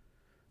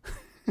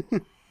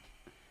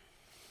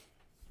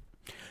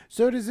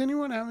 So does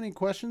anyone have any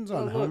questions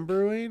on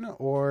homebrewing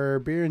or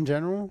beer in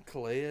general?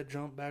 Kalea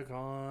jumped back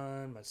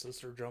on. My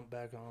sister jumped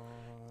back on.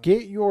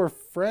 Get your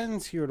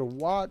friends here to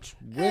watch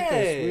with us.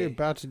 We're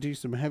about to do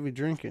some heavy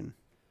drinking.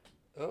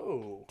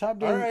 Oh. Top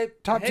 10, all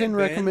right. top 10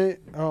 recommend.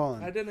 Hold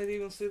on. I didn't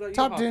even see that.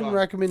 Top 10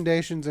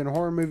 recommendations in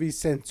horror movies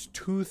since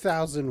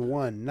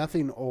 2001.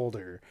 Nothing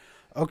older.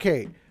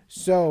 Okay,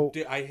 so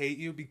Dude, I hate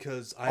you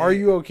because are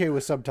you okay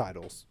with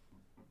subtitles?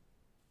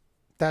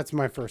 That's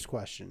my first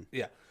question.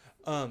 Yeah.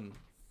 I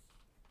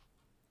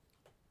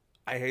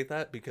hate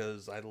that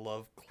because I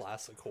love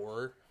classic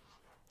horror.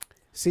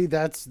 See,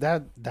 that's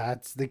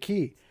the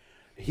key.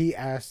 He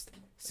asked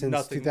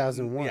since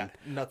 2001. Yeah,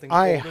 nothing.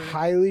 I older.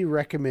 highly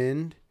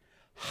recommend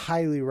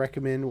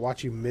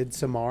watching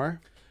Midsommar.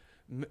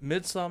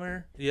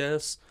 Midsummer,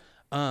 yes.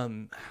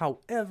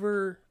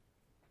 However,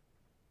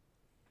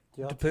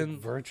 depend.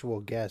 Virtual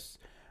guests.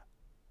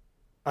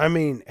 I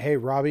mean, hey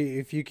Robbie,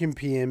 if you can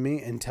PM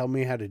me and tell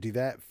me how to do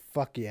that,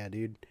 fuck yeah,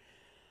 dude.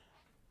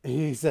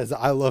 He says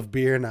I love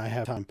beer and I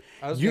have time.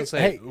 I was gonna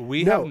say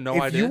we have no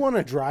if idea. you want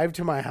to drive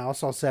to my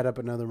house, I'll set up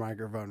another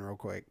microphone real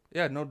quick.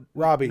 Yeah, no,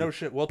 Robbie, no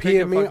shit. We'll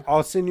PM me. take a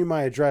I'll send you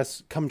my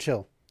address. Come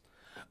chill.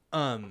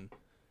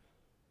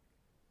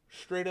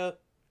 Straight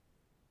up.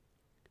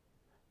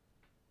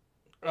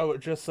 Oh,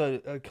 it just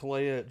said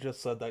Kalea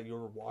just said that you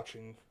were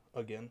watching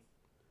again.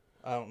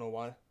 I don't know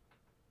why.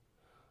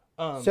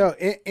 So,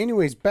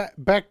 anyways,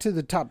 back to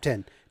the top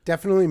 10.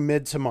 Definitely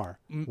Midsommar.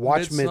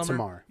 Watch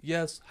Midsommar.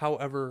 Yes,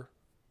 however,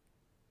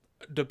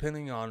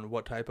 depending on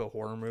what type of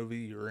horror movie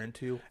you're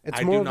into,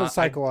 It's more of a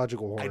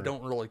psychological horror. I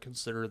don't really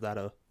consider that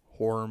a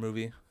horror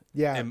movie.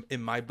 Yeah.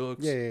 In my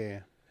books. Yeah.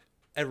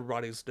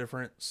 Everybody's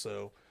different.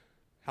 So,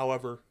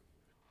 however,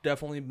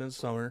 definitely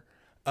Midsommar.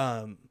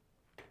 The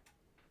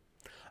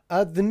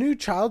new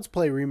Child's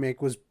Play remake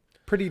was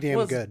pretty damn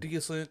Was good.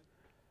 decent.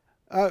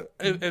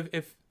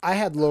 If I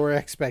had lower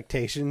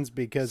expectations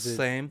because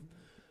same.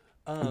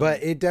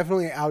 but it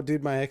definitely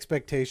outdid my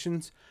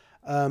expectations.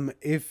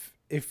 If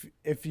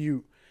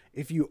you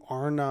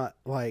are not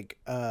like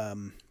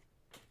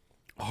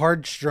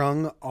hard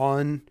strung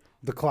on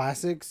the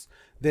classics,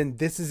 then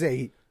this is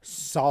a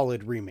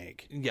solid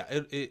remake. Yeah,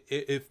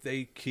 if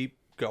they keep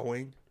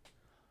going,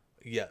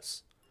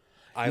 yes.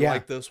 I Yeah.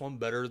 like this one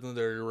better than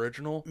the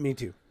original. Me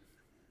too.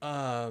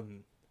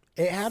 Um,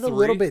 It had a 3?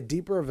 little bit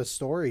deeper of a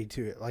story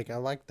to it. Like I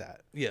like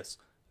that. yes.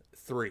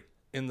 3,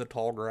 In the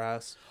Tall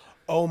Grass.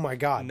 Oh my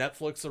god.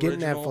 Netflix Get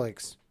original.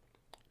 Netflix.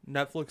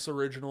 Netflix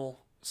original.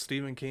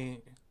 Stephen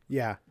King.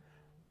 Yeah.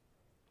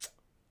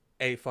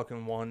 A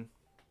fucking one.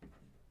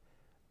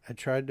 I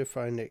tried to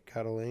find it,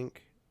 got a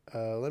link.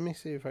 Let me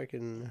see if I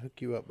can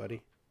hook you up,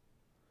 buddy.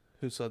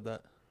 Who said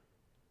that?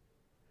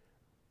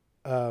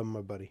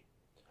 My buddy.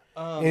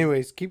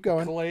 Anyways, keep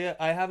going. Kalea,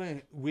 I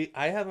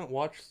haven't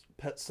watched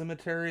Pet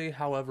Cemetery.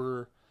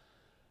 However,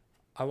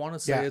 I want to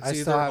say Yeah, it's I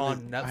either still on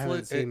haven't- I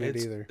haven't Netflix. seen it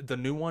either. The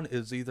new one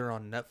is either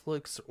on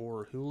Netflix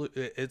or Hulu.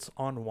 It's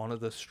on one of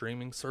the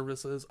streaming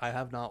services. I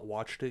have not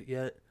watched it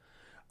yet.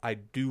 I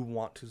do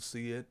want to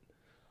see it.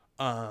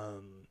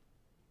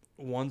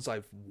 Ones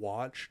I've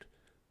watched,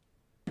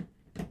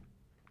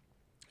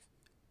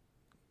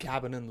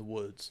 Cabin in the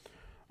Woods.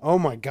 Oh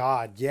my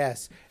god,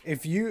 yes.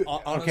 If you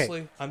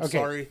Honestly, okay, I'm okay.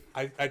 sorry.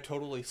 I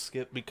totally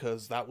skipped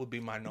because that would be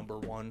my number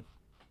one.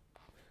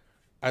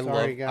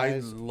 Sorry,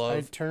 guys. I love.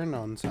 I turned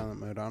on silent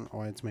mode. I don't know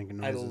why it's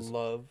making I noises.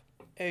 love.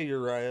 Hey,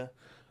 Uriah.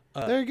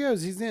 There he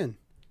goes. He's in.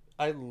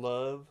 I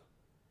love.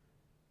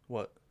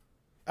 What?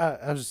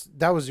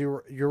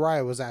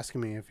 Uriah was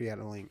asking me if he had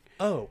a link.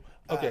 Oh,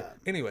 okay.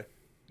 Anyway,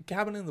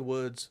 Cabin in the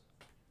Woods.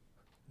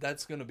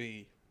 That's gonna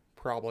be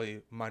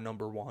probably my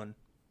number one.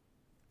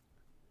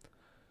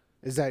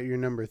 Is that your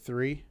number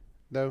 3,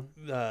 though?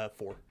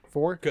 4.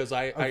 4? Because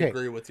I Okay.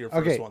 agree with your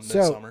first one this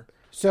summer.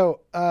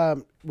 So,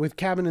 with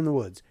Cabin in the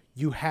Woods,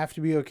 you have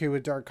to be okay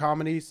with dark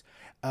comedies.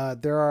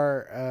 There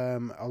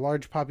are a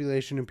large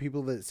population of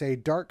people that say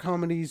dark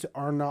comedies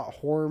are not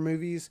horror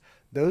movies.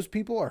 Those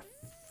people are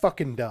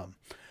fucking dumb.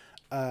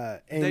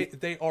 And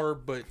They are,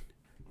 but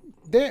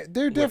they're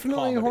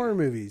definitely comedy. horror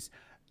movies.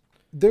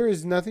 There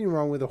is nothing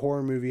wrong with a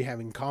horror movie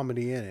having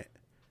comedy in it.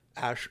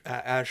 Ash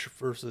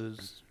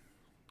versus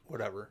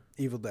whatever.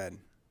 Evil Dead.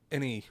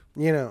 Any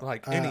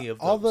Like any of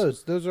all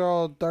those. those are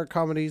all dark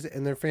comedies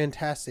and they're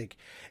fantastic.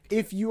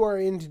 If you are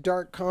into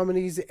dark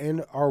comedies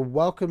and are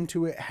welcome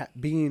to it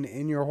being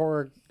in your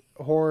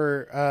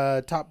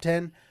horror top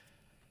 10,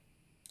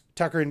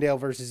 Tucker and Dale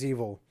versus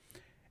Evil.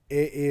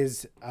 It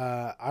is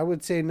I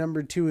would say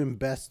number 2 in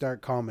best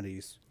dark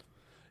comedies.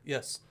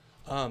 Yes.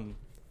 And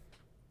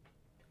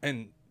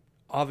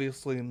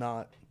obviously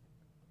not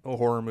a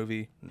horror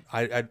movie.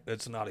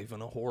 It's not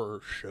even a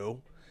horror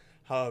show.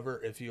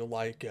 However, if you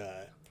like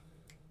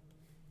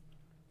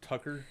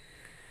Tucker,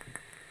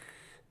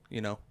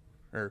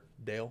 or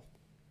Dale,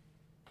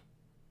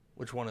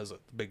 which one is it?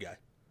 The big guy.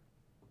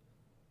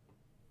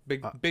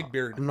 Big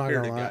beard, I'm not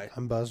bearded gonna lie, guy.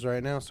 I'm buzzed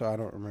right now, so I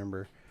don't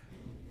remember.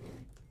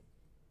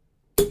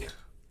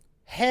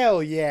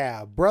 Hell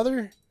yeah,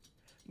 brother!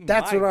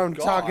 That's My what I'm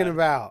God. talking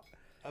about.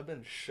 I've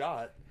been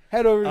shot.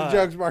 Head over to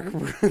Jugs Market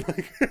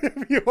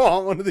if you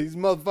want one of these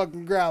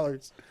motherfucking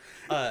growlers.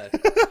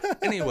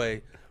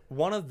 Anyway,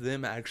 one of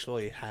them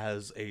actually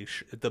has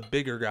the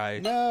bigger guy,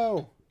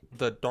 No.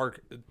 the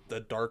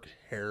dark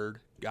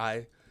haired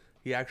guy.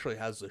 He actually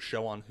has a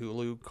show on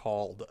Hulu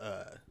called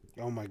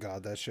Oh my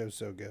god, that show's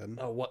so good.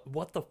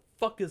 what the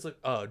fuck is it?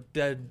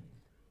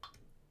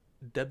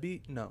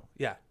 Deadbeat? No.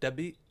 Yeah,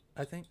 Deadbeat,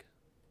 I think.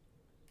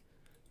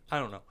 I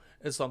don't know.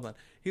 It's something.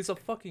 He's a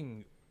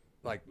fucking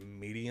like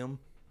medium,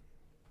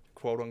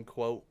 quote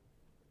unquote.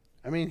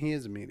 I mean, he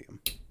is a medium.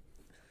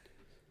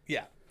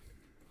 Yeah.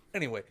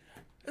 Anyway,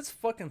 it's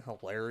fucking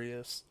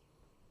hilarious.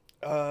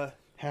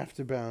 Have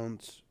to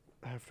bounce.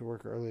 Have to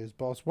work early as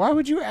boss. Why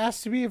would you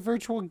ask to be a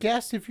virtual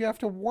guest if you have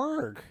to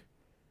work?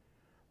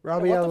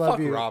 Robbie, What I the love fuck,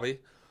 you. Robbie?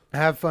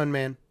 Have fun,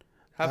 man.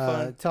 Have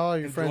fun. Tell all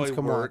your Enjoy friends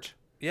come work. watch.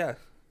 Yeah.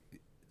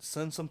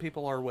 Send some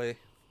people our way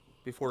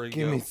before you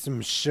Give go. me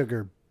some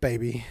sugar,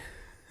 baby.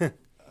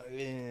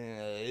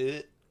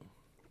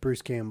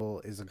 Bruce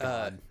Campbell is a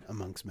god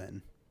amongst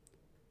men.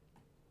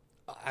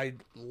 I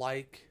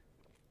like...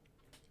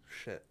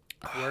 Shit.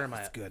 Where am I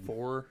that's at? good.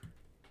 4?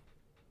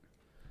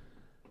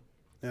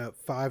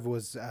 5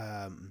 was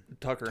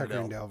Tucker and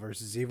Dale. Dale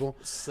versus Evil.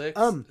 6.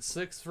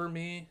 6 for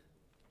me.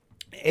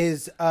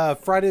 Is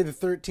Friday the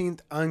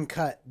 13th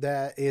Uncut.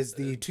 That is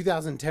the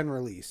 2010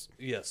 release.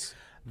 Yes.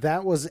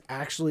 That was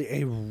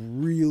actually a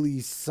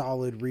really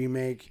solid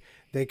remake.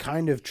 They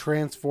kind of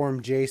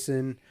transformed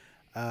Jason.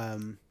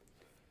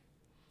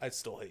 I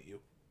still hate you.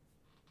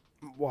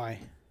 Why?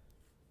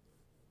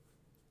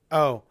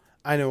 Oh,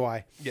 I know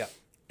why. Yeah.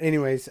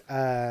 Anyways,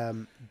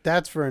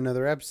 that's for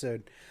another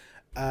episode.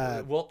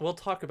 We'll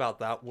talk about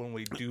that when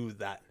we do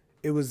that.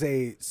 It was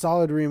a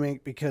solid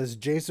remake because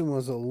Jason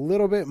was a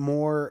little bit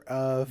more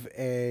of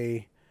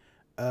a...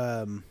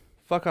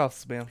 Fuck off,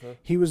 Samantha.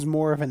 he was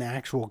more of an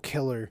actual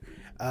killer.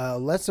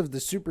 Less of the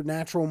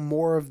supernatural,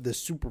 more of the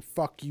super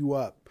fuck you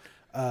up.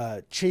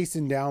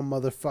 Chasing down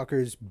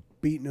motherfuckers,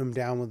 beating them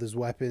down with his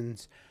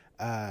weapons.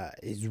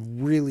 Is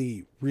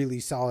really, really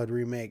solid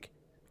remake.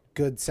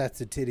 Good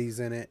sets of titties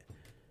in it.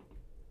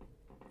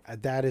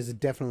 That is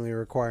definitely a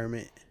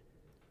requirement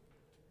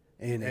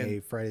in a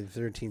Friday the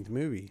 13th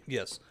movie.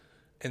 Yes.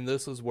 And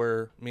this is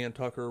where me and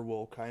Tucker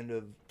will kind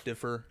of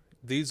differ.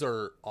 These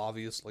are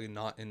obviously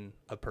not in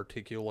a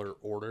particular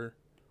order.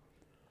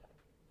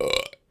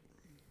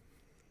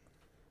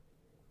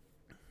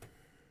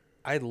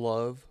 I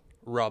love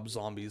Rob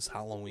Zombie's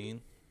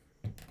Halloween.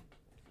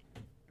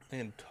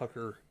 And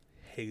Tucker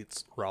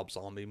hates Rob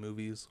Zombie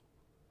movies.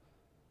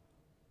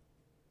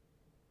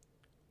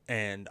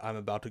 And I'm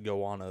about to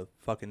go on a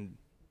fucking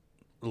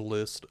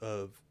list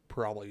of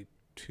probably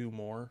 2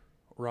 more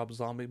Rob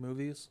Zombie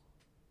movies.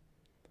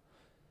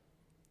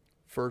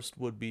 First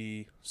would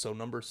be, so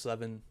number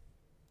 7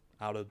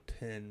 out of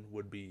 10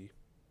 would be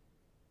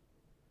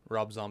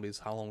Rob Zombie's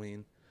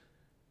Halloween.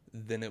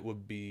 Then it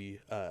would be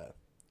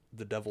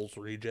The Devil's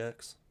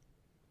Rejects.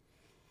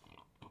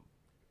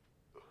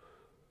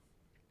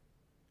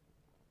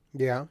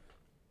 Yeah.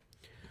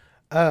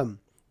 The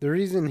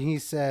reason he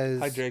says...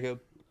 Hi,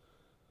 Jacob.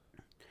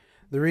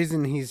 The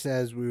reason he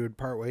says we would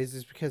part ways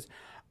is because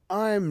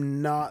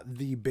I'm not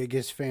the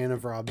biggest fan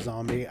of Rob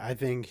Zombie. I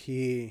think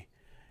he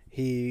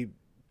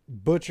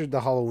butchered the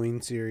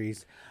Halloween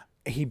series.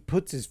 He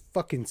puts his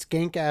fucking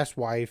skank ass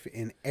wife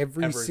in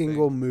everything.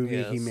 Single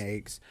movie he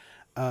makes.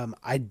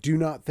 I do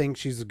not think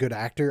she's a good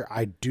actor.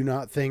 I do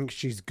not think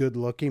she's good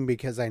looking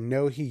because I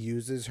know he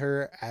uses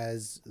her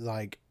as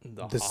like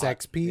the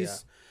sex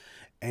piece.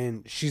 Yeah.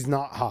 And she's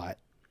not hot.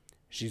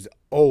 She's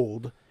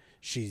old.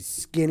 She's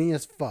skinny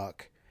as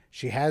fuck.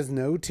 She has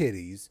no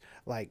titties.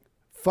 Like,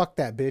 fuck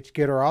that bitch.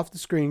 Get her off the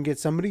screen. Get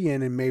somebody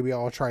in, and maybe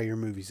I'll try your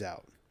movies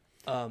out.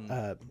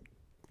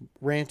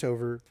 Rant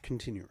over.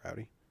 Continue,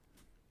 Rowdy.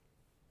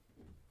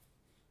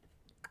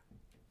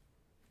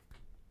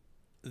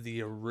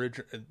 The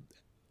original...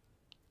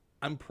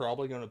 I'm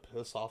probably going to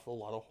piss off a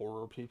lot of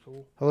horror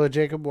people. Hello,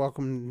 Jacob.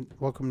 Welcome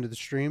to the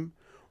stream.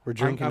 We're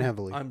drinking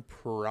heavily. I'm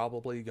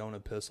probably going to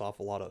piss off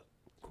a lot of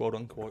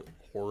quote-unquote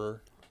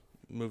horror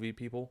movie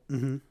people.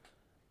 Mm-hmm.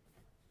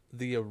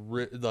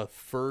 The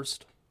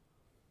first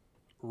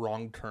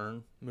Wrong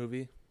Turn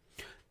movie.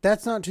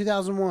 That's not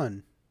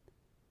 2001.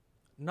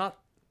 Not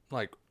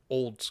like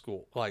old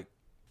school, like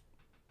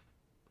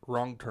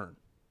Wrong Turn,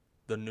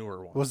 the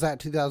newer one. Was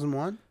that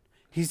 2001?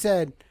 He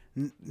said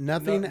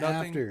nothing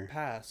after.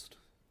 Past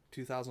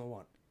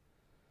 2001.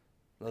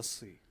 Let's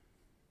see.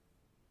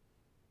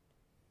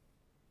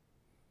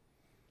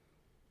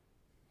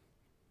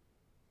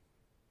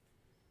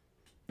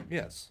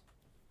 Yes.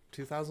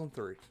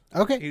 2003.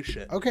 Okay. Eat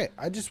shit. Okay.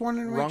 I just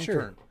wanted to make Wrong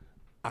sure. Turn.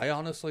 I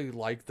honestly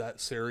liked that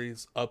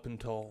series up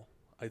until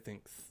I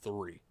think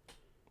 3.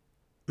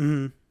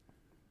 Mm-hmm.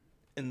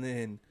 And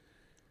then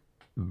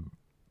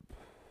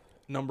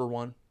number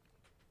 1,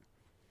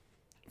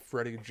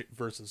 Freddy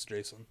versus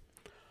Jason.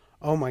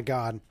 Oh my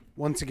God.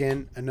 Once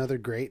again, another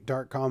great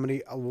dark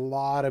comedy. A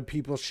lot of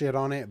people shit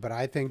on it, but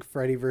I think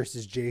Freddy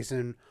vs.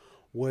 Jason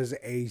was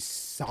a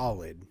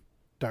solid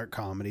dark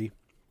comedy.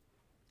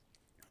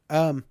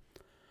 A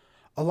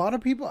lot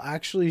of people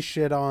actually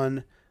shit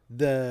on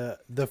the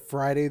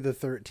Friday the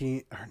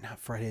 13th, or not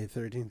Friday the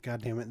 13th,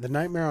 God damn it, the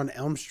Nightmare on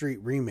Elm Street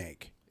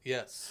remake.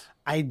 Yes.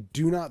 I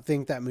do not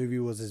think that movie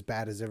was as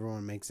bad as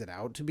everyone makes it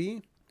out to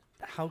be.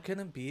 How can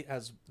it be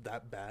as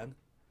that bad?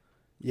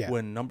 Yeah.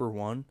 When number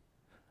 1,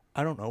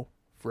 I don't know,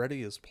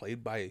 Freddy is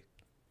played by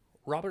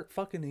Robert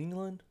fucking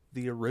Englund,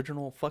 the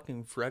original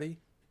fucking Freddy.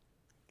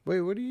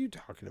 Wait, what are you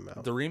talking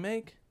about? The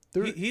remake?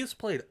 He's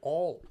played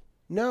all.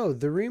 No,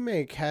 the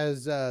remake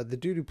has the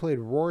dude who played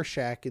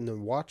Rorschach in The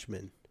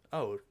Watchmen.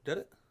 Oh, did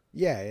it?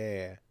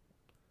 Yeah.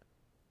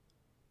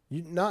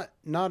 You not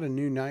a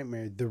New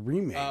Nightmare. The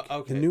remake,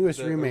 okay. the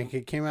newest remake.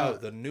 It came out. Oh,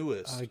 the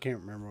newest. I can't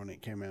remember when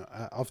it came out.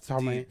 Off the top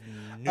of my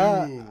The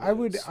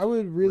head, I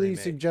would really remake.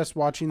 suggest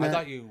watching that. I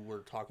thought you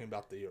were talking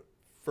about the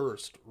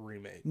first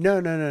remake.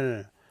 No.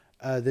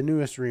 The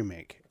newest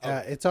remake. Oh.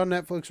 It's on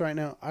Netflix right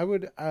now. I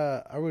would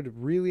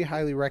really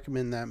highly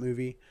recommend that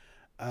movie.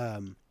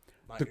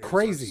 My The ears are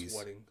Crazies.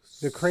 sweating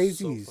The so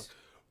Crazies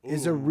fu-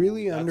 is a Ooh,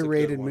 really that's a good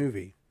underrated one.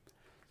 movie.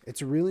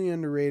 It's a really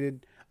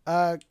underrated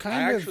kind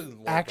actually of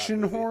love that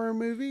action movie. horror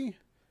movie.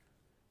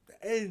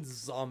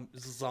 It's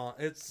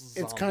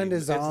It's kind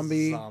of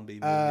zombie.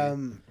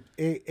 movie.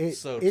 It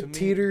So, to me-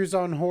 teeters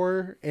on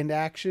horror and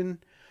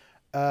action.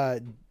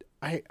 I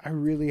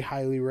really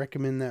highly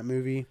recommend that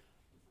movie.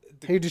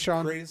 The Hey,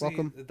 Deshaun, Crazy,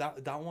 welcome.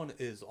 That one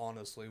is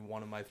honestly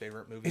one of my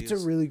favorite movies. It's a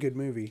really good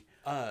movie.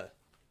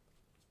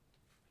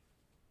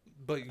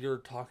 But you're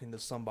talking to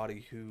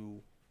somebody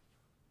who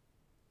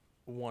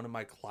one of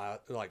my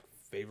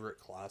favorite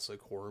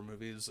classic horror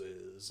movies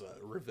is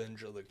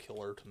Revenge of the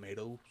Killer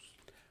Tomatoes.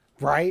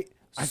 Right?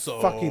 I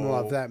So- fucking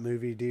love that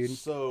movie, dude.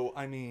 So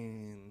I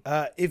mean,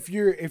 If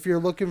you're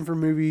looking for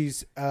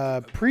movies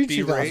pre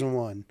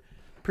 2001,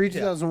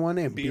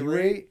 and B-rate.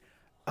 B-rate,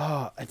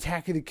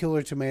 Attack of the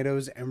Killer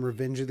Tomatoes and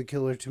Revenge of the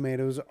Killer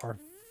Tomatoes are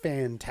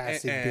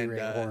fantastic And,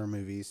 B-rate horror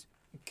movies.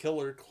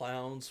 Killer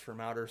Clowns from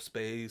Outer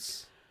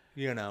Space.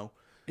 You know,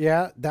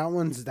 Yeah, that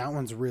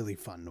one's really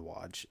fun to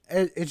watch.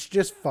 It's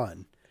just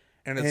fun.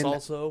 and it's And-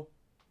 also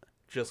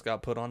just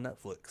got put on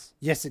Netflix.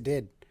 Yes, it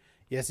did.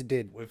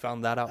 We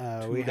found that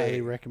out We today.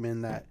 highly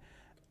recommend that.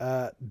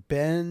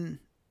 Ben,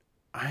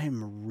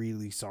 I'm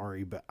really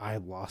sorry, but I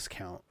lost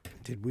count.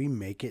 Did we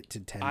make it to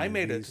 10 I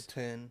made it movies? to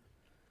 10.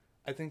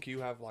 I think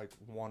you have like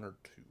one or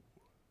two.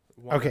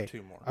 Okay. Or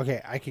two more.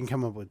 Okay, I can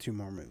come up with 2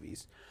 more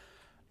movies.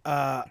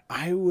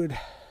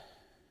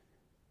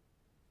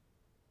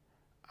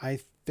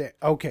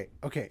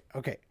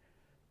 Okay.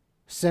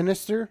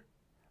 Sinister.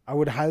 I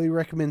would highly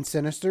recommend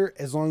Sinister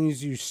as long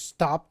as you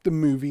stop the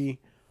movie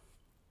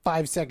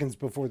 5 seconds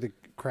before the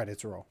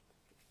credits roll.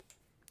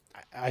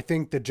 I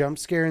think the jump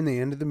scare in the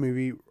end of the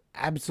movie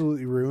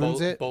absolutely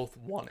ruins it. Both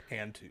 1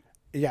 and 2.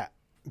 Yeah,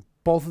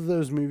 both of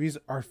those movies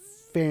are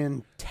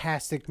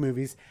fantastic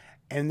movies.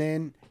 And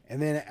then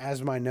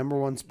as my number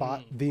 1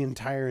 spot, the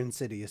entire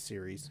Insidious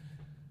series.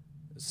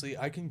 See,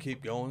 I can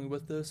keep going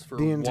with this for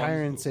The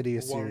entire ones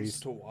Insidious series.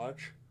 to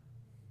watch.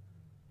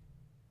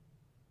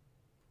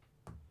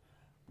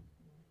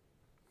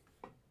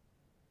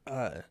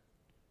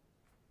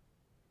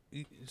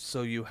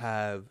 So you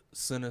have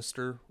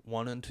Sinister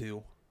 1 and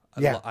 2.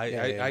 Yeah,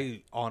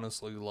 I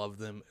honestly love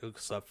them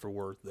except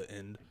for the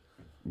end.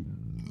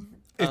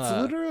 It's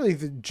literally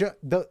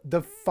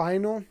the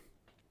final,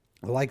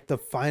 the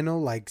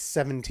final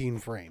 17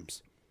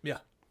 frames. Yeah.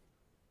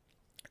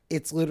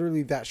 It's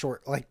literally that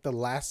short, like the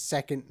last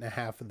second and a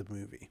half of the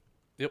movie.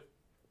 Yep.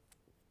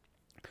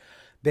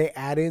 They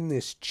add in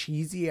this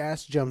cheesy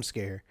ass jump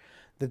scare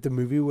that the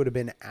movie would have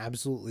been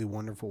absolutely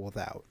wonderful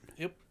without.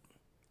 Yep.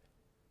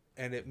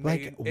 And it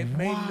Like, made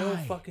no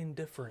why? fucking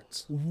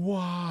difference.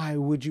 Why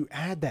would you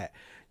add that?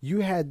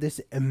 You had this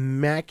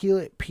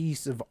immaculate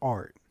piece of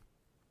art.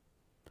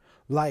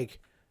 Like,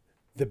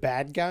 the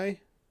bad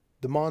guy,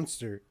 the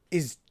monster,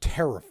 is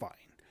terrifying.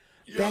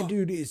 That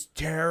dude is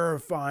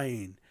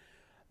terrifying.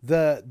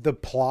 The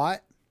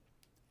plot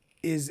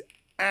is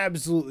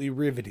absolutely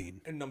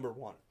riveting. And number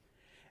 1.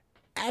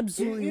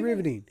 Absolutely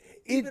riveting.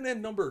 Even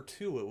in number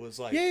 2, it was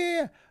like,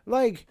 Yeah.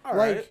 Like All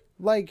right.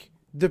 like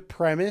the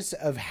premise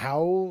of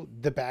how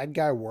the bad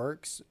guy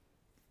works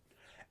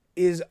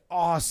is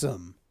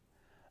awesome.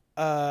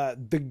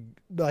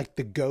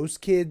 The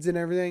ghost kids and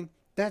everything,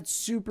 that's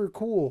super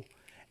cool.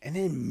 And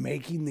then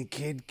making the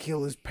kid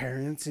kill his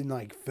parents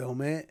and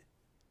film it,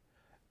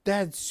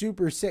 that's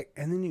super sick.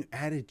 And then you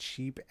add a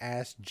cheap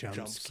ass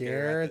jump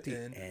scare at the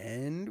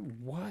end.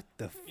 What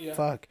the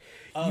fuck?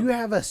 You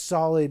have a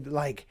solid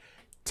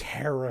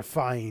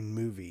terrifying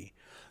movie.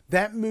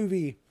 That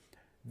movie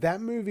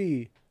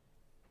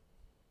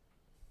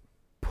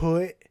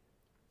put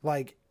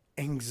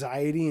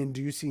anxiety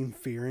inducing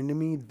fear into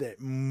me that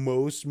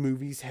most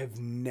movies have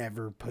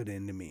never put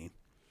into me.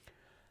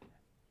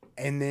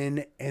 And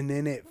then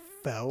it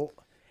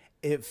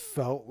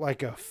felt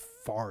like a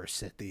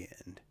farce at the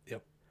end.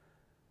 Yep.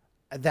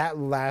 That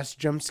last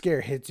jump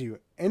scare hits you,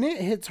 and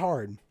it hits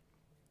hard.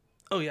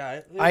 Oh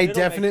yeah. I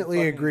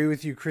definitely agree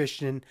with you,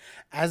 Christian.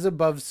 As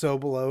Above, So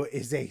Below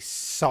is a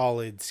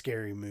solid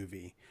scary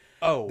movie.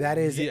 Oh, That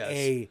is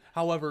yes.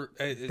 However,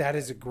 That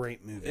is a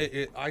great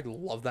movie. I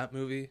love that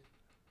movie.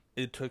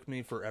 It took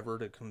me forever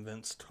to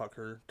convince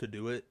Tucker to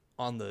do it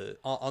on the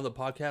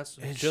podcast,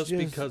 It's just just-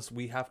 because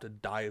we have to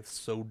dive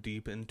so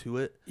deep into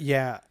it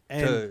Yeah,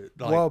 and to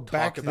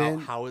back talk about then,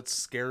 how it's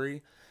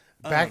scary.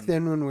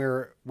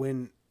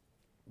 then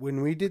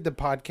when we did the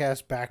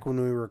podcast back when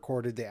we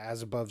recorded the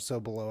As Above So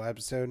Below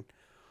episode,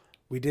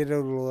 we did it a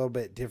little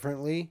bit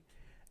differently,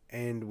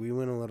 and we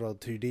went a little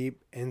too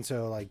deep, and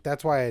so like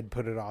that's why I'd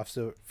put it off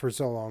for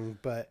so long.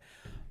 But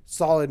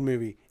solid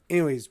movie.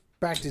 Anyways,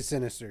 back to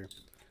Sinister.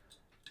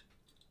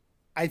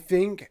 I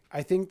think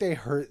they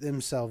hurt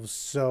themselves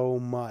so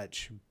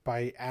much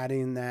by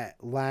adding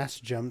that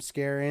last jump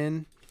scare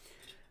in.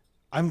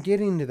 I'm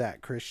getting to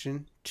that,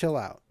 Christian. Chill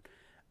out.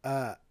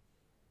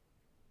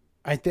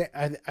 I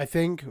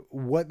think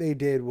what they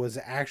did was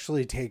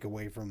actually take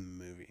away from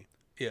the movie.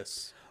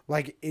 Yes.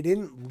 Like, it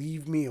didn't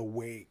leave me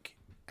awake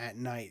at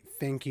night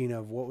thinking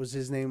of, what was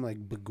his name?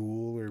 Like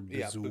Bagul or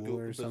Bazul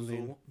or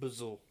something.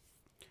 Bazul.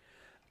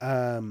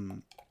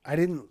 I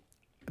didn't,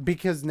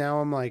 because now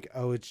I'm like,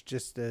 oh, it's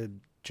just a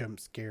jump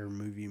scare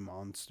movie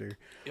monster.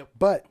 Yep.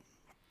 But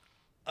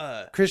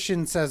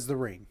Christian says The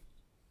Ring.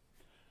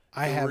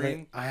 I have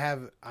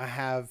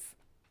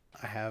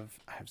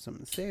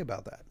something to say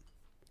about that.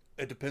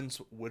 It depends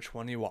which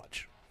one you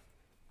watch.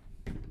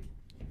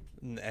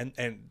 And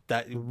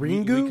that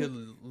Ringu? we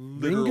could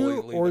literally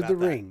Ringu leave or it at The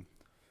that. Ring?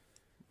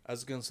 I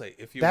was gonna say,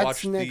 if you That's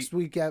watch next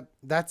week.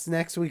 That's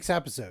next week's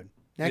episode.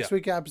 Next Yeah.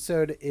 week's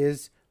episode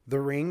is The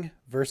Ring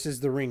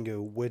versus The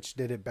Ringu, which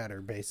did it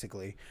better,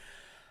 basically.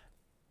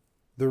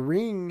 The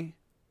Ring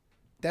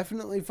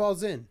definitely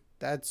falls in.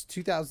 That's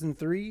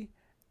 2003,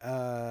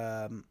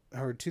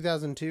 or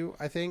 2002,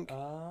 I think.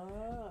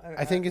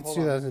 I think it's hold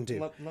on. 2002.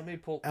 Let me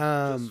pull.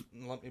 Let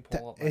me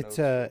pull up my It's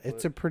notes real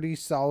it's quick. a pretty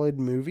solid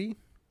movie.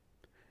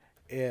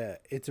 Yeah,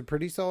 it's a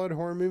pretty solid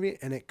horror movie,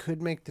 and it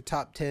could make the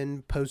top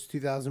 10 post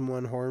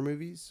 2001 horror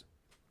movies.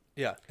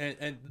 Yeah,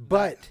 and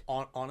But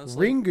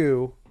honestly,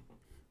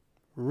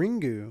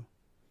 Ringu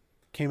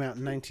came out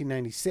in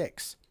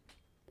 1996.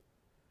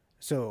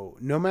 So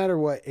no matter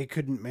what, it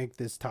couldn't make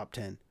this top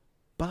 10.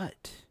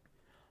 But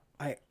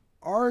I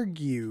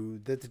argue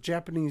that the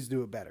Japanese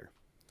do it better,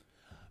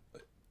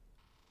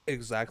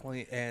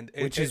 exactly, and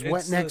which is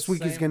what next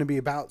week is going to be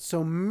about.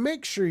 So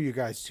make sure you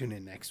guys tune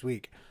in next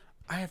week.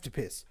 I have to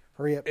piss.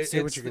 Hurry up.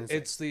 Say what you're going to say.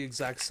 It's the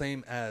exact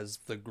same as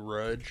The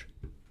Grudge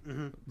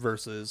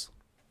versus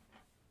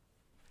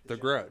The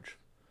Grudge.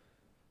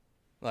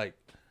 Like,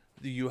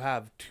 you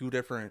have two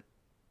different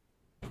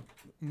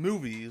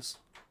movies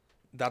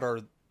that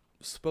are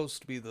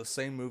supposed to be the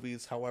same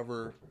movies.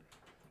 However,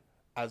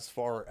 as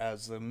far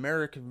as the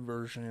American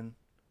version,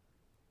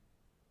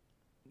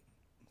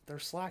 they're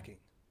slacking.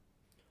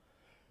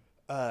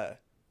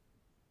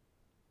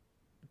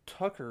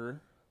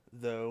 Tucker,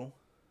 though,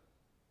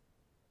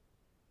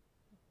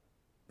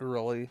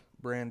 really,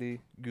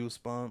 Brandy,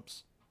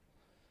 Goosebumps.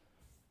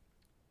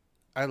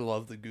 I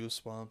love the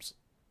Goosebumps.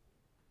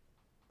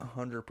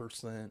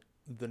 100%.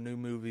 The new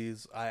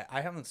movies. I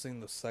haven't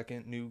seen the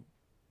second new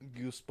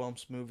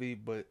Goosebumps movie,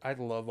 but I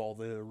love all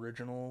the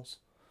originals.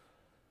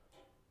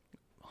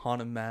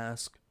 Haunted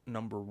Mask,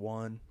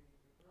 #1.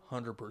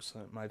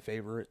 100% my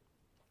favorite.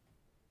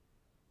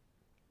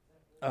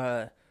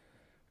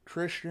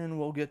 Christian,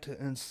 we'll get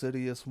to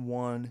Insidious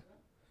 1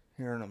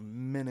 here in a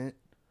minute.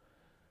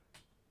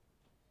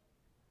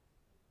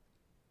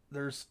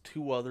 There's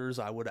two others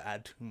I would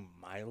add to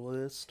my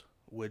list,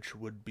 which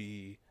would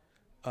be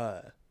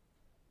The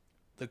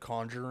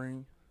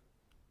Conjuring.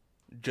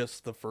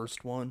 Just the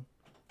first one.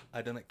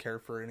 I didn't care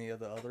for any of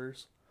the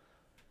others.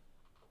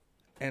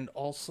 And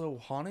also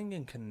Haunting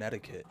in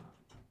Connecticut.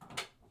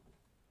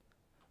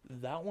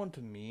 That one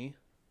to me,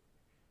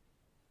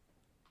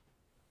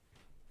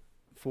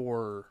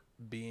 for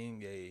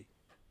being a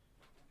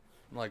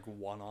like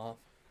one-off,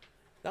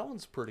 that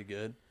one's pretty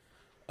good.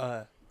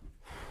 The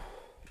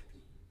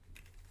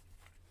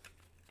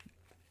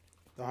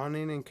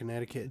Haunting in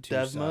Connecticut 2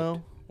 Devmo,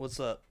 sucked. what's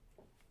up?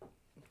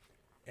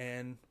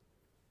 And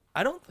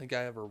I don't think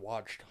I ever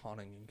watched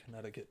Haunting in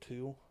Connecticut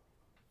 2.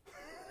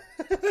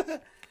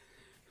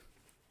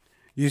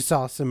 You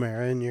saw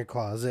Samara in your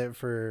closet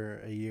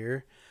for a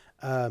year.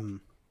 Oh,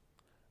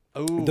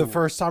 The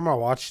first time I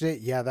watched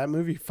it, yeah, that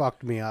movie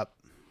fucked me up.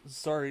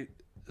 sorry,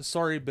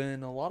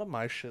 Ben. A lot of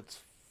my shit's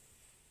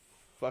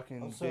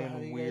fucking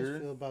damn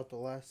weird. about The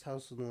Last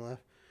House on the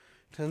Left?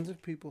 Tons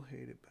of people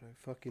hate it, but I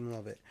fucking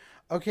love it.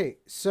 Okay,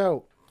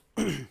 so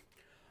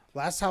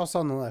Last House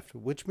on the Left.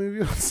 Which movie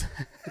was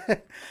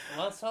that?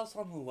 Last House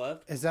on the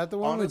Left. Is that the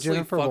one Honestly, with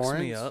Jennifer fucks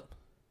Lawrence? me up.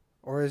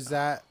 Or is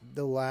that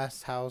the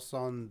Last House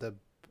on the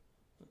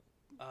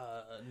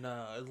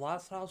No,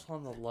 Last House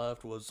on the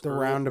Left was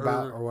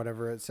roundabout or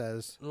whatever it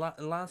says?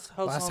 Last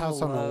House Last on House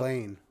the on Left. the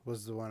Lane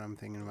was the one I'm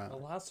thinking The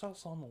about. Last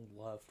House on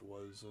the Left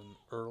was an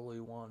early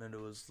one, and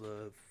it was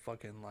the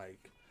fucking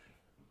like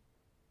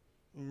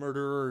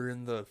murderer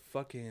in the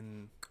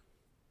fucking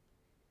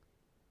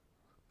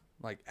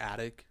like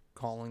attic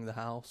calling the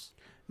house.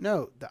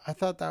 No, I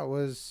thought that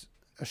was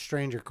A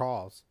Stranger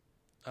Calls.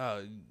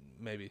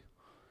 Maybe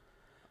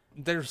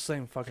they're the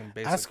same fucking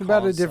basic. Ask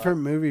about a concept.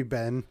 different movie,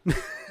 Ben.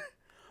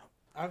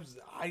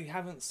 I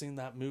haven't seen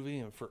that movie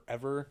in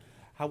forever.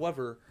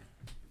 However,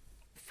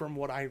 from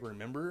what I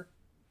remember,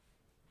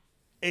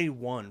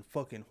 A1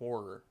 fucking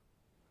horror.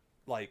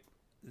 Like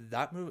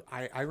that movie,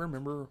 I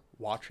remember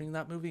watching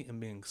that movie and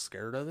being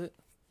scared of it,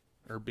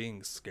 or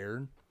being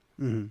scared.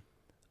 Mhm.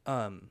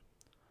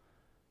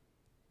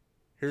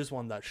 Here's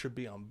one that should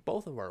be on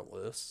both of our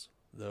lists,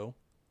 though.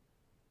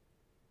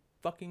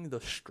 Fucking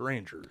The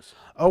Strangers.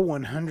 Oh,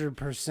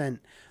 100%.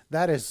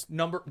 That is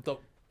The That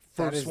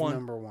first is one,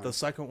 number one. the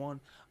second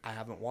one, I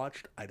haven't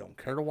watched. I don't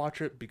care to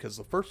watch it because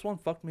the first one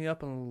fucked me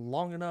up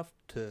long enough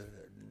to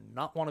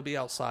not want to be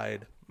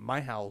outside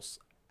my house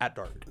at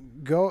dark.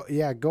 go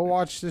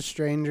watch The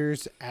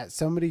Strangers at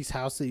somebody's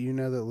house that you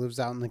know that lives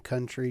out in the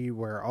country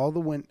where all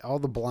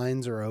the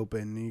blinds are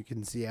open and you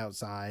can see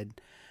outside.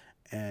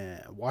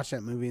 Watch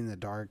that movie in the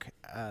dark.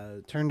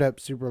 Turned up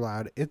super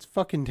loud. It's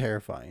fucking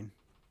terrifying.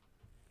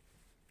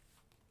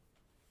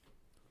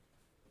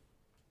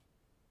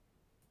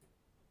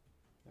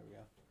 There we go.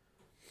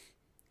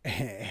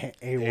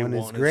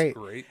 A1 is great.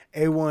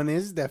 A1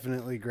 is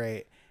definitely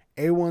great.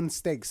 A1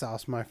 steak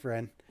sauce, my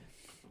friend.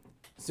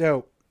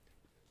 So,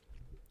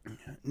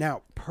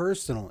 now,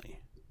 personally,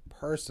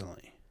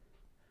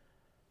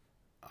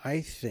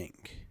 I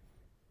think,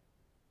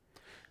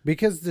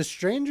 because The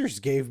Strangers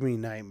gave me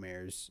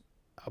nightmares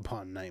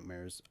upon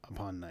nightmares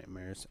upon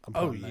nightmares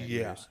upon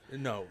nightmares. Yeah.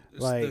 No.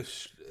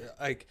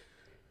 Like,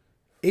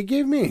 it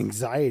gave me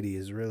anxiety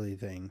is really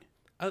the thing.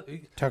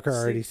 Tucker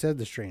already said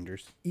The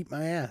Strangers. Eat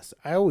my ass.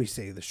 I always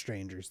say The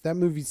Strangers. That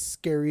movie's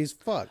scary as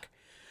fuck.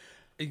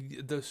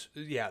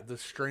 The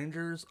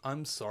Strangers,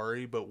 I'm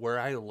sorry, but where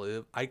I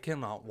live, I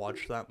cannot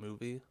watch that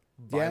movie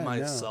by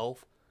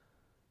myself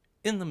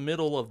in the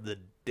middle of the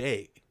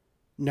day.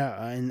 No,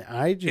 and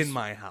I just... in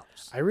my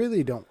house. I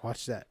really don't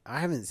watch that. I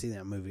haven't seen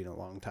that movie in a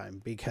long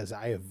time because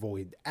I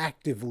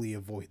actively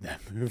avoid that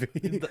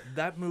movie.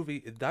 that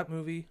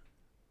movie,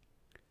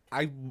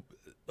 I,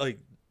 like...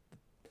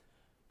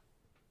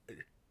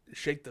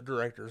 shake the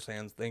director's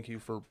hands. Thank you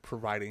for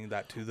providing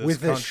that to this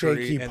with country. A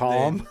shaky and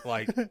palm. Then,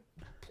 like,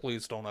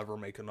 please don't ever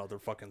make another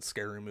fucking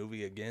scary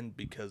movie again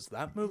because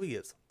that movie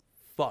is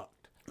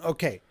fucked.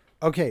 Okay.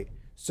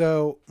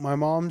 So my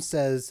mom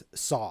says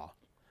Saw.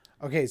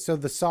 Okay, so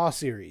the Saw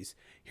series.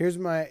 Here's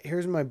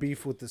my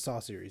beef with the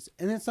Saw series,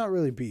 and it's not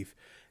really beef.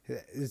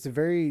 It's a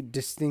very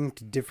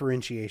distinct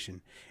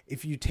differentiation.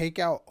 If you take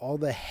out all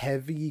the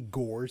heavy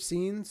gore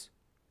scenes,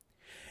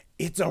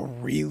 it's a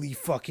really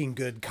fucking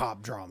good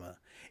cop drama.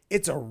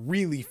 If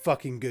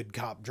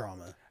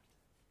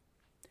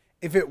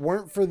it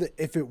weren't for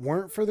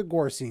the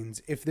gore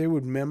scenes, if they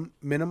would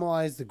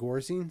minimize the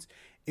gore scenes,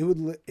 it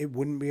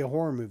wouldn't be a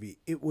horror movie.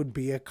 It would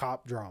be a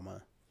cop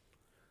drama,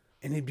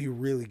 and it'd be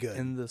really good.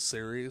 In the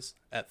series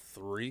at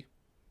 3,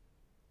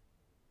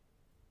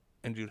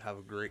 and you'd have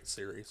a great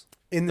series.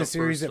 In the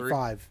series at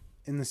 5.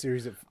 In the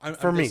series at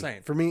for me,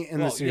 in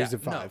the series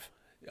at 5.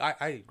 No,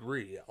 I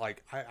agree.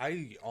 Like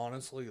I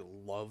honestly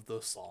love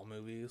the Saw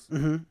movies.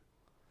 Mm-hmm.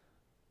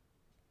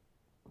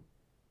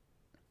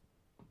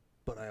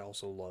 But I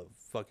also love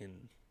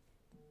fucking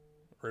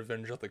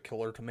Revenge of the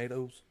Killer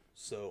Tomatoes.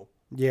 So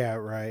yeah,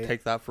 right.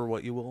 Take that for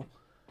what you will.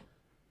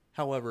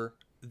 However,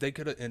 they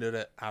could have ended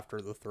it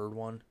after the third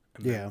one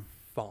and been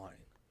fine.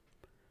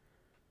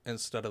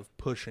 Instead of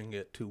pushing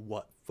it to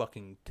what,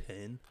 fucking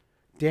 10?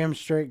 Damn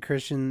straight,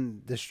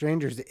 Christian. The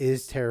Strangers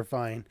is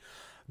terrifying.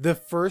 The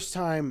first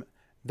time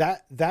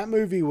that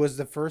movie was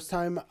the first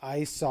time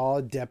I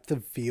saw depth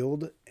of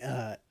field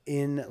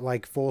in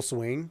like full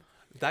swing.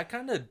 That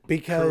kind of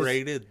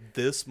created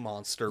this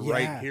monster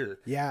right here.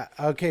 Yeah.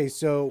 Okay.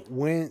 So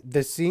when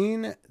the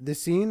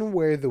scene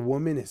where the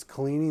woman is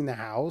cleaning the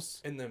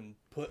house and then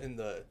putting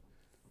the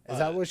is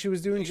that what she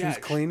was doing? She was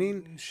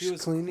cleaning. She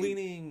was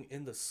cleaning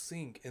in the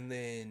sink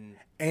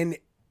and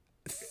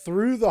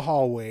through the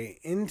hallway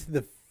into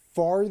the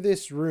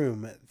farthest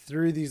room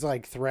through these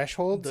like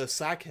thresholds. The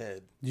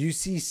Sackhead. You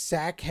see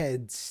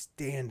Sackhead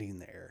standing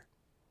there,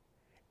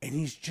 and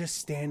he's just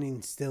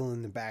standing still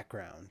in the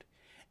background.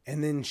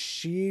 And then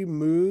she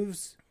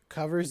moves,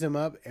 covers him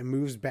up, and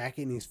moves back,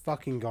 and he's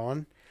fucking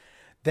gone.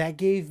 That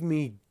gave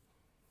me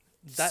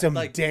some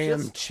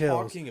damn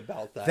chills. Talking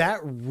about that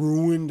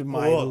ruined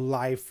my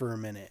life for a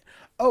minute.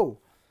 Oh,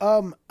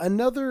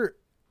 another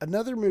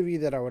movie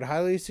that I would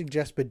highly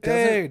suggest, but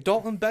doesn't. Hey,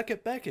 Dalton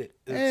Beckett.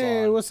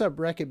 Hey, what's up,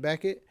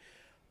 Beckett?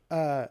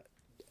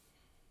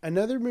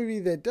 Another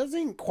movie that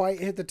doesn't quite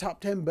hit the top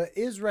 10, but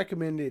is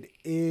recommended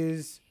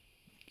is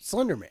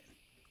Slender Man.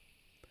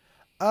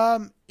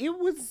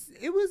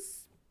 It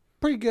was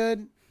pretty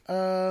good.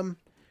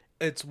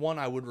 It's one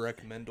I would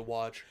recommend to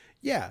watch.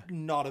 Yeah.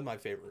 Not in my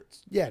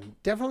favorites. Yeah,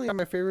 definitely not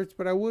my favorites,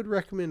 but I would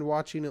recommend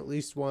watching at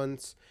least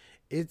once.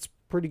 It's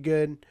pretty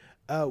good.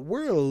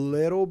 We're a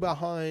little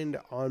behind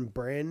on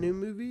brand new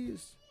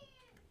movies.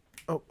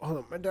 Oh, hold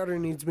on. My daughter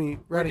needs me.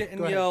 Ready? We're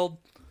getting yelled.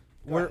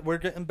 We're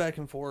getting back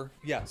and forth.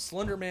 Yeah,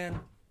 Slender Man.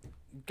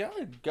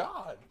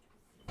 God.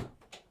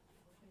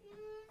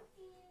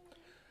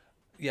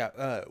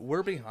 Yeah,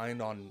 we're behind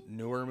on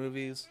newer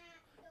movies.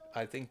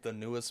 I think the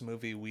newest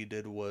movie we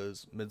did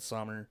was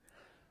Midsommar,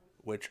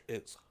 which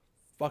is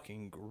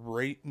fucking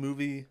great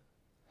movie.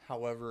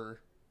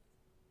 However,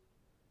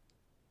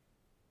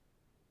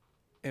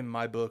 in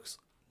my books,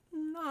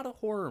 not a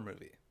horror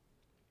movie.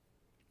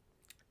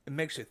 It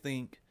makes you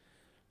think,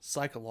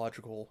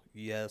 psychological,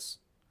 yes,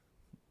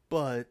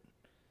 but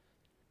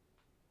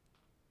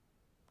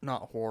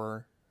not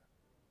horror.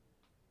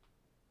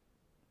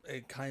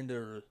 It kind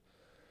of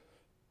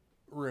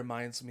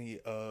reminds me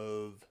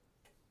of,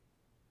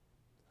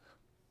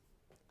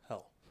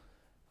 hell,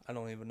 I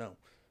don't even know.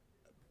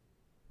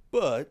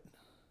 But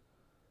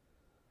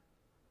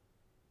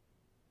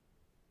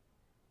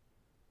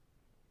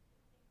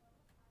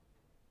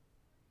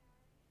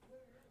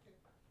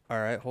all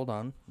right, hold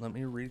on. Let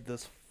me read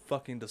this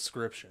fucking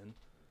description.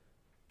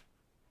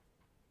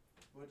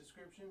 What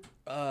description?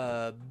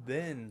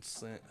 Ben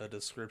sent a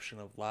description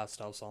of Last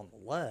House on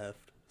the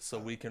Left so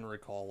we can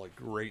recall a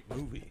great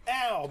movie.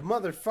 Ow,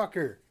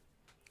 motherfucker!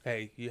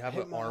 Hey, you have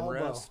Hit an my elbow.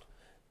 armrest?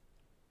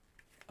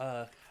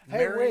 Hey,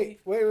 Mary,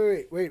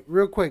 wait,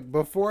 real quick,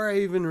 before I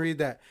even read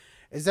that,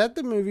 is that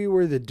the movie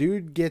where the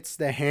dude gets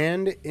the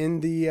hand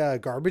in the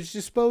garbage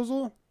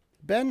disposal,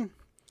 Ben?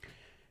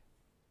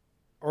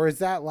 Or is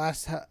that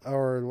Last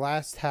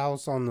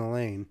House on the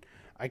Lane?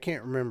 I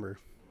can't remember.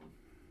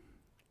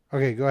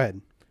 Okay, go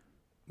ahead.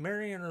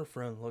 Mary and her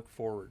friend look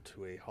forward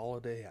to a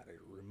holiday at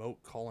a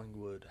remote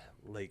Collingwood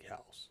lake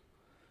house.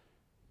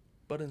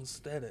 But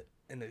instead,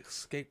 an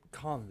escaped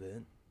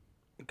convict,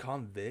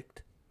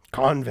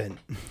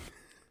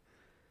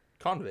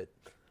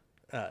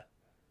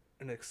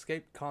 an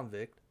escaped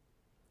convict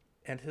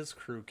and his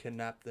crew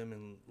kidnap them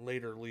and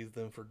later leave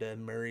them for dead.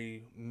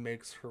 Mary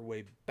makes her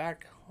way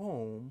back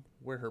home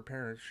where her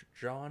parents,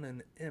 John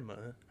and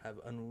Emma, have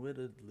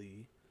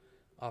unwittingly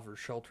offered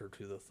shelter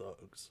to the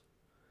thugs.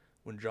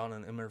 When John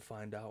and Emma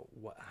find out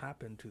what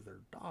happened to their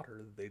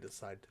daughter, they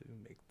decide to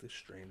make the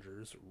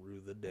strangers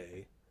rue the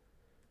day,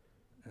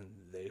 and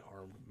they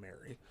harm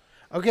Mary.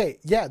 Okay,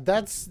 yeah,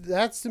 that's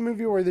the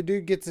movie where the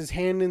dude gets his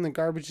hand in the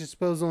garbage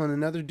disposal and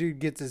another dude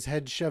gets his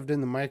head shoved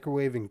in the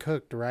microwave and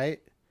cooked, right?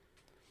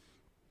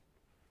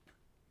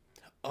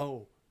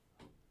 Oh,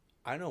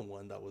 I know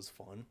one that was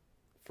fun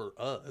for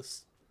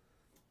us.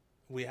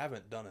 We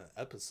haven't done an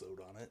episode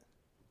on it.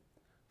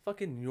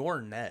 Fucking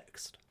You're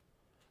Next.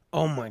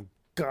 Oh my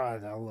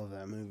god, I love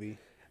that movie.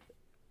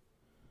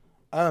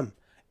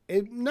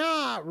 It's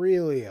not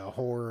really a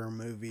horror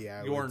movie,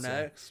 I You're would say.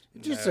 Next?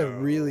 Just No. a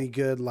really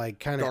good, like,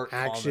 kind of Dark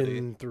action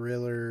comedy.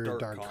 thriller,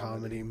 Dark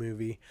comedy comedy.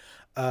 movie.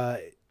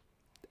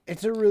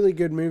 It's a really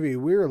good movie.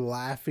 We were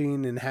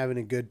laughing and having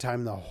a good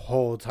time the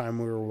whole time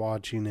we were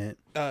watching it.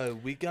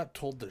 We got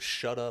told to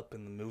shut up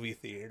in the movie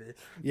theater.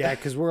 Yeah,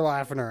 because we're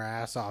laughing our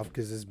ass off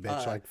because this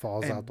bitch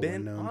falls And out the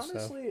Ben, window and stuff.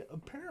 honestly,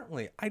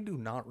 apparently, I do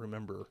not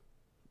remember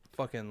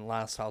fucking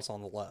Last House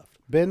on the Left.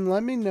 Ben,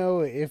 let me know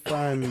if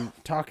I'm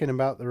talking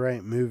about the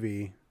right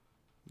movie.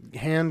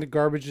 Hand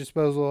garbage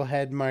disposal,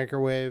 head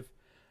microwave.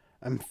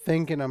 I'm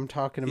thinking I'm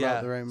talking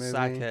about the right movie.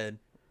 Sackhead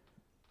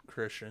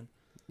Christian.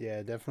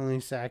 Yeah, definitely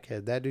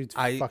Sackhead. That dude's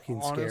I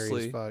fucking scary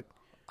honestly- as fuck.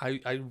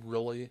 I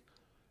really,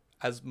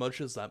 as much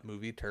as that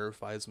movie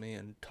terrifies me,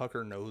 and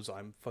Tucker knows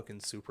I'm fucking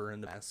super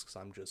into masks,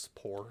 I'm just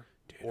poor.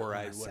 Or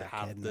I I want a would Sackhead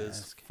have this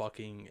mask.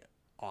 fucking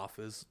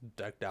office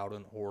decked out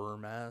in horror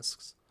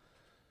masks.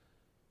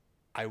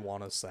 I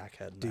want a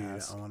Sackhead Dude,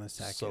 mask. I want a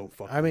Sackhead. So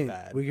fucking I mean,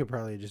 bad. we could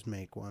probably just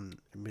make one.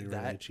 It'd be really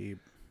That- cheap.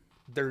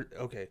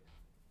 Okay.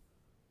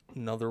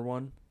 Another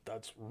one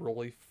that's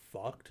really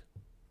fucked.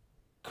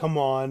 Come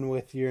on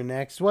with your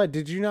next. What?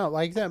 Did you not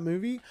like that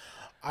movie?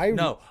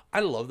 No, I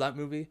love that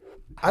movie.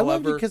 I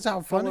loved it However- because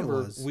how fun it however,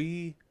 was.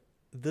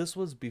 This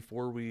was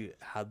before we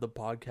had the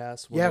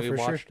podcast when Yeah, we for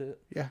sure. watched it.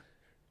 Yeah.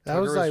 That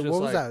Tucker was was like, just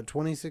what was like, that,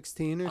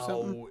 2016 or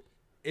something? Oh,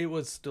 it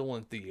was still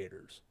in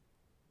theaters.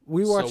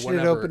 We so watched it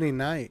whenever- opening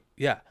night.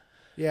 Yeah.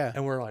 Yeah.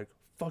 And we're like,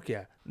 fuck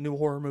yeah, new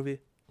horror movie.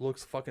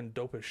 Looks fucking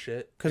dope as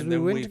shit. Because And we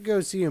then went to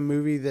go see a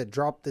movie that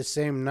dropped the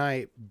same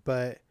night,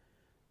 but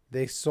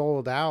they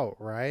sold out,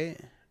 right?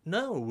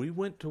 No, we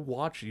went to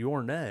watch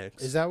You're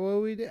Next. Is that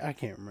what we did? I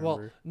can't remember.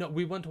 Well, no,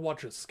 we went to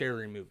watch a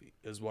scary movie,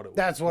 is what it was.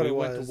 That's what it We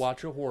went was. to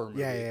watch a horror movie.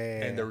 Yeah, yeah, yeah,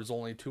 And yeah. there was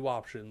only two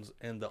options,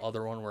 and the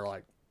other one we're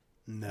like,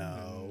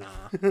 no.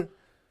 nah.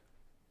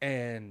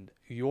 And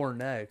You're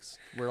Next,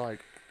 we're like,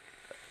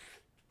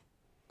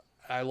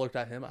 I looked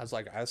at him, I was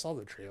like, I saw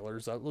the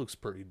trailers, that looks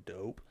pretty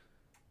dope.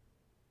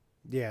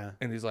 Yeah.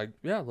 And he's like,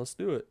 yeah, let's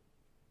do it.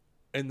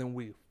 And then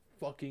we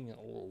fucking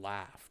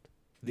laughed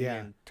the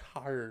Yeah.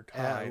 entire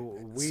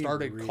time. we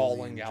Started really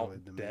calling out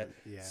enjoyed the death.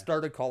 movie, yeah.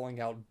 Started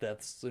calling out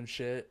deaths and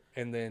shit.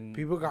 And then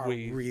People got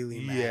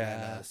really mad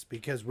at us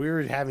because we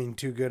were having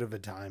too good of a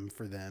time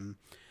for them.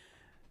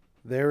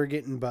 They were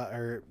getting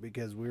butthurt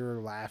because we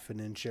were laughing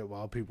and shit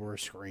while people were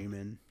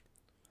screaming.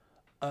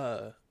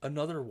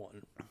 Another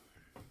one.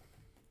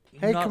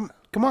 Hey, Not-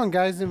 come on,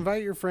 guys.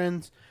 Invite your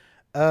friends.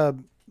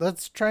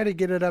 Let's try to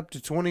get it up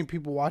to 20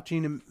 people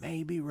watching, and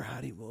maybe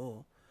Rowdy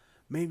will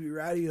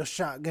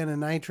shotgun a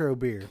nitro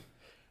beer.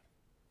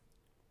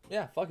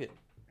 Yeah, fuck it.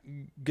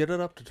 Get it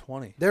up to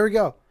 20. There we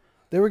go.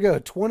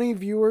 20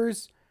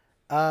 viewers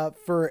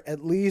for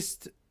at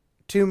least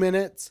 2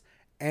 minutes,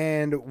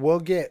 and we'll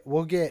get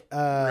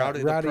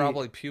Rowdy will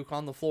probably puke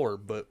on the floor,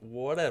 but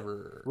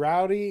whatever.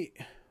 Rowdy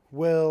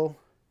will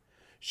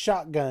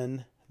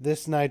shotgun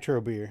this nitro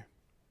beer.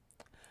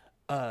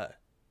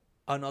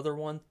 Another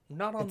one,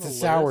 not on It's the a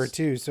list. sour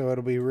too, so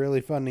it'll be really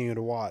funny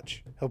to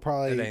watch. He'll It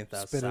probably ain't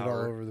that spit it all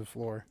sour. over the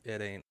floor.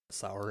 It ain't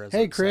sour as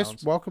Hey it Chris,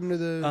 sounds. welcome to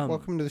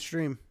the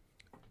stream.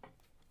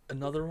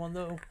 Another one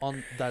though,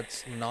 on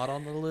that's not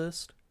on the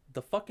list.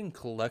 The fucking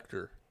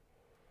Collector,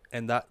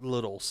 and that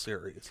little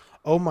series.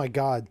 Oh my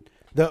god.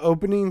 The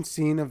opening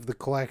scene of The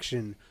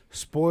Collection,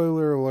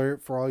 spoiler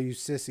alert for all you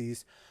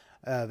sissies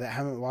that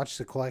haven't watched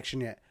The Collection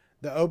yet.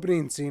 The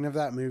opening scene of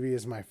that movie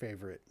is my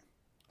favorite.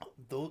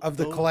 Of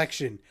The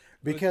Collection.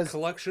 Because the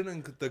Collection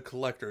and The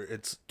Collector,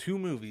 it's 2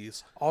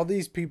 movies. all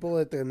these people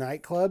at the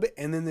nightclub,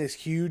 and then this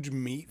huge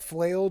meat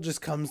flail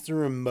just comes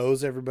through and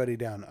mows everybody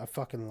down. I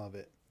fucking love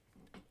it.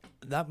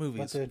 That movie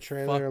But is the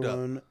trailer fucked up.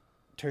 alone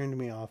turned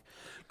me off.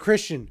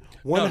 Christian,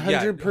 No,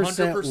 100%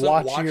 100%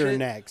 watch your it.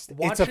 next.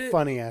 Watch It's a it.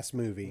 funny ass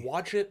movie.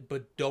 Watch it,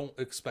 but don't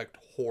expect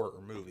horror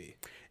movie.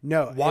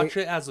 No, Watch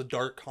it as a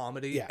dark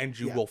comedy, Yeah, and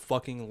you yeah. will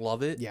fucking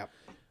love it. Yeah.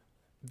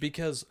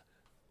 Because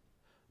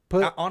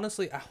Put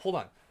honestly, hold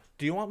on.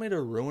 Do you want me to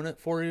ruin it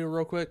for you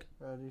real quick?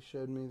 Roddy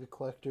showed me The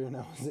Collector and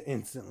I was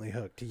instantly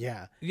hooked.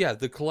 Yeah. Yeah,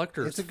 The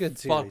Collector. It's a good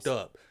fucked series.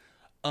 up.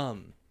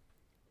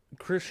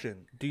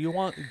 Christian, do you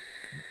want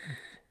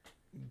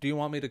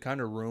me to kind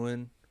of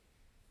ruin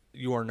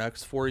your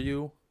next for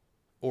you,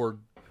 or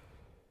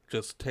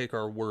just take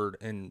our word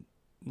and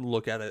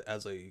look at it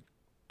as a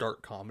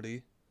dark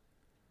comedy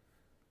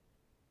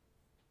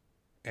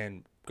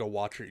and go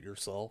watch it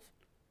yourself?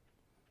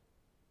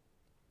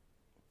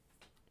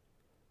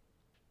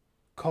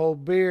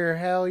 Cold beer.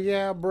 Hell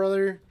yeah,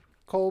 brother.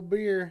 Cold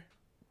beer.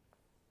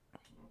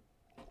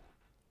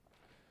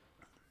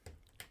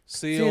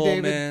 See you, you, old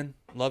David. man.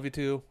 Love you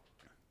too.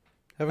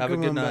 Have Have a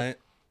good one, bud. night.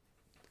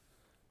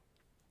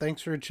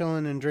 Thanks for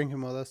chilling and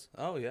drinking with us.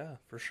 Oh yeah,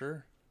 for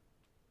sure.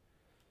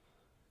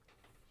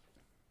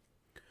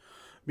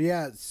 But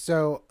yeah,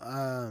 so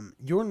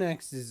your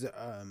next is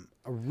a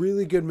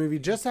really good movie.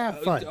 Just to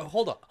have fun.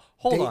 Hold on.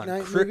 Date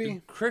night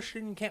movie?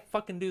 Christian, you can't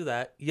fucking do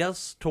that.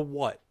 Yes to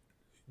what?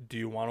 Do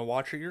you want to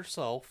watch it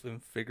yourself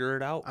and figure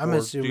it out? I'm or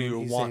assuming do you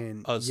he's want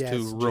saying, us yes, to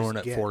just ruin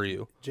it get- for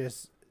you?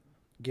 Just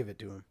give it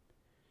to him.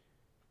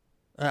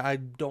 I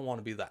don't want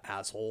to be the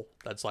asshole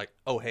that's like,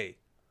 oh, hey.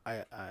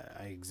 I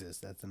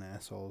exist. That's an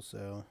asshole,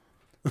 so.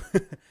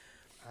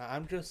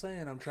 I'm just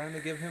saying, I'm trying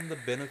to give him the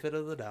benefit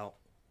of the doubt.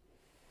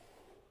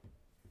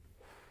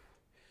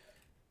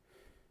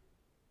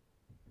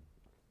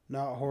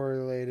 Not horror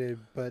related,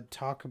 but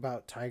talk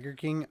about Tiger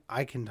King.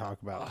 I can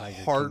talk about Tiger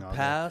King. Hard all day.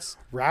 pass.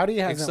 Rowdy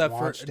hasn't Except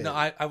watched for, it. no,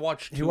 I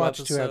watched He two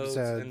watched two episodes,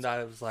 episodes. and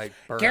I was like,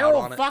 burn out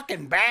Carol on it.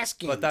 fucking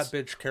Baskin. But that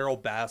bitch, Carol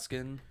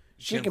Baskin,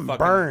 She can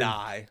fucking burn.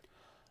 die.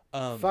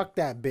 Fuck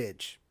that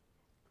bitch.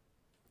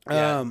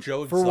 Yeah,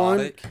 Joe For one,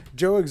 Exotic.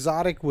 Joe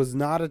Exotic was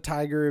not a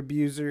tiger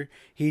abuser.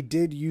 He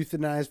did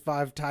euthanize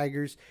 5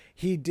 tigers.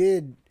 He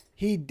did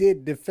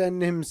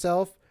defend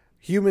himself.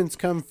 Humans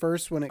come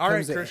first when it All right,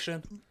 comes to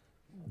Christian.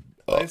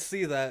 I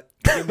see that.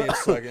 Give me a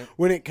second.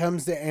 when it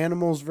comes to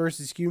animals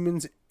versus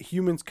humans.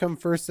 Humans come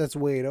first. That's the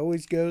way it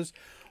always goes.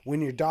 When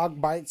your dog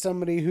bites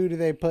somebody, who do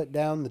they put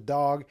down? The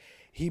dog.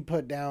 He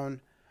put down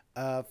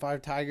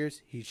 5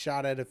 tigers. He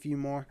shot at a few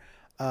more.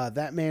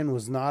 That man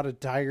was not a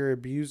tiger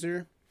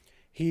abuser.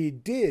 He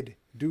did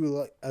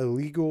do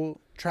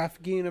illegal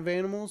trafficking of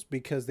animals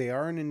because they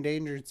are an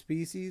endangered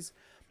species.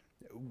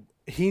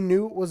 He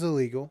knew it was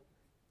illegal.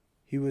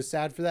 He was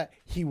sad for that.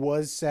 He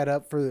was set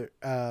up for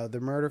the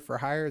murder for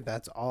hire.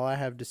 That's all I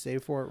have to say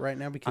for it right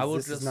now I because will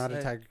this is just not a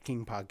say- Tiger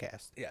King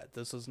podcast. Yeah,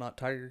 this is not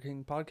Tiger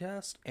King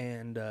podcast,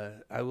 and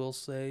I will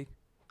say,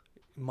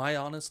 my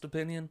honest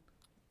opinion,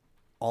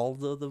 all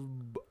of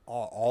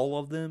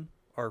them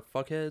are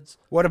fuckheads.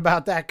 What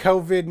about that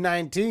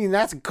COVID-19?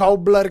 That's a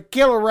cold-blooded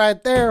killer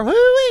right there.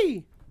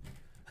 Whoo-wee!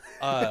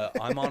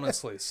 I'm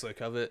honestly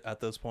sick of it at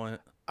this point.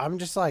 I'm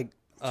just like,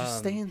 just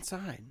stay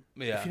inside.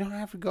 yeah. If you don't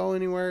have to go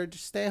anywhere,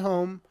 just stay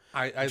home.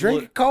 I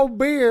Drink a cold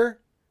beer,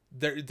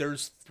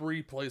 there's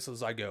 3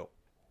 places I go.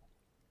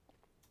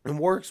 and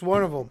work's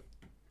one of them.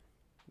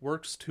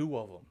 Works 2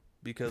 of them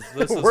because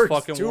this is Works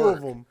fucking 2 work.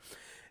 of them.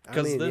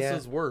 Because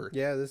this is work.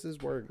 Yeah, this is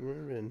work.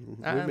 We've been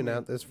I mean,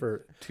 at this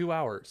for 2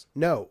 hours,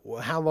 no.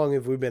 How long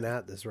have we been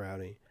at this,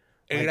 Rowdy?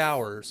 8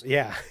 hours.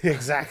 Yeah,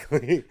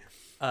 exactly.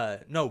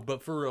 No,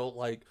 but for real,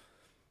 like,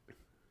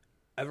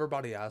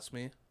 everybody asked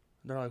me,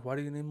 they're like, why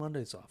do you need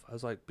Mondays off? I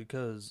was like,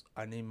 because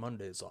I need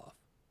Mondays off.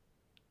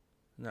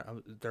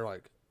 And they're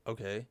like,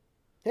 okay.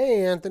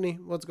 Hey, Anthony,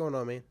 what's going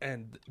on, man?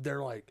 And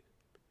they're like,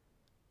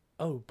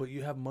 oh, but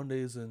you have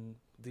Mondays and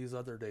these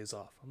other days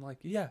off. I'm like,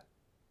 yeah.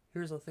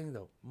 Here's the thing,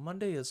 though.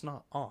 Monday is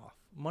not off.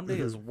 Monday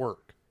is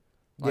work.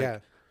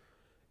 Like,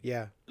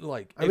 yeah.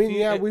 Like, I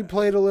mean, we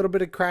played a little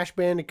bit of Crash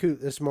Bandicoot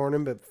this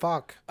morning, but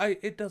fuck.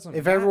 It doesn't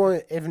If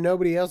matter. if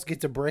nobody else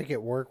gets a break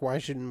at work, why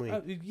shouldn't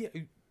we? Yeah,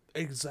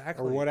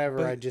 exactly. Or whatever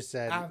But I just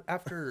said.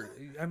 After,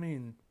 I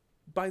mean,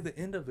 by the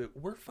end of it,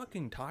 we're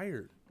fucking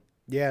tired.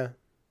 Yeah.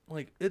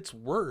 Like, it's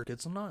work.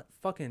 It's not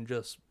fucking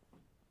just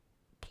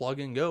plug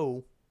and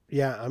go.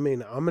 Yeah, I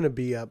mean, I'm going to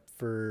be up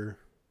for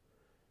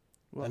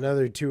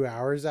another 2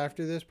 hours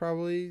after this,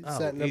 probably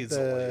setting up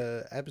easily.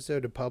 the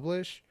episode to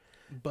publish.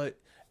 But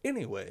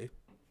anyway,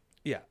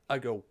 yeah, I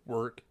go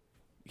work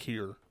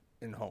here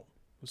and home.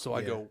 So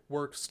I go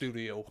work,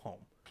 studio,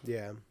 home.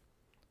 Yeah.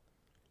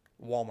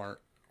 Walmart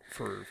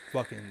for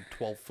fucking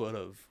 12 foot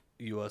of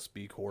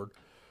USB cord.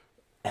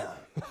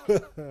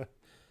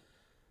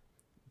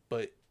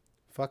 But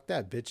Fuck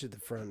that bitch at the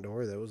front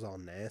door. That was all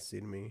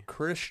nasty to me.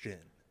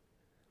 Christian,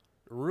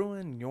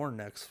 ruin your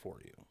next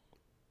for you.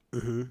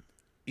 Mm-hmm.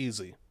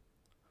 Easy.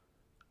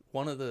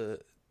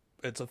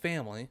 It's a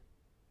family.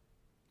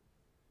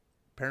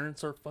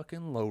 Parents are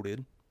fucking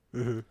loaded.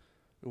 Mm-hmm.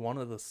 One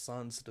of the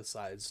sons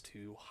decides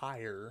to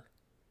hire,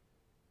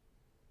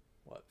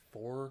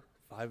 4,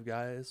 5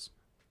 guys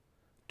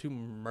to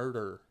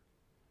murder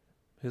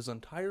his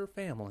entire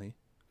family,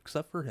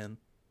 except for him.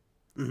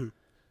 Mm-hmm.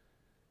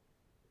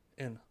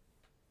 In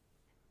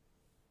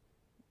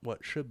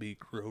what should be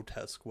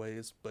grotesque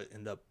ways, but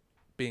end up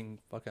being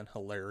fucking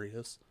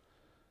hilarious.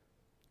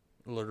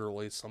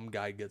 Literally, some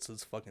guy gets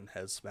his fucking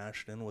head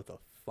smashed in with a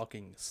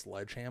fucking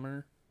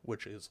sledgehammer,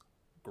 which is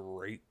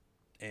great.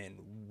 And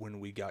when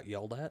we got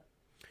yelled at,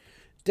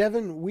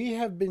 Devin, we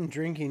have been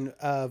drinking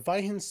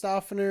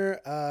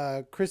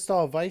Weihenstephaner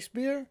Crystal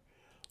Weissbier.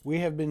 We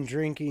have been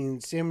drinking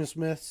Samuel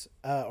Smith's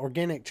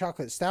Organic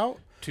Chocolate Stout.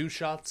 2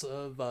 shots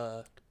of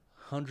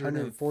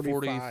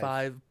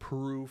 145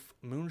 proof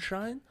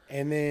moonshine.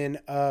 And then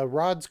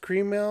Rod's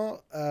Cream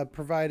Ale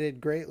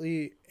provided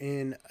greatly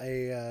in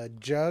a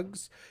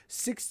Jugs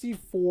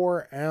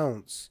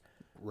 64-ounce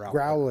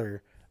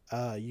growler.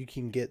 You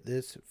can get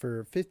this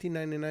for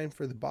 $50.99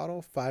 for the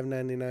bottle,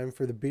 $5.99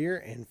 for the beer,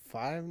 and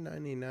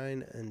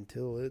 $5.99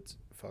 until it's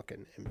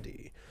fucking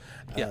empty.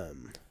 Yeah.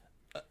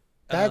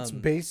 That's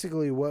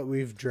basically what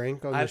we've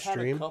drank on the I've had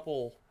stream. a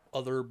couple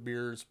other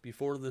beers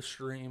before the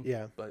stream.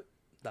 Yeah. But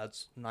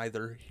that's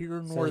neither here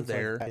nor Sounds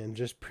there. like and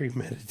just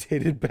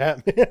premeditated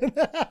Batman.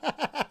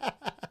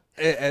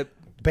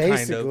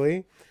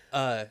 Basically.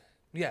 Kind of.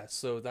 Yeah,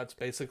 so that's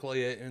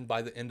basically it. And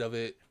by the end of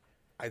it,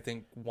 I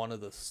think one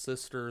of the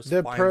sisters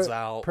finds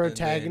out.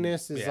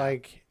 Protagonist and then, is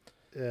like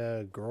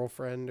a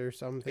girlfriend or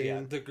something.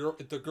 Yeah, the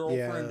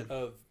girlfriend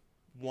of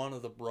one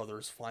of the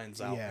brothers finds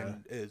out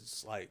and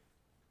is like,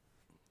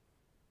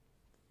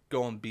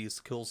 going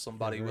beast, kills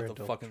somebody Never with a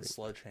fucking adultery.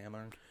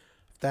 sledgehammer.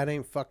 If that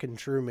ain't fucking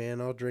true, man,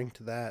 I'll drink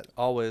to that.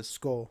 Always.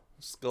 Skull.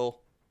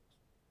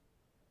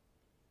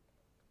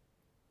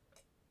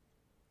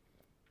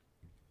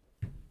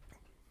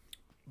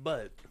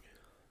 But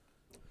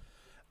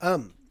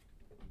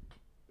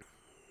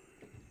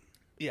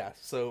yeah,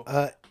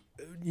 so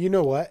You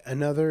know what?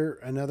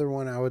 Another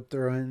one I would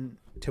throw in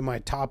to my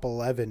top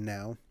 11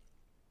 now.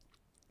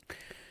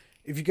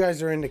 If you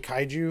guys are into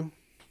kaiju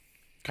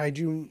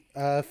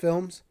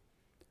films,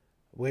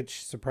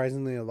 which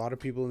surprisingly a lot of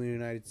people in the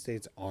United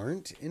States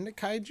aren't into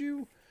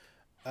kaiju.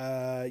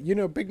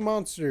 Big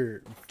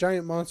monster,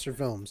 giant monster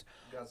films.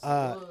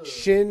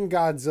 Shin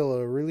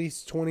Godzilla,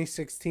 released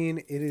 2016.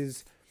 It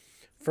is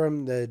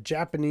from the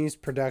Japanese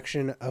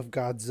production of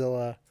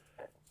Godzilla.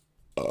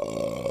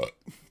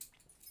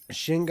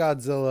 Shin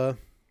Godzilla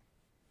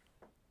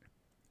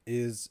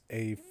is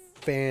a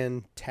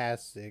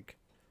fantastic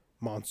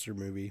monster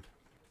movie.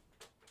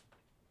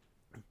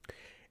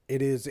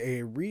 It is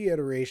a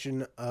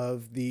reiteration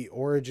of the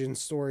origin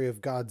story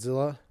of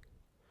Godzilla.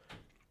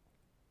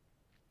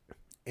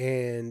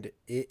 And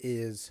it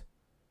is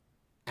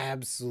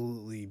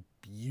absolutely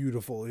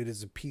beautiful. It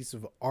is a piece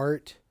of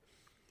art.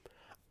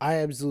 I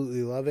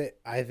absolutely love it.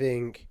 I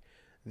think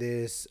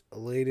this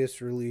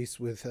latest release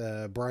with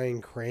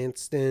Bryan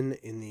Cranston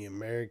in the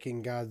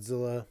American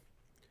Godzilla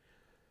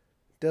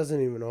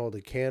doesn't even hold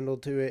a candle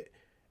to it.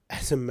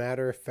 As a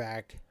matter of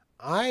fact,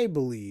 I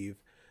believe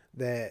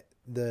that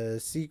the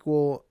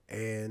sequel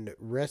and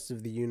rest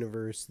of the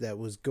universe that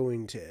was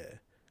going to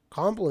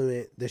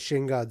complement the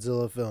Shin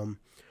Godzilla film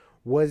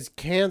was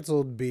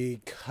canceled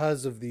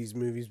because of these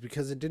movies,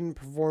 because it didn't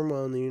perform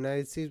well in the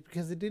United States,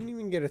 because it didn't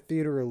even get a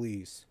theater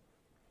release,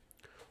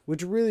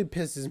 which really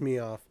pisses me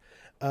off.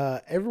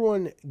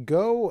 Everyone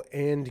go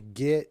and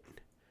get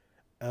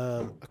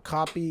a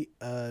copy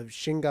of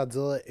Shin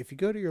Godzilla. If you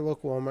go to your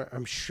local Walmart,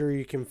 I'm sure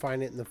you can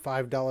find it in the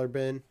 $5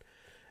 bin.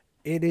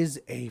 It is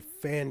a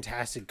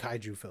fantastic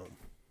kaiju film.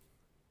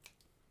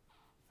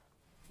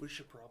 we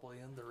should probably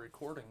end the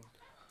recording.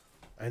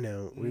 I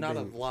know. Not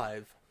of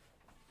live.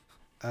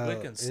 We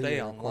can stay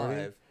on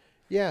live.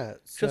 Yeah.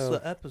 So, Just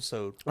the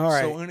episode. All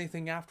right. So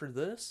anything after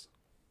this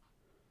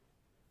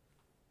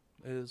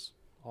is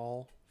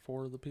all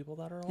for the people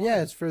that are live.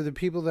 yeah, it's for the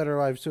people that are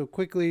live. So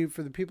quickly,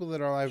 for the people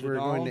that are live, we're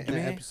going to end the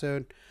Janelle,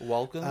 episode.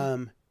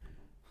 Welcome.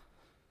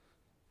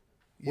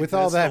 You With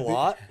all missed that, a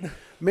lot.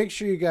 make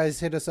sure you guys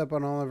hit us up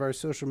on all of our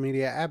social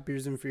media at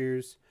Beers and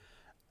Fears.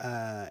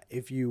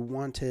 If you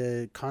want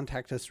to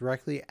contact us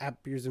directly,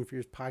 at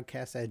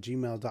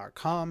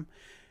beersandfearspodcast@gmail.com.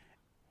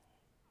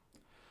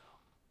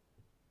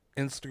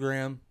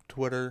 Instagram,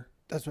 Twitter,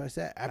 That's what I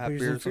said. at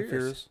Beers and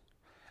Fears.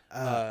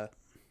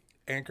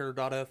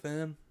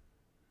 Anchor.fm.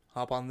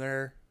 Hop on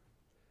there.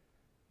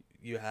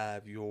 You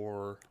have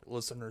your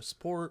listener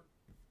support,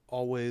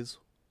 always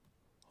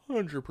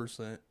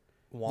 100%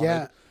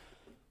 wanted.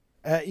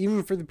 Yeah.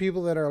 Even for the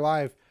people that are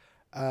live,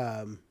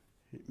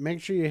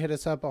 make sure you hit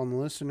us up on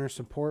listener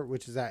support,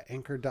 which is at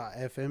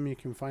anchor.fm. You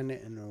can find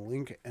it in a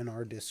link in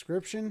our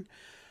description.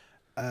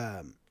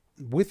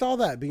 With all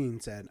that being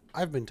said,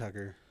 I've been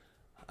Tucker.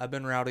 I've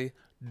been Rowdy.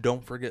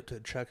 Don't forget to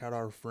check out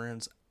our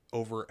friends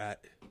over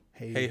at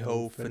Hey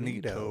Ho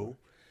Finito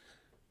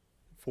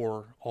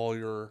for all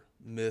your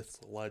myths,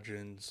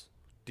 legends,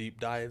 deep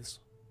dives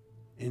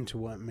into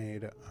what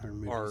made our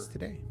movies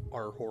today.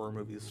 Our horror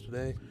movies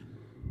today.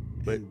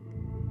 But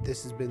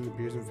this has been the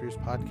Beers and Fears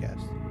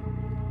podcast.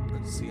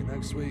 See you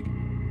next week.